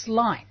Christmas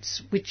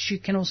lights, which you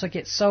can also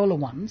get solar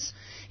ones,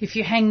 if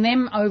you hang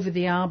them over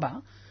the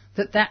arbour,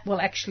 that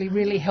will actually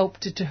really help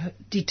to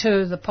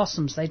deter the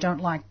possums. They don't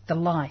like the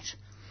light.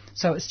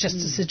 So it's just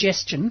a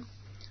suggestion.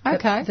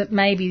 Okay. That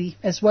maybe,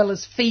 as well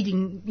as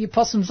feeding your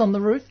possums on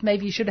the roof,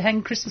 maybe you should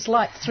hang Christmas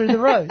lights through the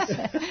rows.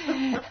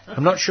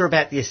 I'm not sure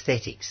about the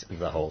aesthetics of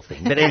the whole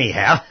thing, but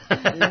anyhow.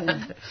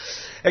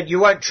 And you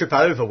won't trip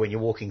over when you're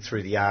walking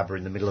through the arbour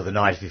in the middle of the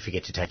night if you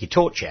forget to take your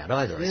torch out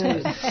either, I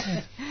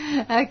suppose.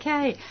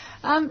 Okay.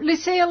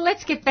 Lucille,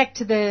 let's get back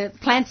to the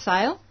plant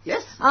sale.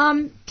 Yes.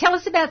 Tell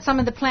us about some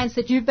of the plants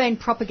that you've been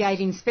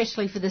propagating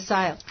specially for the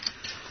sale.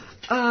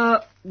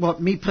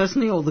 What, me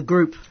personally or the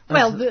group?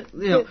 Well, the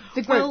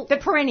group, the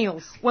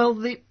perennials.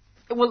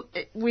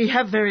 We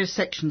have various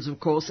sections, of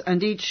course,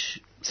 and each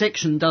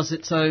section does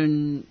its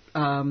own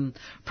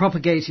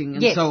propagating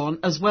and so on,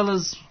 as well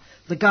as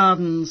the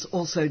gardens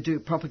also do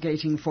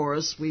propagating for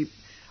us. We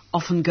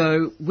often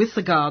go with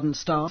the garden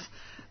staff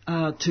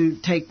to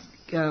take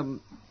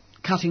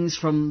cuttings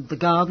from the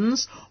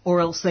gardens, or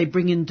else they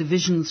bring in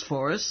divisions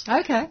for us.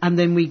 Okay. And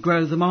then we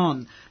grow them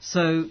on.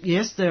 So,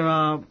 yes, there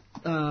are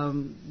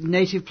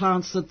native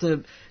plants that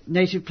the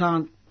native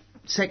plant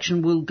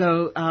section will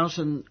go out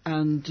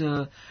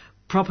and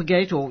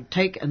propagate or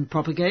take and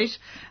propagate.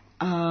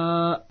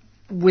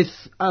 With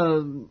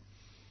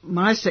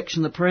my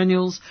section, the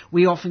perennials,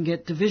 we often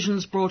get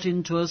divisions brought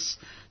into us,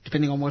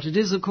 depending on what it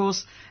is, of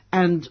course,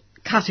 and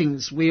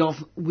cuttings.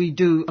 We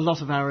do a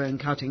lot of our own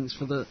cuttings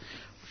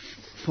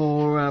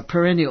for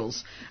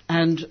perennials,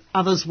 and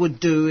others would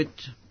do it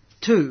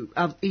too.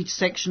 Each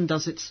section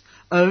does its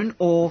own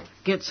or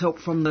gets help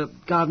from the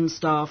garden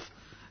staff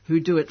who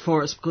do it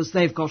for us, because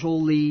they've got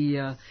all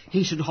the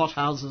heated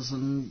hothouses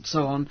and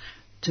so on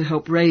to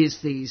help raise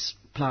these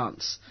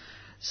plants.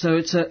 So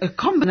it's a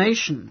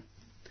combination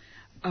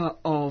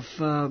of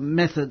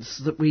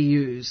methods that we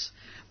use.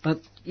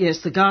 But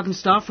yes, the garden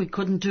staff we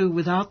couldn't do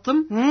without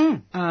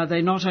them.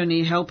 They not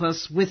only help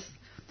us with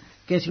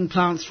getting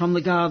plants from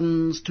the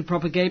gardens to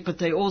propagate, but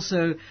they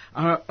also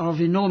are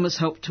of enormous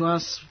help to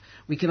us.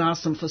 We can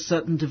ask them for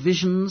certain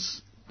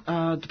divisions,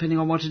 depending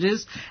on what it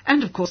is.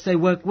 And, of course, they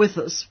work with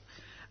us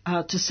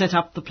to set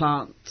up the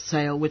plant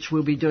sale, which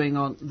we'll be doing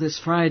on this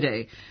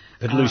Friday.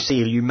 But,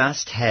 Lucille, you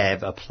must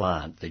have a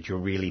plant that you're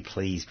really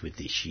pleased with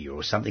this year,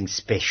 or something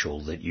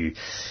special that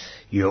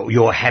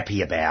you're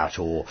happy about,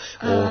 or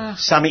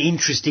some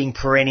interesting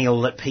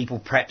perennial that people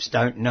perhaps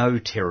don't know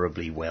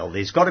terribly well.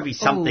 There's got to be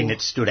something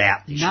that stood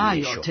out this year. Now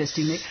you're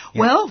testing me.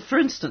 Yeah. Well, for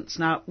instance,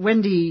 now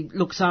Wendy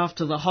looks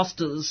after the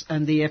hostas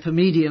and the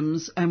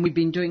epimediums, and we've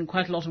been doing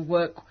quite a lot of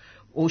work,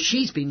 or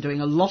she's been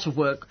doing a lot of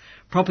work,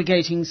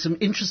 propagating some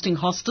interesting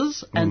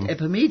hostas and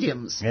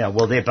epimediums. Yeah,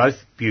 well, they're both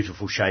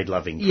beautiful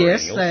shade-loving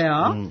perennials. Yes, they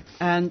are.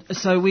 And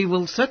so we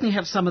will certainly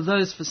have some of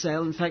those for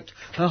sale. In fact,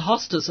 her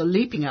hostas are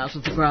leaping out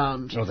of the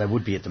ground. Oh, they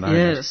would be at the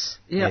moment.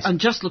 Yes, and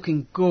just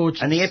looking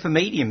gorgeous. And the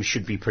epimediums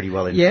should be pretty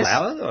well in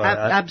flower.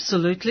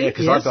 Absolutely. Yeah,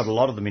 because I've got a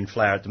lot of them in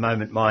flower at the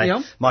moment.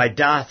 My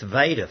Darth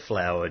Vader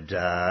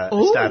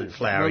started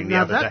flowering the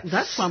other day.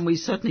 That's one we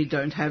certainly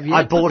don't have yet.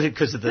 I bought it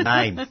because of the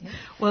name.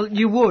 Well,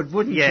 you would,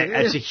 wouldn't you? Yeah,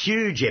 it's a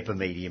huge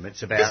epimedium.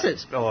 It's about...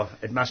 Is it? Oh,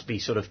 it must be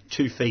sort of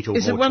 2 feet or more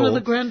tall. Is it one of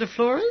the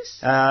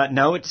grandiflores?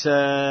 No, it's...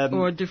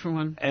 or a different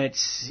one?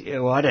 It's...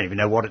 Well, I don't even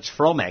know what it's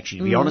from, actually,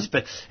 to be honest,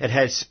 but it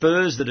has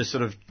spurs that are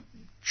sort of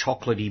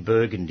chocolatey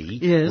burgundy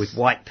with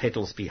white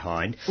petals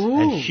behind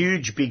and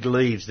huge big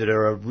leaves that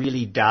are a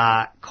really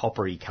dark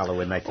coppery colour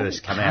when they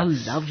first come out.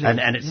 Lovely.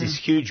 And it's this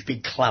huge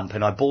big clump,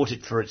 and I bought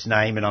it for its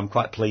name, and I'm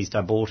quite pleased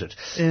I bought it.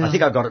 Yeah. I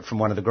think I got it from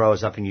one of the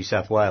growers up in New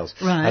South Wales.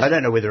 Right. And I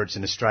don't know whether it's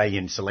an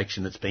Australian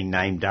selection that's been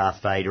named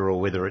Darth Vader or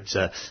whether it's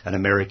an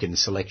American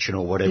selection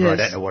or whatever. Yes. I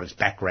don't know what its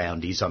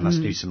background is. I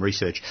must do some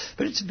research.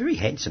 But it's a very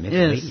handsome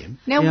epimedium.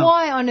 Now,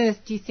 why on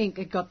earth do you think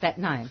it got that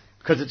name?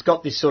 Because it's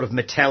got this sort of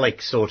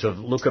metallic sort of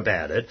look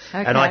about it.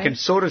 Okay. And I can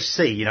sort of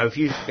see, if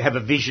you have a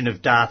vision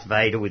of Darth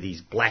Vader with his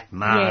black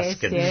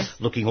mask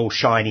looking all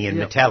shiny and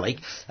metallic,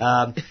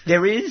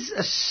 there is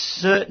a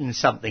certain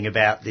something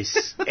about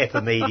this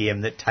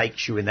epimedium that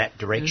takes you in that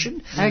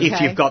direction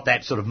if you've got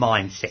that sort of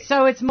mindset.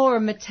 So it's more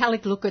a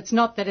metallic look. It's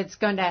not that it's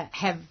going to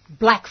have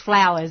black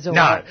flowers or...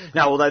 No,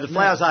 although the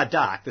flowers are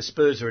dark, the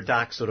spurs are a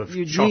dark sort of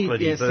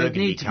chocolatey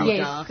burgundy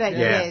colour.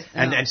 Yes.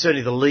 And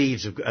certainly the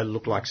leaves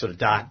look like sort of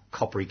dark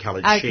coppery colour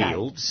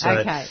shields.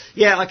 So,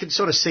 yeah, I can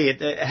sort of see it.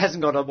 It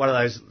hasn't got one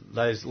of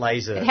those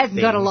laser It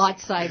hasn't got a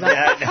lightsaber.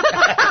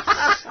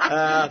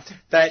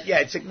 But,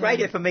 it's a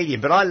great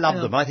epimedium, but I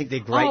love them. I think they're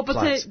great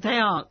plants. They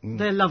are.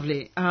 They're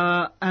lovely.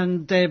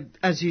 And they're,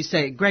 as you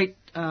say, great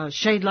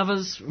shade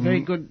lovers,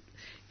 very good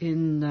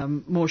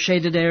in more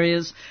shaded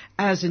areas,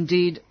 as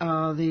indeed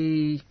are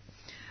the...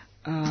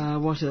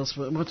 what else?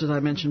 What did I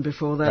mention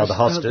before that? The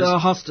hostas. The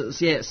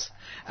hostas, yes.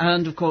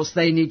 And, of course,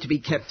 they need to be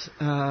kept...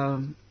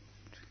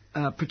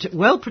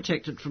 well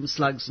protected from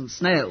slugs and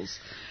snails.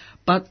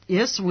 But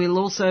yes,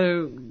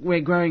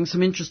 we're growing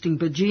some interesting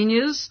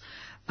Bergenias,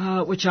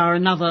 which are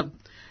another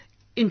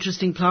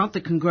interesting plant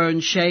that can grow in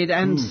shade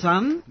and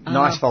sun.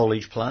 Nice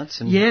foliage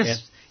plants. And,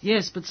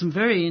 yes, but some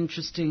very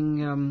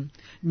interesting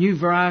new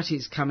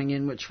varieties coming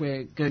in, which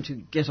we're going to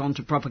get on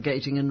to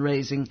propagating and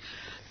raising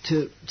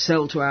to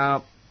sell to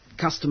our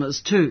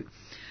customers too.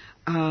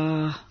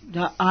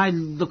 I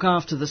look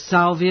after the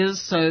salvias,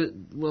 so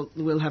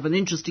we'll have an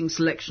interesting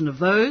selection of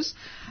those.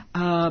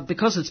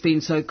 Because it's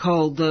been so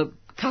cold, the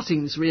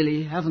cuttings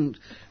really haven't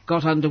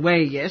got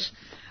underway yet.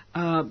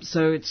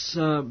 So it's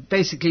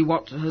basically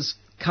what has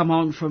come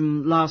on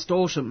from last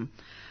autumn.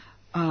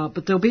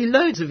 But there'll be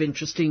loads of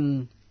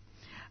interesting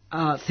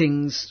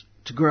things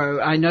to grow.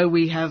 I know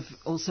we have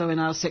also in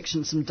our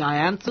section some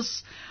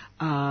dianthus,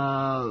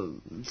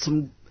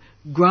 some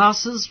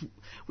grasses.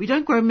 We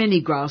don't grow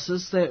many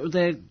grasses.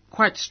 They're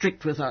quite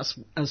strict with us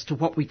as to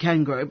what we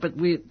can grow, but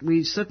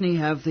we certainly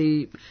have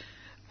the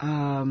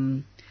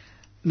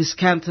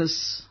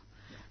miscanthus.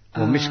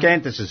 Well,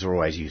 miscanthus are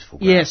always useful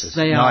grasses. Yes,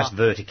 they nice are.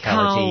 Verticality.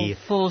 Carl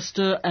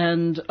Forster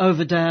and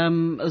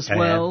Overdam as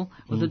well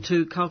are the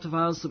two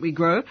cultivars that we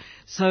grow.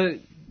 So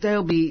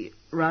they'll be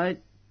right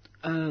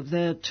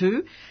there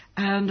too.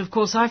 And of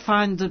course I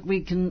find that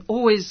we can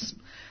always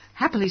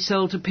happily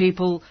sell to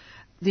people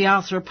the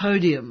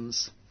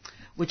arthropodiums,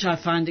 which I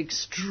find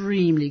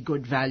extremely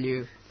good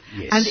value.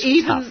 Yes, and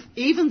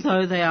even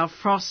though they are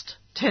frost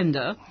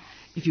tender,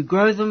 if you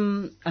grow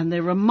them, and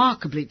they're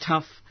remarkably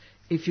tough,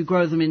 if you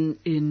grow them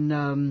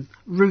in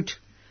root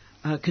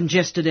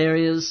congested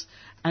areas,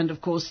 and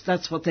of course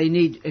that's what they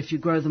need if you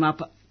grow them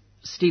up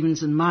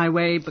Stevenson My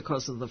Way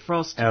because of the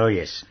frost. Oh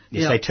yes,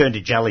 yes, they turn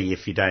to jelly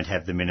if you don't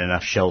have them in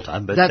enough shelter.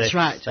 But that's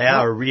right. They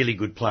are a really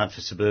good plant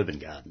for suburban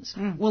gardens.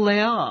 Well, they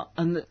are,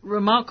 and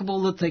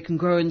remarkable that they can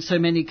grow in so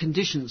many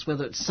conditions,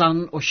 whether it's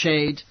sun or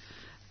shade,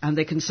 and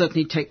they can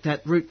certainly take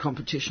that root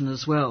competition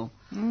as well,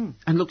 and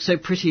look so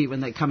pretty when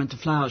they come into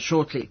flower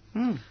shortly.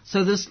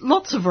 So there's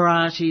lots of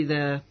variety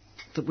there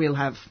that we'll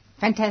have.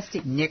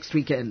 Fantastic. Next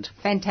weekend.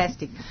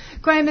 Fantastic.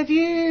 Graham, are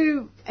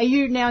you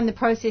now in the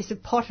process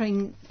of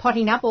potting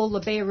up all the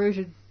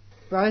bare-rooted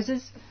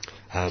roses?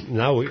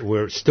 No,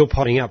 we're still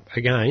potting up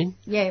again.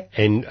 Yeah.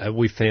 And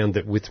we found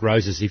that with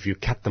roses, if you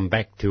cut them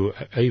back to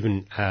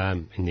even,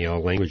 in the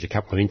old language, a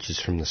couple of inches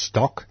from the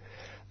stock,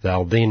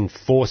 they'll then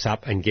force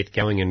up and get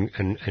going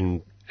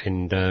and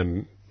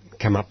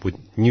come up with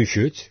new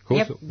shoots, of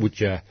course,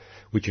 which are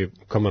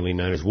commonly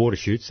known as water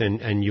shoots,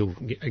 and you'll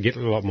get a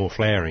lot more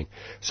flowering.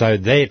 So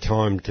they're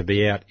timed to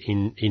be out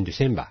in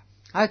December.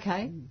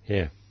 Okay.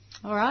 Yeah.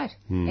 All right.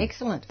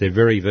 Excellent. They're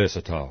very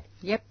versatile.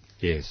 Yep.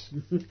 Yes,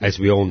 as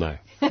we all know.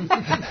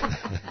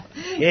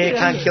 Yeah,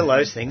 can't kill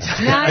those things.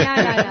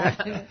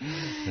 No.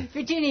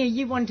 Virginia,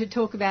 you wanted to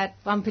talk about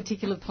one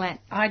particular plant.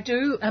 I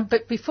do,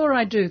 but before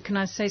I do, can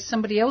I say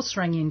somebody else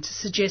rang in to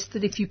suggest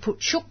that if you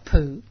put chook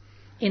poo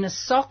in a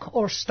sock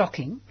or a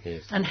stocking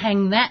and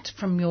hang that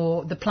from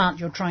the plant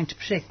you're trying to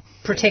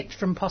protect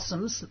from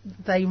possums,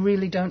 they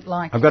really don't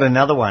like I've got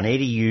another one.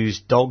 Eddie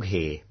used dog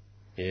hair.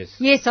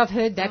 Yes, I've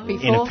heard that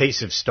before. In a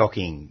piece of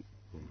stocking.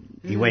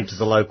 He went to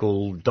the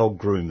local dog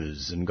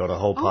groomers and got a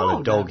whole pile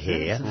of dog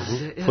hair,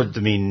 put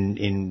them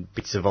in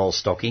bits of old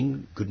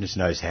stocking. Goodness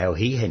knows how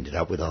he ended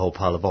up with a whole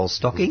pile of old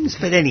stockings.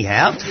 But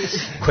anyhow,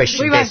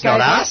 question best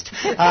not asked.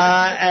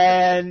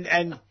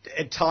 And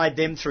tied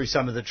them through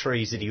some of the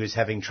trees that he was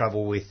having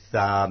trouble with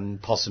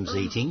possums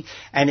eating.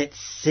 And it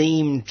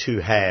seemed to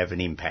have an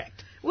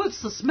impact. Well,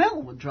 it's the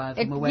smell would drive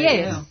them away.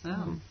 Yes.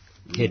 Yeah,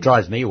 it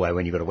drives me away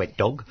when you've got a wet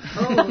dog.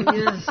 Oh,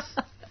 yes.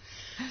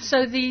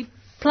 So the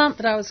plant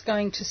that I was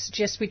going to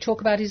suggest we talk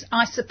about is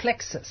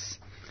Isoplexus.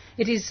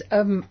 It is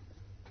a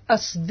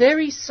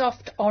very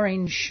soft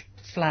orange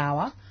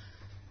flower.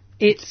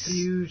 It's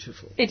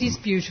beautiful. It is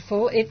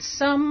beautiful.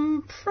 It's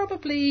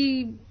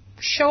probably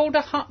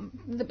shoulder height.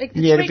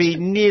 It'd be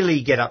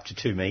nearly get up to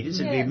 2 metres.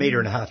 It'd be 1.5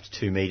 metres to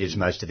 2 metres,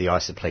 most of the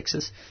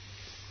Isoplexus.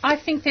 I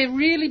think they're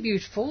really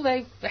beautiful.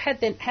 They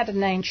had a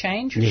name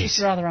change, which is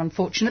rather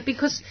unfortunate,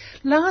 because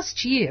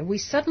last year we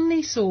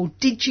suddenly saw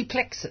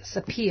Digiplexus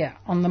appear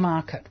on the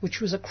market, which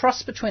was a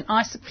cross between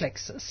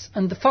Isoplexus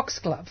and the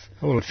foxglove.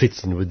 Well, it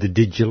fits in with the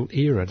digital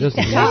era, doesn't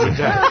it?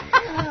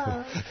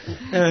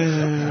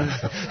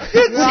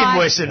 It's even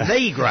worse than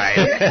me,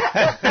 Graham.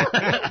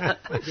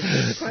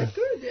 Quite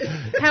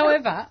good.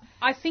 However,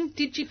 I think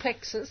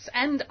Digiplexus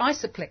and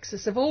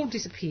Isoplexus have all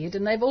disappeared,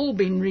 and they've all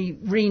been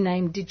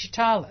renamed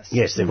Digitalis.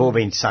 Yes, they've all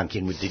been sunk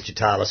in with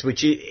Digitalis,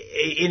 which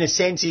in a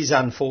sense is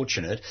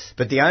unfortunate,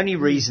 but the only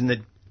reason that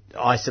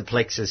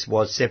Isoplexus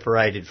was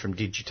separated from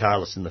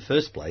Digitalis in the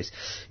first place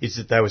is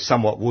that they were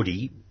somewhat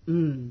woody,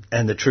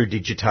 and the true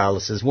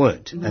Digitalises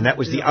weren't. And that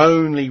was the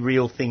only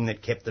real thing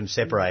that kept them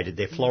separated.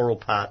 Their floral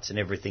parts and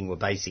everything were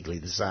basically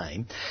the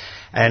same.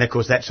 And, of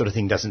course, that sort of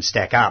thing doesn't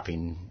stack up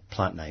in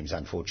plant names,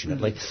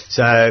 unfortunately.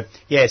 So,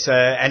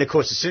 and, of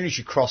course, as soon as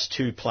you cross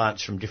two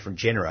plants from different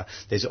genera,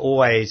 there's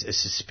always a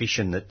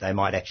suspicion that they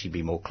might actually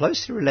be more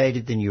closely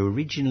related than you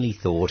originally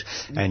thought,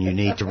 and you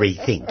need to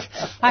rethink.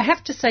 I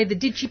have to say the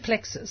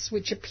Digiplexus,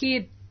 which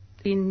appeared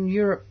in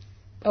Europe,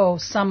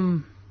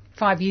 some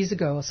 5 years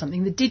ago or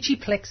something, the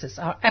Digiplexus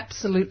are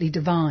absolutely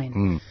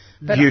divine.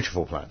 But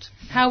beautiful plants.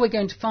 How we're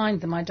going to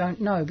find them, I don't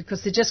know,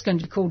 because they're just going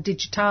to be called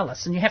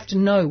Digitalis, and you have to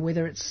know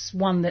whether it's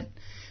one that...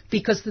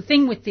 Because the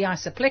thing with the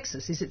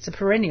Isoplexus is it's a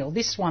perennial.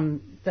 This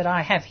one that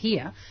I have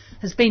here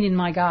has been in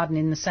my garden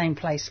in the same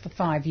place for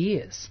 5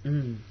 years.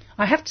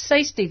 I have to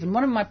say, Stephen,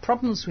 one of my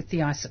problems with the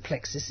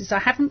Isoplexis is I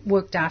haven't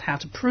worked out how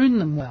to prune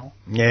them well.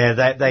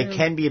 Yeah, they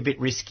can be a bit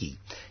risky.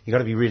 You've got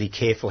to be really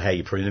careful how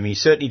you prune them. You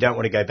certainly don't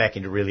want to go back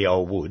into really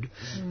old wood.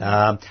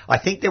 I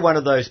think they're one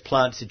of those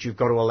plants that you've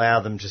got to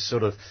allow them to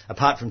sort of,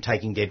 apart from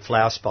taking dead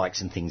flower spikes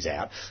and things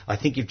out, I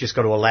think you've just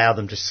got to allow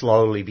them to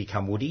slowly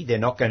become woody. They're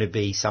not going to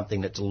be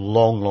something that's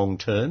long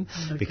term,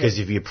 because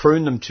if you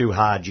prune them too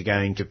hard, you're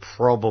going to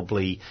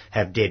probably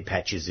have dead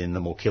patches in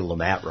them or kill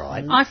them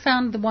outright. I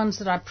found the ones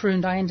that I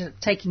pruned, I ended up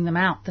taking them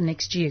out the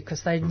next year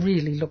because they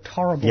really looked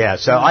horrible. Yeah,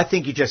 so I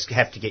think you just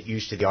have to get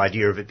used to the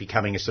idea of it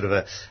becoming a sort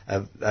of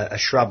a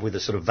shrub with a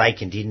sort of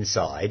vacant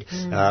inside,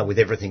 with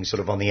everything sort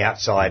of on the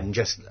outside, and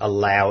just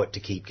allow it to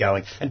keep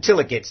going until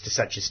it gets to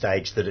such a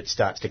stage that it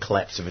starts to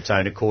collapse of its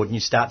own accord and you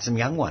start some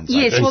young ones.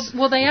 Yes,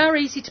 well, they are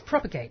easy to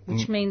propagate,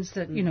 which means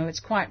that, it's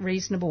quite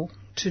reasonable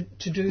to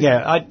do.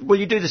 Yeah,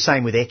 you do the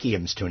same with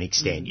echiums to an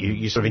extent.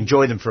 You sort of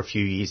enjoy them for a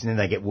few years and then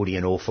they get woody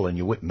and awful and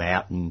you whip them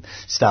out and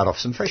start off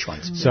some fresh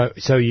ones.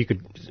 So you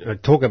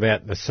could talk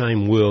about the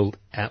same world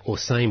or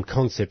same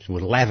concepts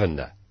with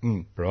lavender.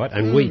 Right,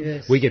 and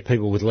we get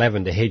people with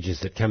lavender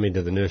hedges that come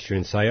into the nursery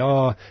and say,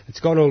 oh,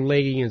 it's got all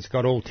leggy and it's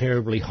got all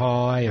terribly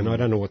high and I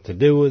don't know what to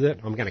do with it,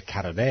 I'm going to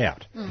cut it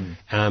out.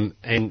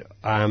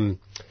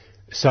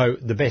 So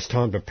the best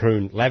time to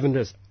prune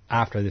lavenders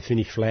after they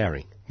finish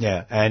flowering.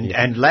 Yeah,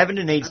 and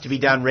lavender needs to be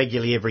done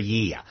regularly every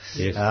year.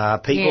 Yes.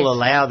 People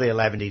allow their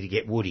lavender to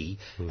get woody,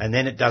 and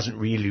then it doesn't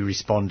really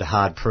respond to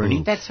hard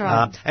pruning. That's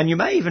right. And you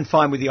may even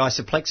find with the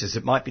Isoplexis,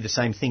 it might be the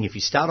same thing. If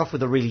you start off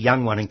with a really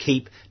young one and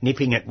keep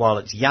nipping it while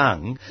it's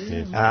young,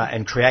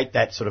 and create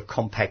that sort of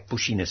compact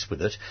bushiness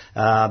with it,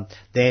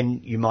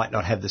 then you might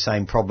not have the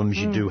same problems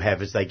you do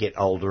have as they get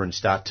older and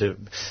start to...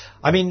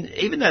 I mean,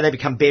 even though they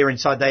become bare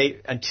inside,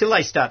 until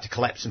they start to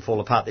collapse and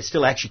fall apart, they're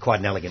still actually quite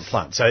an elegant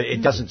plant. So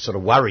it doesn't sort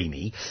of worry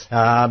me.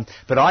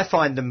 But I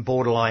find them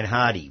borderline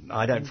hardy.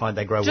 I don't find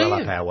they grow well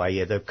up our way.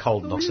 Yeah, the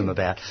cold knocks them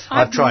about.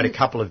 I've tried a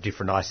couple of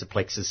different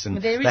Isoplexis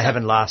and they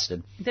haven't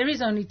lasted. There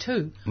is only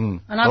two.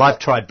 And I've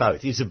tried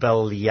both,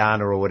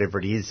 Isabelliana or whatever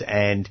it is,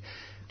 and...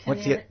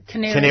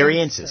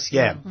 Canariensis,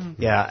 yeah.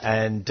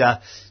 And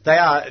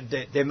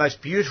they're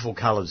most beautiful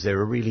colours.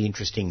 They're a really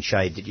interesting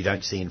shade that you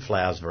don't see in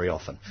flowers very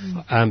often.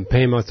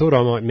 Pam, I thought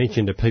I might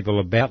mention to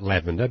people about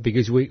lavender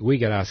because we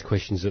get asked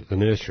questions at the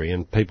nursery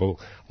and people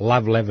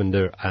love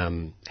lavender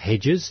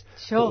hedges,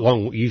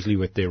 along usually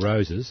with their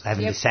roses.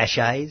 Lavender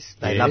sachets,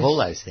 they love all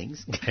those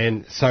things.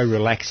 And so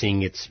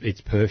relaxing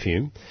its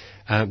perfume.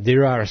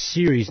 There are a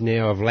series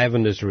now of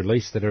lavenders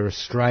released that are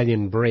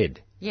Australian bred.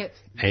 Yep.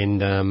 And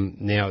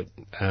now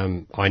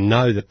I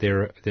know that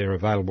they're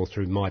available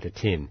through Mitre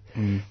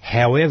 10.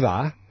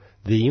 However,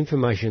 the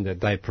information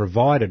that they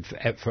provided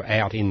for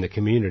out in the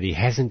community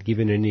hasn't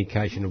given an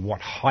indication of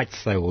what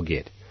heights they will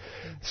get.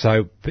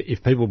 So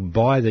if people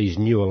buy these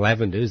newer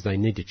lavenders, they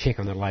need to check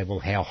on the label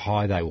how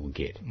high they will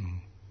get.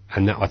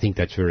 And I think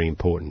that's very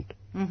important.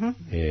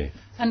 Yeah.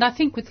 And I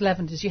think with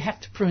lavenders, you have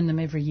to prune them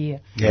every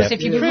year. Because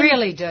if you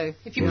really do.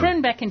 If you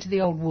prune back into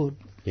the old wood,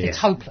 it's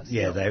hopeless.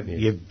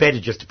 You're better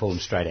just to pull them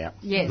straight out.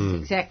 Yes,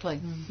 exactly.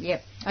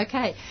 Yep.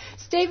 Okay.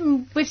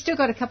 Stephen, we've still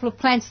got a couple of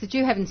plants that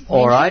you haven't mentioned.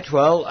 All right.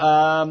 Well,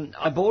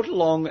 I brought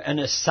along an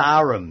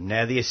Asarum.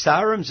 Now, the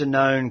Asarums are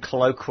known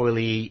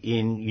colloquially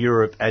in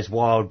Europe as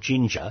wild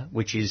ginger,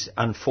 which is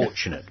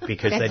unfortunate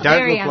because they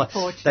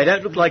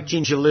don't look like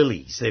ginger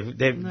lilies.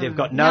 They've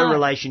got no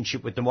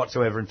relationship with them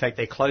whatsoever. In fact,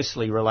 they're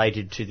closely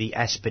related to the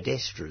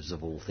Aspidestras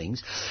of all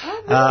things.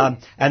 Oh, really?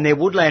 And they're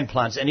woodland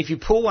plants. And if you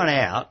pull one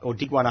out or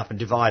dig one up and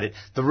divide it,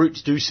 the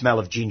roots do smell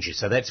of ginger.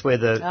 So that's where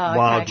the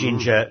wild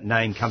ginger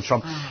name comes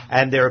from.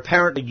 And they're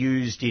apparently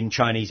used in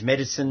Chinese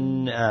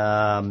medicine.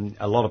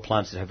 A lot of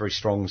plants that have very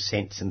strong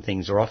scents and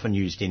things are often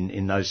used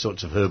in those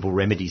sorts of herbal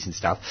remedies and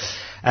stuff.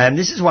 And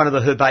this is one of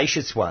the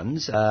herbaceous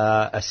ones,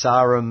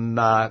 Asarum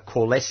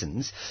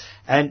caulescens.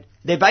 And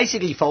they're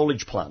basically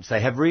foliage plants.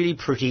 They have really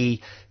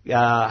pretty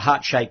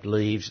heart-shaped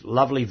leaves,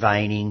 lovely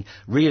veining,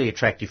 really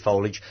attractive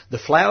foliage. The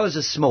flowers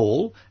are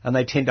small and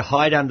they tend to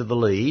hide under the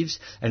leaves.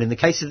 And in the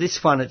case of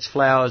this one, its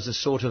flowers are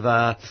sort of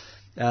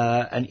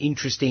an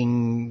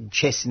interesting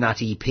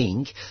chestnutty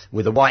pink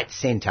with a white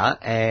centre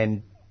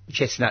and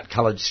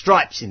chestnut-coloured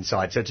stripes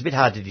inside, so it's a bit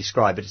hard to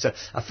describe, but it's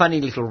a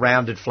funny little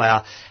rounded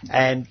flower,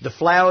 and the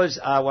flowers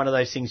are one of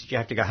those things that you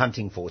have to go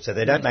hunting for, so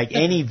they don't make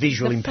any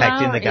visual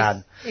impact in the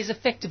garden. Is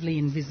effectively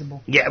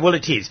invisible. Yeah, well,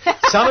 it is.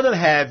 Some of them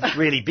have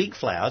really big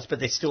flowers, but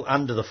they're still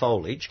under the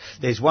foliage.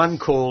 There's one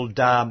called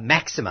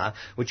Maxima,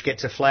 which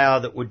gets a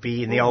flower that would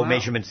be in the old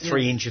measurements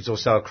 3 inches or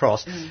so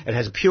across. It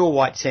has a pure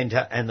white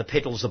centre, and the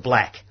petals are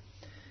black.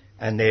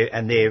 And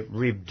they're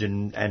ribbed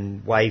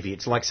and wavy.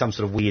 It's like some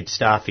sort of weird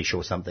starfish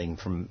or something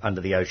from under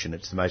the ocean.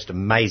 It's the most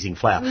amazing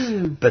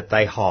flower, but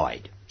they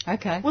hide.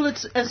 Okay. Well,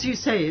 it's as you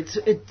say.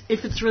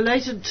 If it's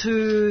related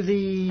to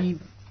the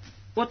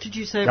What did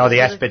you say? No, the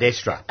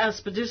aspidistra.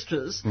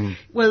 Aspidistras.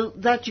 Well,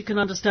 that you can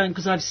understand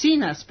because I've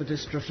seen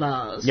aspidistra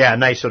flowers. Yeah,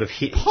 and they sort of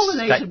hit...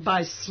 Pollinated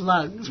by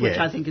slugs, which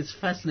I think is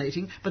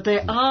fascinating. But they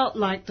are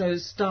like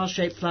those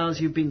star-shaped flowers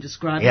you've been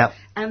describing. Yep.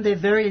 And they're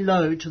very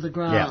low to the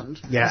ground.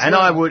 Yeah, and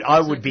well. I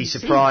would be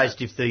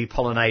surprised if the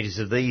pollinators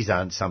of these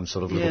aren't some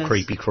sort of little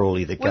creepy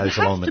crawly that goes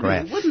along the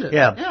ground. Wouldn't it?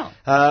 Yeah.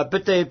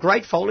 But they're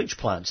great foliage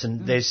plants,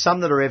 and there's some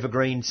that are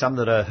evergreen, some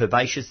that are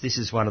herbaceous. This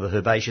is one of the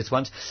herbaceous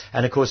ones.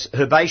 And, of course,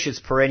 herbaceous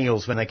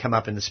perennials, when they come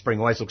up in the spring,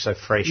 always look so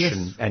fresh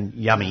and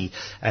yummy.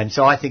 And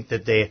so I think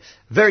that they're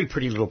very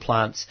pretty little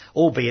plants,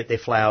 albeit their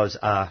flowers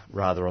are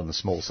rather on the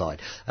small side.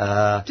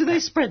 Do they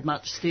spread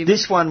much, Stephen?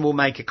 This one will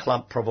make a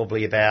clump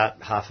probably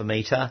about half a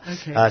metre.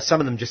 Okay. Some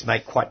of them just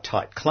make quite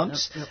tight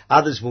clumps. Yep.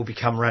 Others will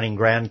become running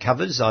ground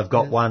covers. I've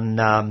got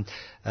one...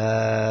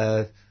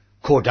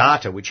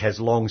 Cordata, which has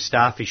long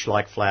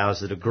starfish-like flowers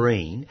that are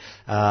green,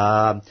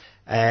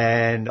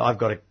 and I've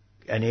got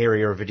an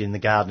area of it in the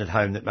garden at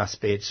home that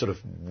must be, it's sort of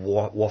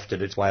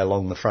wafted its way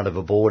along the front of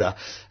a border,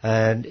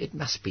 and it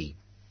must be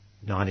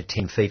 9 or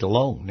 10 feet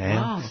along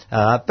now.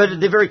 Wow. But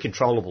they're very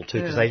controllable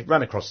too, because they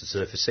run across the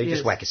surface, so you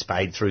just whack a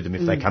spade through them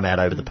if they come out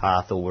over the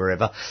path or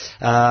wherever.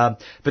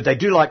 But they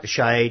do like the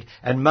shade,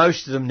 and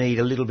most of them need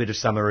a little bit of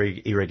summer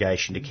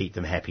irrigation to keep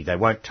them happy. They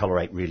won't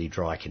tolerate really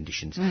dry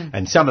conditions.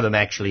 And some of them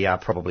actually are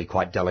probably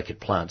quite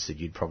delicate plants that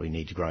you'd probably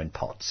need to grow in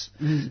pots.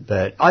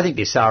 But I think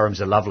the Asarums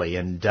are lovely,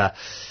 and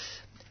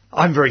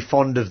I'm very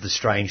fond of the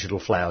strange little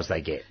flowers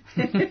they get.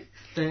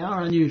 They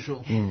are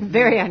unusual.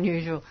 Very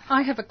unusual.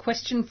 I have a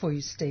question for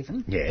you,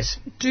 Stephen. Yes.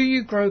 Do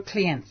you grow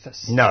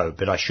cleanthus? No,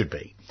 but I should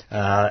be.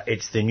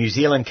 It's the New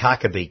Zealand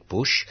carcabeak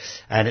bush,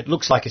 and it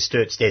looks like a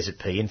Sturt's desert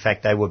pea. In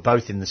fact, they were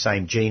both in the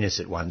same genus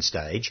at one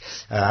stage,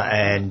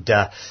 and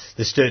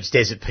the Sturt's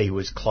desert pea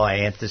was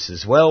Cleanthus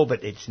as well,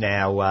 but it's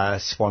now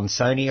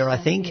Swansonia,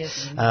 I think.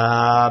 Yes.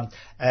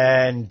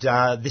 And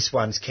this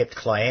one's kept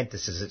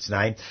Cleanthus as its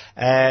name,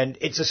 and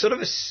it's a sort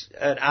of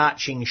an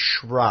arching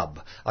shrub.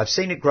 I've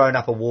seen it grown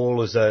up a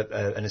wall as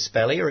an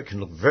espalier. It can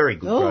look very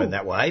good grown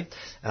that way,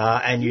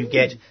 and you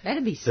get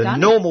the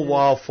normal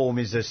wild form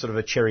is a sort of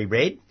a cherry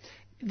red.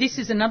 This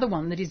is another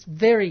one that is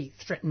very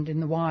threatened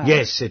in the wild.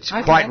 Yes, it's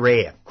quite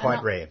rare,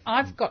 rare.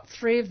 I've got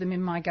 3 of them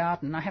in my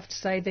garden. I have to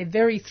say they're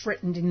very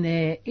threatened in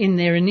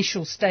their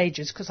initial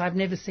stages because I've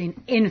never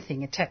seen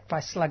anything attacked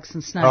by slugs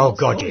and snails. Oh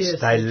God, yes,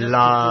 they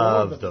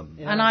love them.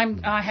 Yeah.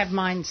 And I have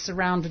mine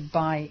surrounded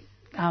by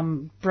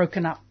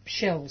broken up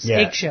shells,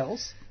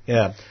 eggshells.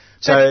 Yeah.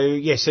 So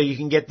you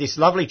can get this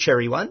lovely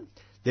cherry one.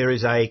 There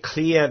is a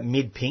clear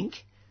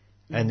mid-pink.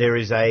 And there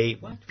is a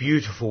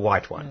beautiful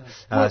white one.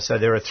 So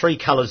there are 3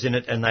 colours in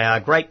it, and they are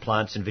great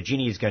plants, and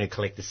Virginia is going to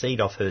collect the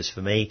seed off hers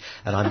for me,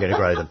 and I'm going to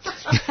grow them.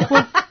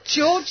 Well,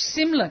 George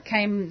Simler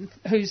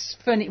who's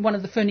one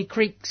of the Ferny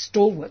Creek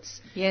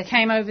stalwarts,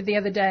 came over the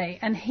other day,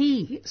 and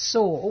he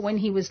saw, when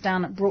he was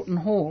down at Broughton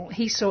Hall,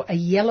 he saw a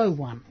yellow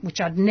one, which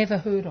I'd never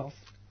heard of.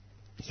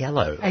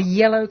 Yellow? A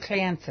yellow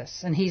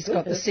Cleanthus, and he's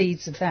got the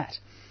seeds of that.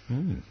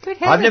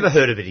 I've never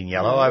heard of it in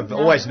yellow. I've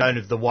always known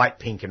of the white,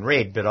 pink and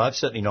red, but I've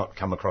certainly not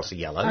come across a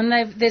yellow.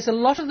 And there's a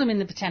lot of them in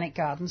the botanic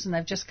gardens, and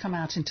they've just come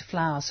out into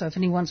flower. So if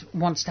anyone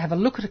wants to have a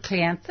look at a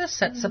Cleanthus,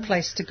 that's a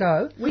place to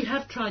go. We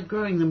have tried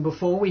growing them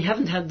before. We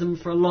haven't had them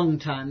for a long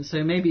time,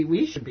 so maybe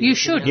we should be. You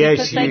should,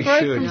 because they grow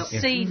from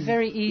seed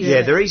very easily.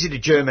 Yeah, they're easy to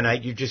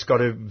germinate. You've just got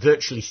to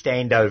virtually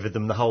stand over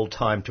them the whole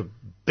time to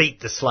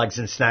beat the slugs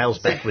and snails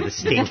back with a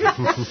stick.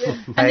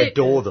 I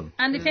adore them.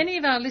 And if any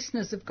of our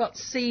listeners have got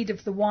seed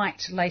of the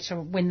white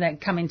later when they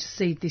come into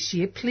seed this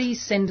year,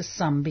 please send us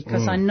some,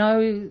 because I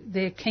know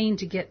they're keen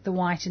to get the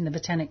white in the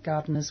botanic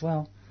garden as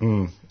well.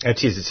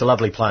 It is. It's a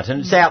lovely plant, and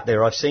it's out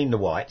there. I've seen the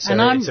white, so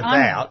and it's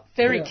about. I'm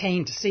very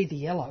keen to see the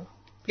yellow.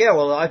 Yeah,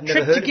 well, I've never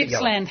heard of it. Trip to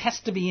Gippsland has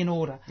to be in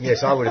order.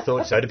 Yes, I would have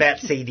thought so. At about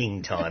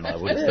seeding time, I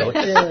would have thought.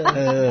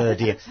 Oh,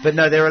 dear. But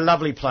no, they're a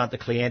lovely plant, the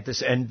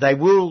Cleanthus, and they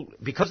will,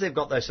 because they've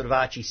got those sort of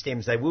archy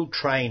stems, they will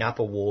train up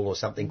a wall or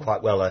something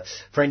quite well. A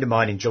friend of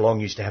mine in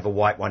Geelong used to have a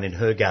white one in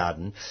her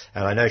garden,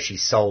 and I know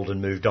she's sold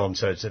and moved on,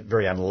 so it's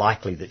very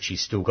unlikely that she's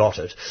still got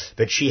it.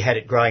 But she had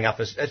it growing up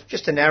as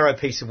just a narrow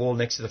piece of wall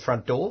next to the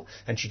front door,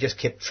 and she just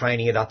kept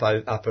training it up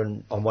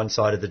on one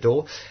side of the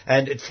door.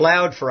 And it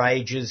flowered for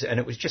ages, and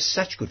it was just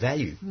such good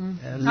value.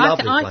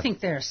 I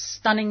think they're a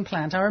stunning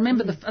plant. I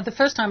remember the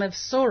first time I ever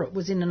saw it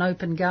was in an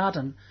open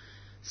garden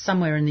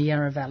somewhere in the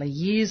Yarra Valley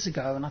years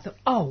ago, and I thought,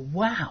 oh,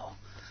 wow,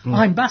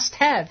 I must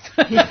have.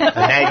 And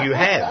now you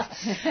have.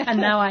 And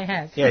now I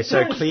have. Yeah,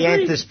 so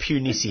Cleanthus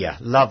punicea,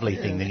 lovely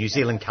thing, the New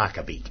Zealand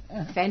carcabeak.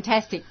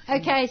 Fantastic.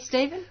 Okay,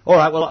 Stephen? All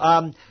right,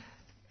 well,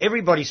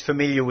 everybody's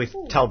familiar with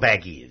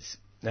Talbagias.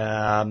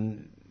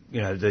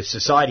 The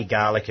society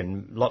garlic,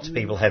 and lots of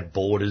people have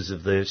borders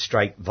of the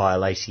straight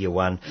violacea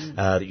one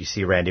that you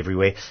see around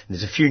everywhere. And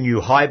there's a few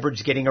new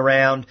hybrids getting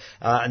around,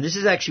 and this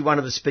is actually one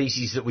of the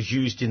species that was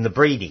used in the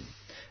breeding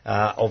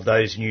of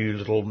those new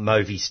little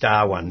mauvey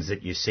star ones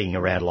that you're seeing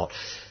around a lot.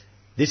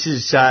 This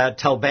is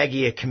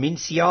Talbagia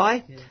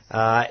Kaminsii.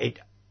 It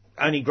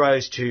only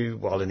grows to,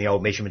 well, in the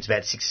old measurements,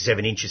 about 6 or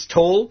 7 inches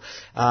tall.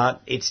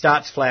 It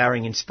starts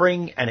flowering in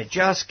spring, and it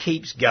just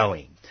keeps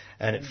going.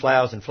 And it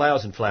flowers and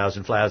flowers and flowers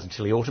and flowers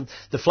until the autumn.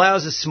 The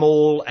flowers are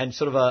small and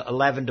sort of a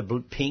lavender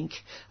pink.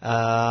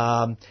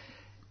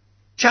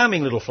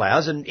 Charming little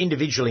flowers, and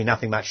individually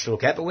nothing much to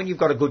look at, but when you've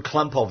got a good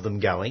clump of them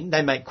going,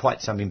 they make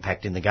quite some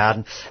impact in the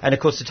garden. And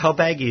of course the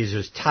Tolbagias are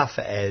as tough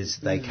as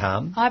they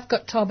come. I've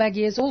got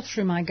Tolbagias all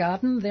through my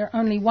garden. They're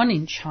only 1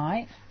 inch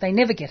high. They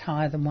never get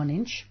higher than 1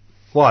 inch.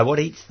 Why? What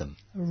eats them?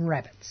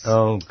 Rabbits.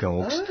 Oh,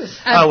 God.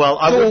 Oh, well,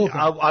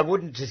 I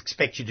wouldn't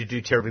expect you to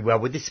do terribly well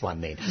with this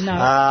one then.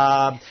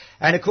 No.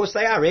 And, of course,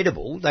 they are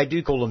edible. They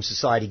do call them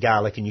society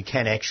garlic, and you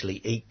can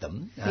actually eat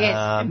them.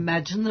 Yes.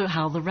 Imagine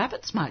how the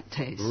rabbits might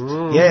taste.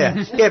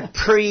 Yeah,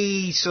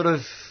 sort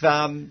of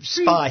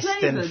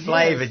spiced and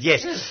flavoured.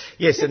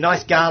 Yes, a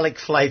nice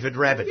garlic-flavoured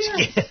rabbit.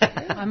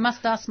 I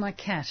must ask my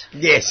cat.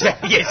 Yes,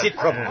 it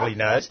probably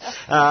knows.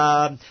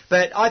 But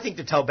I think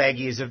the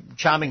Tolbagias are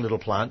charming little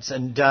plants,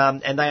 and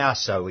they are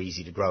so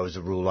easy to grow as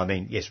a rule. I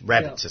mean, yes,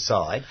 rabbits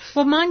aside.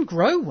 Well, mine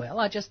grow well.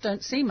 I just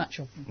don't see much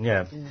of them.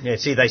 Yeah.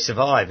 See, they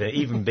survive,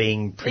 even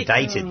being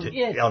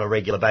predated on a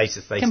regular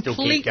basis. They still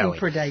keep going. Completely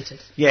predated.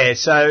 Yeah.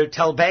 So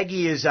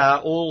Tolbagias are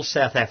all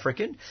South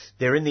African.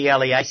 They're in the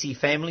Alliaceae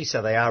family,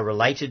 so they are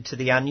related to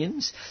the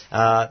onions.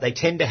 They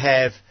tend to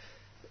have.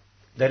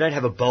 They don't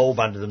have a bulb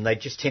under them. They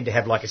just tend to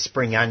have like a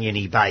spring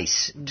oniony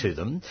base to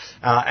them.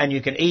 And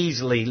you can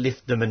easily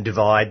lift them and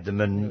divide them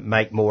and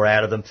make more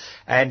out of them.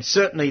 And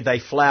certainly they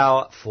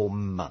flower for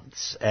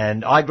months.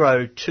 And I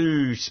grow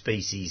 2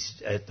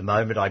 species at the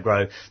moment. I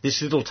grow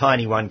this little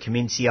tiny one,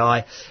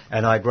 Kaminsii,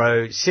 and I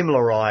grow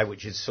Similarii,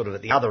 which is sort of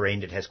at the other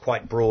end. It has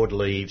quite broad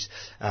leaves.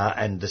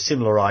 And the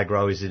Similarii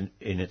grows in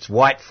its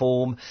white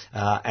form.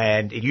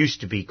 And it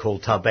used to be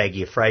called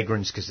Tolbagia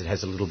fragrans because it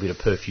has a little bit of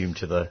perfume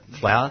to the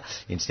flower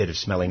instead of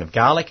smelling of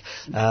garlic.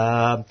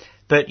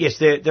 But yes,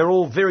 they're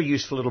all very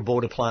useful little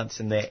border plants,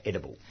 and they're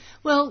edible.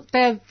 Well,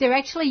 they're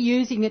actually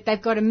using it.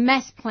 They've got a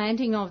mass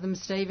planting of them,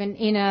 Stephen,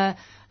 in a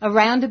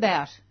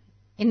roundabout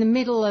in the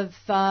middle of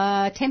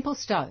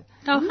Templestowe.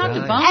 Oh, hard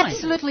to find.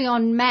 Absolutely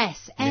en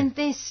masse. And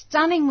they're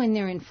stunning when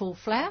they're in full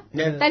flower.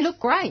 Yeah. They look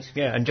great.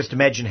 Yeah, and just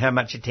imagine how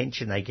much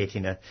attention they get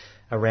in a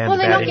roundabout. Well,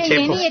 they're not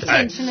getting any Templestowe.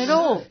 attention at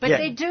all, but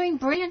they're doing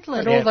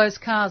brilliantly. But all those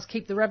cars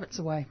keep the rabbits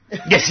away.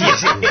 Yes,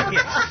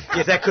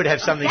 that could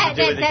have something to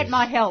do with it. That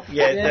might help.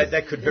 Yeah,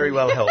 that could very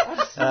well help.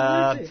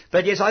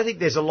 But yes, I think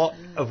there's a lot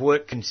of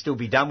work can still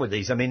be done with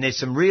these. I mean, there's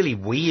some really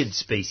weird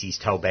species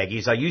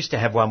Tolbagias. I used to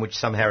have one which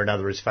somehow or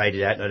another has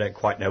faded out, and I don't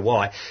quite know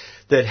why,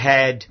 that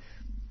had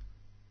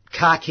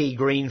khaki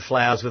green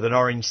flowers with an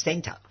orange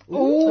centre.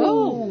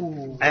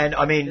 Ooh. And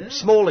I mean,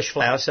 smallish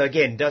flowers, so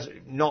again,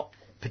 not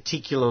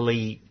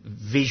particularly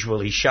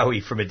visually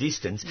showy from a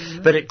distance,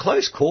 but at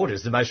close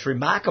quarters, the most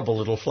remarkable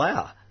little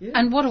flower. Yeah,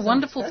 and what a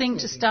wonderful thing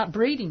to start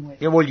breeding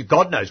with. Yeah, well,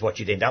 God knows what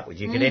you'd end up with.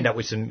 You could end up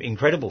with some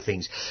incredible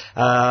things. So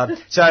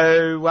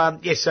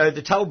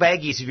the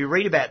Tolbagias, if you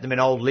read about them in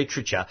old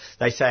literature,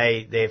 they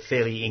say they're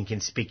fairly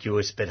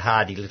inconspicuous but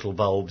hardy little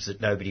bulbs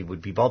that nobody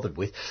would be bothered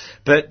with.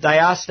 But they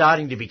are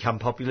starting to become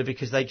popular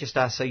because they just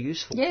are so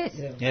useful. Yes.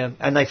 Yeah,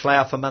 and they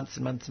flower for months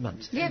and months and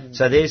months. Yeah.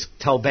 So there's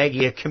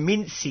Tolbagia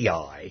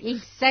Kaminsii.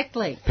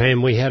 Exactly.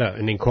 Pam, we had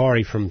an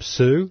inquiry from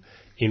Sue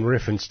in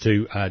reference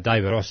to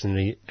David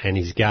Austin and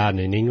his garden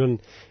in England.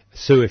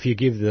 Sue, if you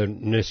give the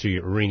nursery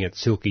a ring at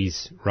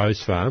Silky's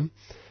Rose Farm,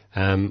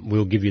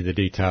 we'll give you the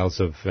details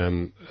of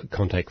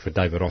contact for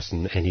David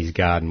Austin and his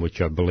garden,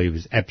 which I believe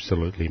is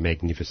absolutely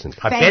magnificent.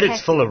 I bet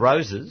it's full of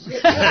roses.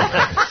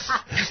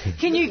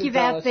 Can you give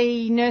out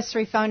the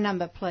nursery phone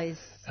number, please?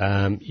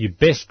 You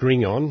best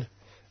ring on.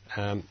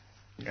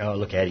 Oh,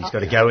 look out, he's got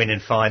to go in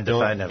and find the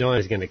phone number.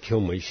 Diana's going to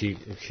kill me.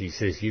 She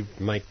says, you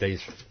make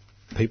these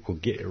people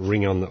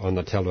ring on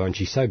the telephone.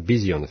 She's so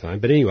busy on the phone.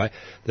 But anyway,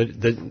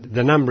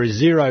 the number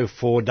is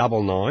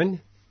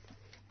 0499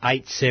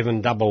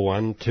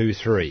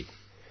 871123.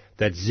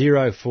 That's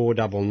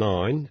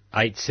 0499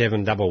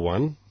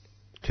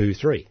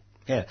 871123.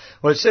 Yeah.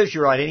 Well, it serves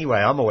you right anyway.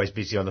 I'm always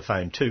busy on the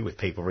phone too with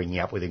people ringing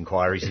up with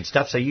inquiries and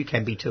stuff, so you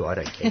can be too. I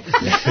don't care.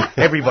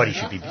 Everybody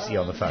should be busy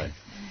on the phone.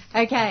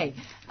 Okay.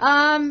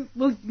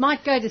 We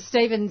might go to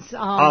Stephen's.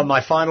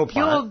 My final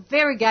plant. You're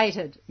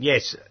variegated.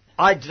 Yes.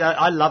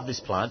 I love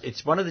this plant.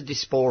 It's one of the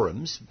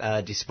Disporums,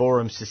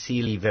 Disporum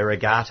Cecilia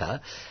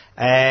variegata,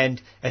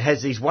 and it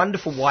has these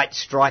wonderful white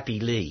stripy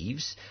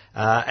leaves,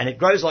 and it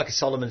grows like a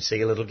Solomon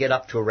seal. It'll get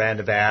up to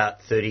around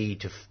about 30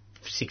 to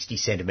 60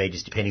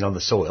 centimetres depending on the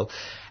soil,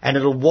 and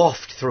it'll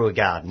waft through a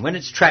garden. When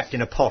it's trapped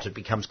in a pot, it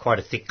becomes quite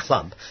a thick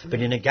clump,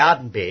 but in a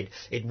garden bed,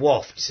 it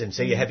wafts, and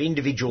so you have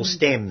individual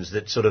stems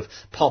that sort of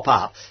pop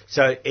up.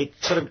 So it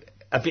sort of,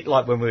 a bit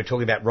like when we were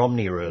talking about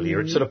Romney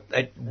earlier,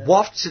 it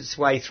wafts its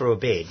way through a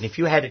bed. And if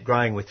you had it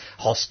growing with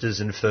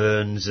hostas and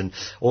ferns and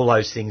all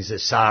those things, the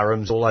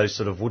sarums, all those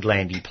sort of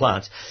woodlandy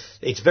plants,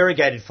 its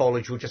variegated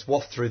foliage will just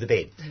waft through the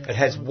bed. It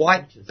has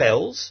white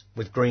bells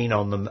with green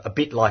on them, a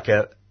bit like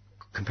a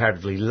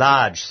comparatively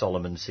large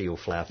Solomon seal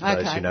flower, for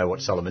those Okay. who know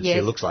what Solomon Yes.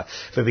 seal looks like.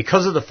 But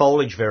because of the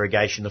foliage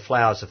variegation, the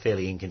flowers are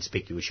fairly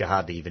inconspicuous. You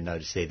hardly even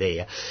notice they're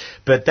there.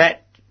 But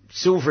that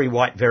silvery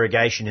white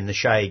variegation in the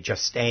shade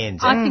just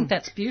stands out. I think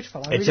that's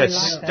beautiful. I It's really a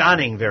like that.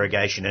 stunning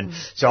variegation, and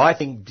so I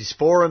think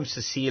Disporum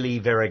sicily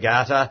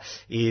variegata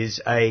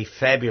is a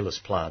fabulous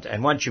plant.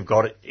 And once you've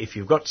got it, if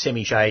you've got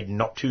semi-shade and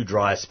not too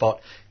dry a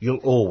spot, you'll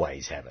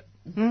always have it.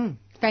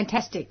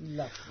 Fantastic.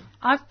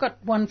 I've got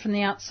one from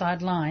the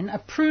outside line, a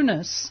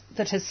prunus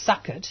that has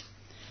suckered.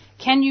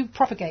 Can you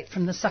propagate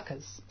from the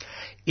suckers?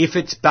 If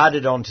it's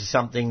budded onto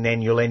something,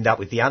 then you'll end up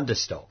with the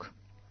understock.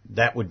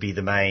 That would be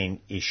the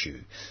main issue.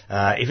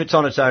 If it's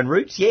on its own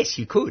roots, yes,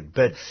 you could,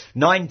 but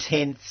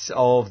 9/10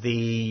 of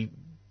the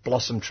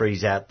blossom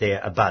trees out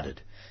there are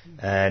budded.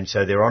 And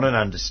so they're on an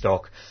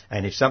understock,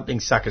 and if something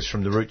suckers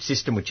from the root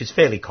system, which is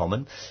fairly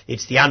common,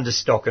 it's the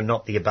understock and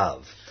not the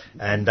above.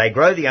 And they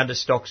grow the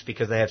understocks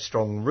because they have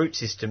strong root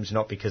systems,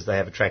 not because they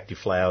have attractive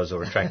flowers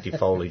or attractive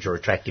foliage or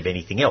attractive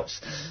anything else.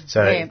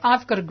 So Yeah,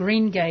 I've got a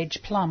green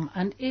gauge plum,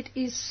 and it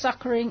is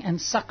suckering and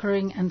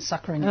suckering and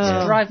suckering.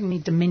 It's driving me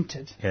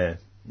demented. yeah.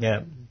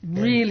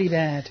 Really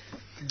bad.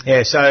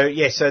 So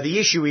the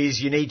issue is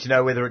you need to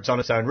know whether it's on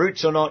its own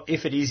roots or not.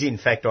 If it is in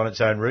fact on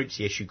its own roots,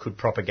 yes, you could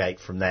propagate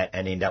from that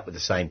and end up with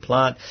the same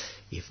plant.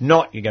 If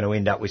not, you're going to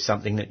end up with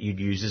something that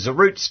you'd use as a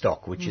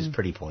rootstock, which is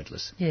pretty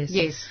pointless.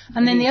 Yes.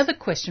 And then the other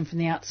question from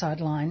the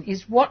outside line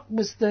is, what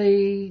was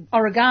the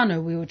oregano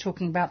we were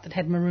talking about that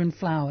had maroon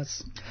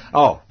flowers?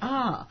 Oh,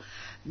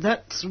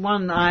 That's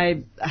one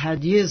I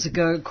had years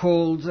ago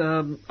called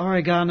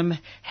Oreganum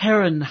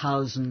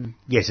Herrenhausen.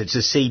 yes, it's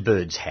a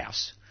seabird's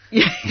house.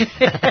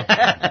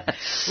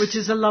 Which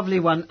is a lovely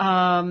one.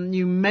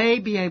 You may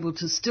be able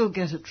to still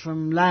get it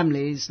from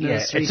Lamley's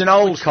nursery. It's an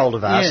old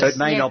cultivar, so yes, it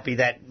may not be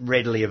that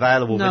readily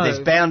available, but No. there's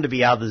bound to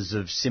be others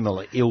of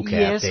similar ilk out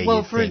Yes, there. well,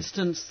 you'd for think.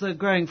 instance, the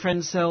Growing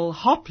Friends sell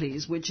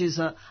Hopleys, which is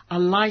a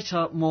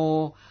lighter,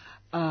 more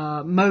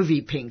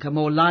mauvey pink, a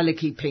more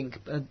lilac-y pink,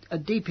 a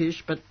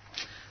deepish but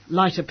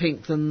lighter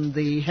pink than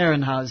the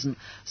Herrenhausen.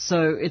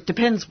 So it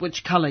depends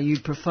which colour you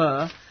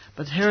prefer,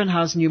 but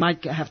Herrenhausen you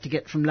might have to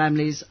get from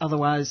Lamley's,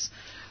 otherwise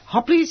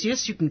Hopleys,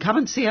 yes, you can come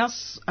and see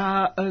us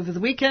over the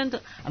weekend,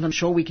 and I'm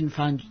sure we can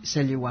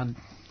sell you one.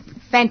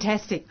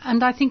 Fantastic.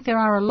 And I think there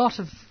are a lot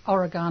of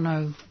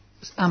oregano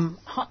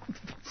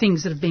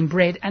things that have been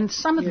bred, and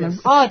some of them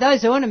Oh,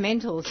 those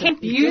ornamentals. Kent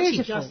are Beauty.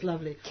 beautiful. Just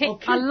lovely.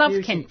 I love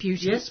Kent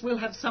Beauty. Yes, we'll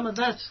have some of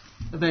that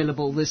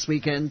available this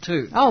weekend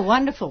too. Oh,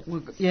 wonderful.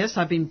 Yes,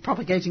 I've been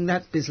propagating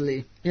that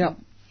busily. Yeah.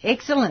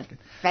 Excellent.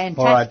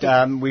 Fantastic.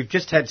 All right, we've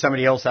just had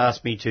somebody else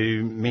ask me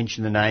to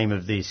mention the name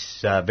of this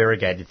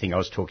variegated thing I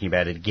was talking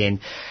about it again,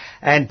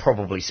 and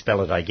probably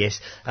spell it, I guess.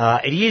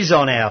 It is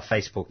on our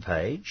Facebook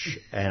page,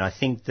 and I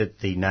think that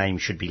the name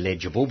should be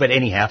legible, but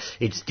anyhow,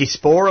 it's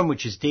Disporum,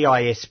 which is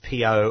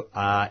Disporum,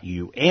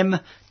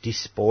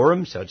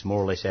 Disporum, so it's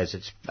more or less as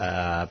it's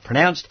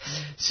pronounced.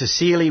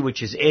 Sicily,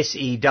 which is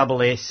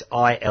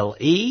Sessile,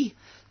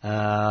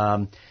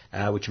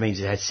 which means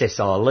it has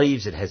sessile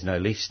leaves, it has no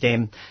leaf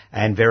stem,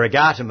 and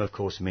variegatum, of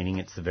course, meaning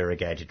it's the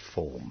variegated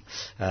form.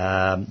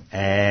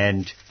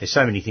 And there's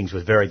so many things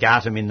with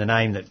variegatum in the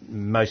name that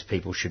most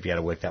people should be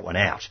able to work that one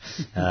out,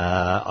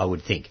 I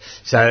would think.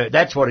 So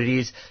that's what it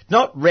is.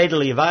 Not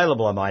readily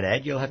available, I might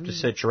add. You'll have to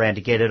search around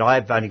to get it.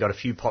 I've only got a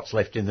few pots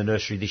left in the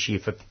nursery this year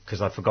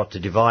because I forgot to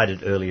divide it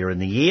earlier in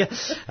the year.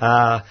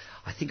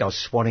 I think I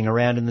was swanning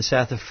around in the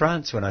south of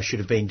France when I should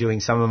have been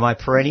doing some of my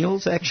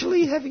perennials,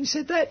 actually, having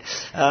said that.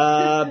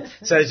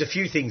 So there's a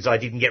few things I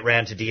didn't get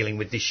round to dealing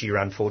with this year,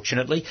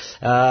 unfortunately.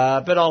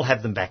 But I'll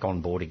have them back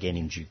on board again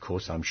in due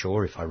course, I'm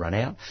sure, if I run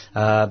out.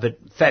 But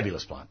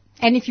fabulous plant.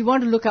 And if you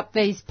want to look up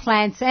these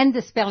plants and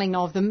the spelling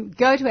of them,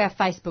 go to our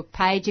Facebook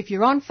page. If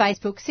you're on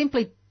Facebook,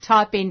 simply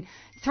type in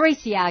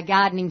 3CR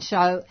Gardening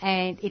Show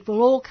and it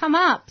will all come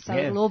up. So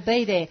Yeah. it'll all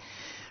be there.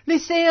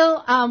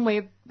 Lucille,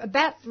 we're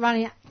about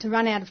to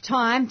run out of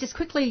time. Just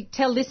quickly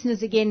tell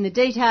listeners again the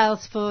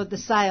details for the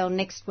sale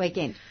next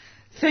weekend.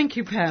 Thank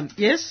you, Pam.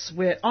 Yes,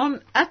 we're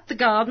on at the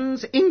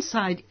Gardens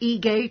inside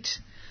Egate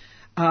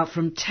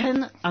from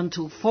 10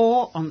 until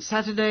 4 on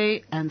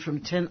Saturday and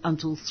from 10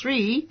 until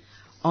 3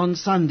 on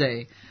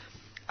Sunday.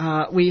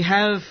 We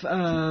have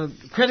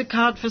credit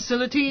card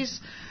facilities.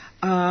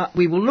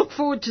 We will look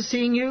forward to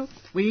seeing you.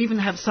 We even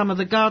have some of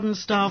the garden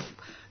staff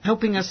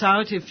helping us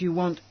out if you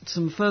want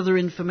some further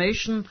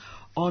information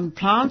on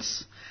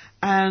plants,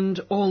 and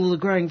all the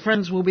Growing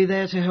Friends will be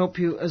there to help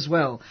you as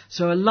well.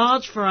 So a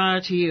large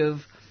variety of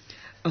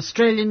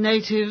Australian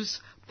natives,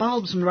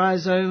 bulbs and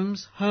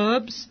rhizomes,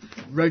 herbs,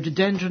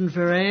 rhododendron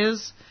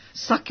vireas,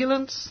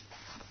 succulents,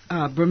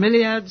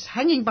 bromeliads,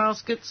 hanging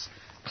baskets,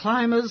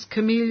 climbers,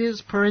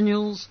 camellias,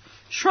 perennials,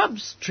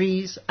 shrubs,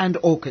 trees and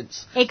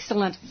orchids.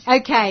 Excellent.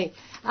 Okay.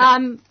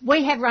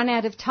 We have run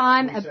out of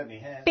time.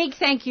 Big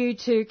thank you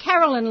to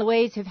Carol and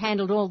Louise who've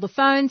handled all the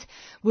phones.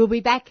 We'll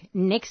be back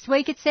next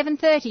week at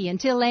 7:30.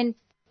 Until then.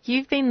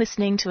 You've been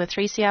listening to a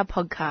 3CR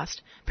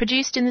podcast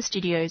produced in the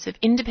studios of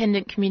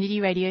independent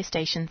community radio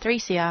station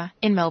 3CR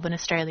in Melbourne,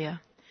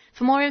 Australia.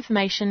 For more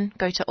information,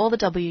 go to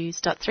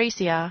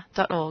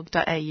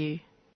allthews.3cr.org.au.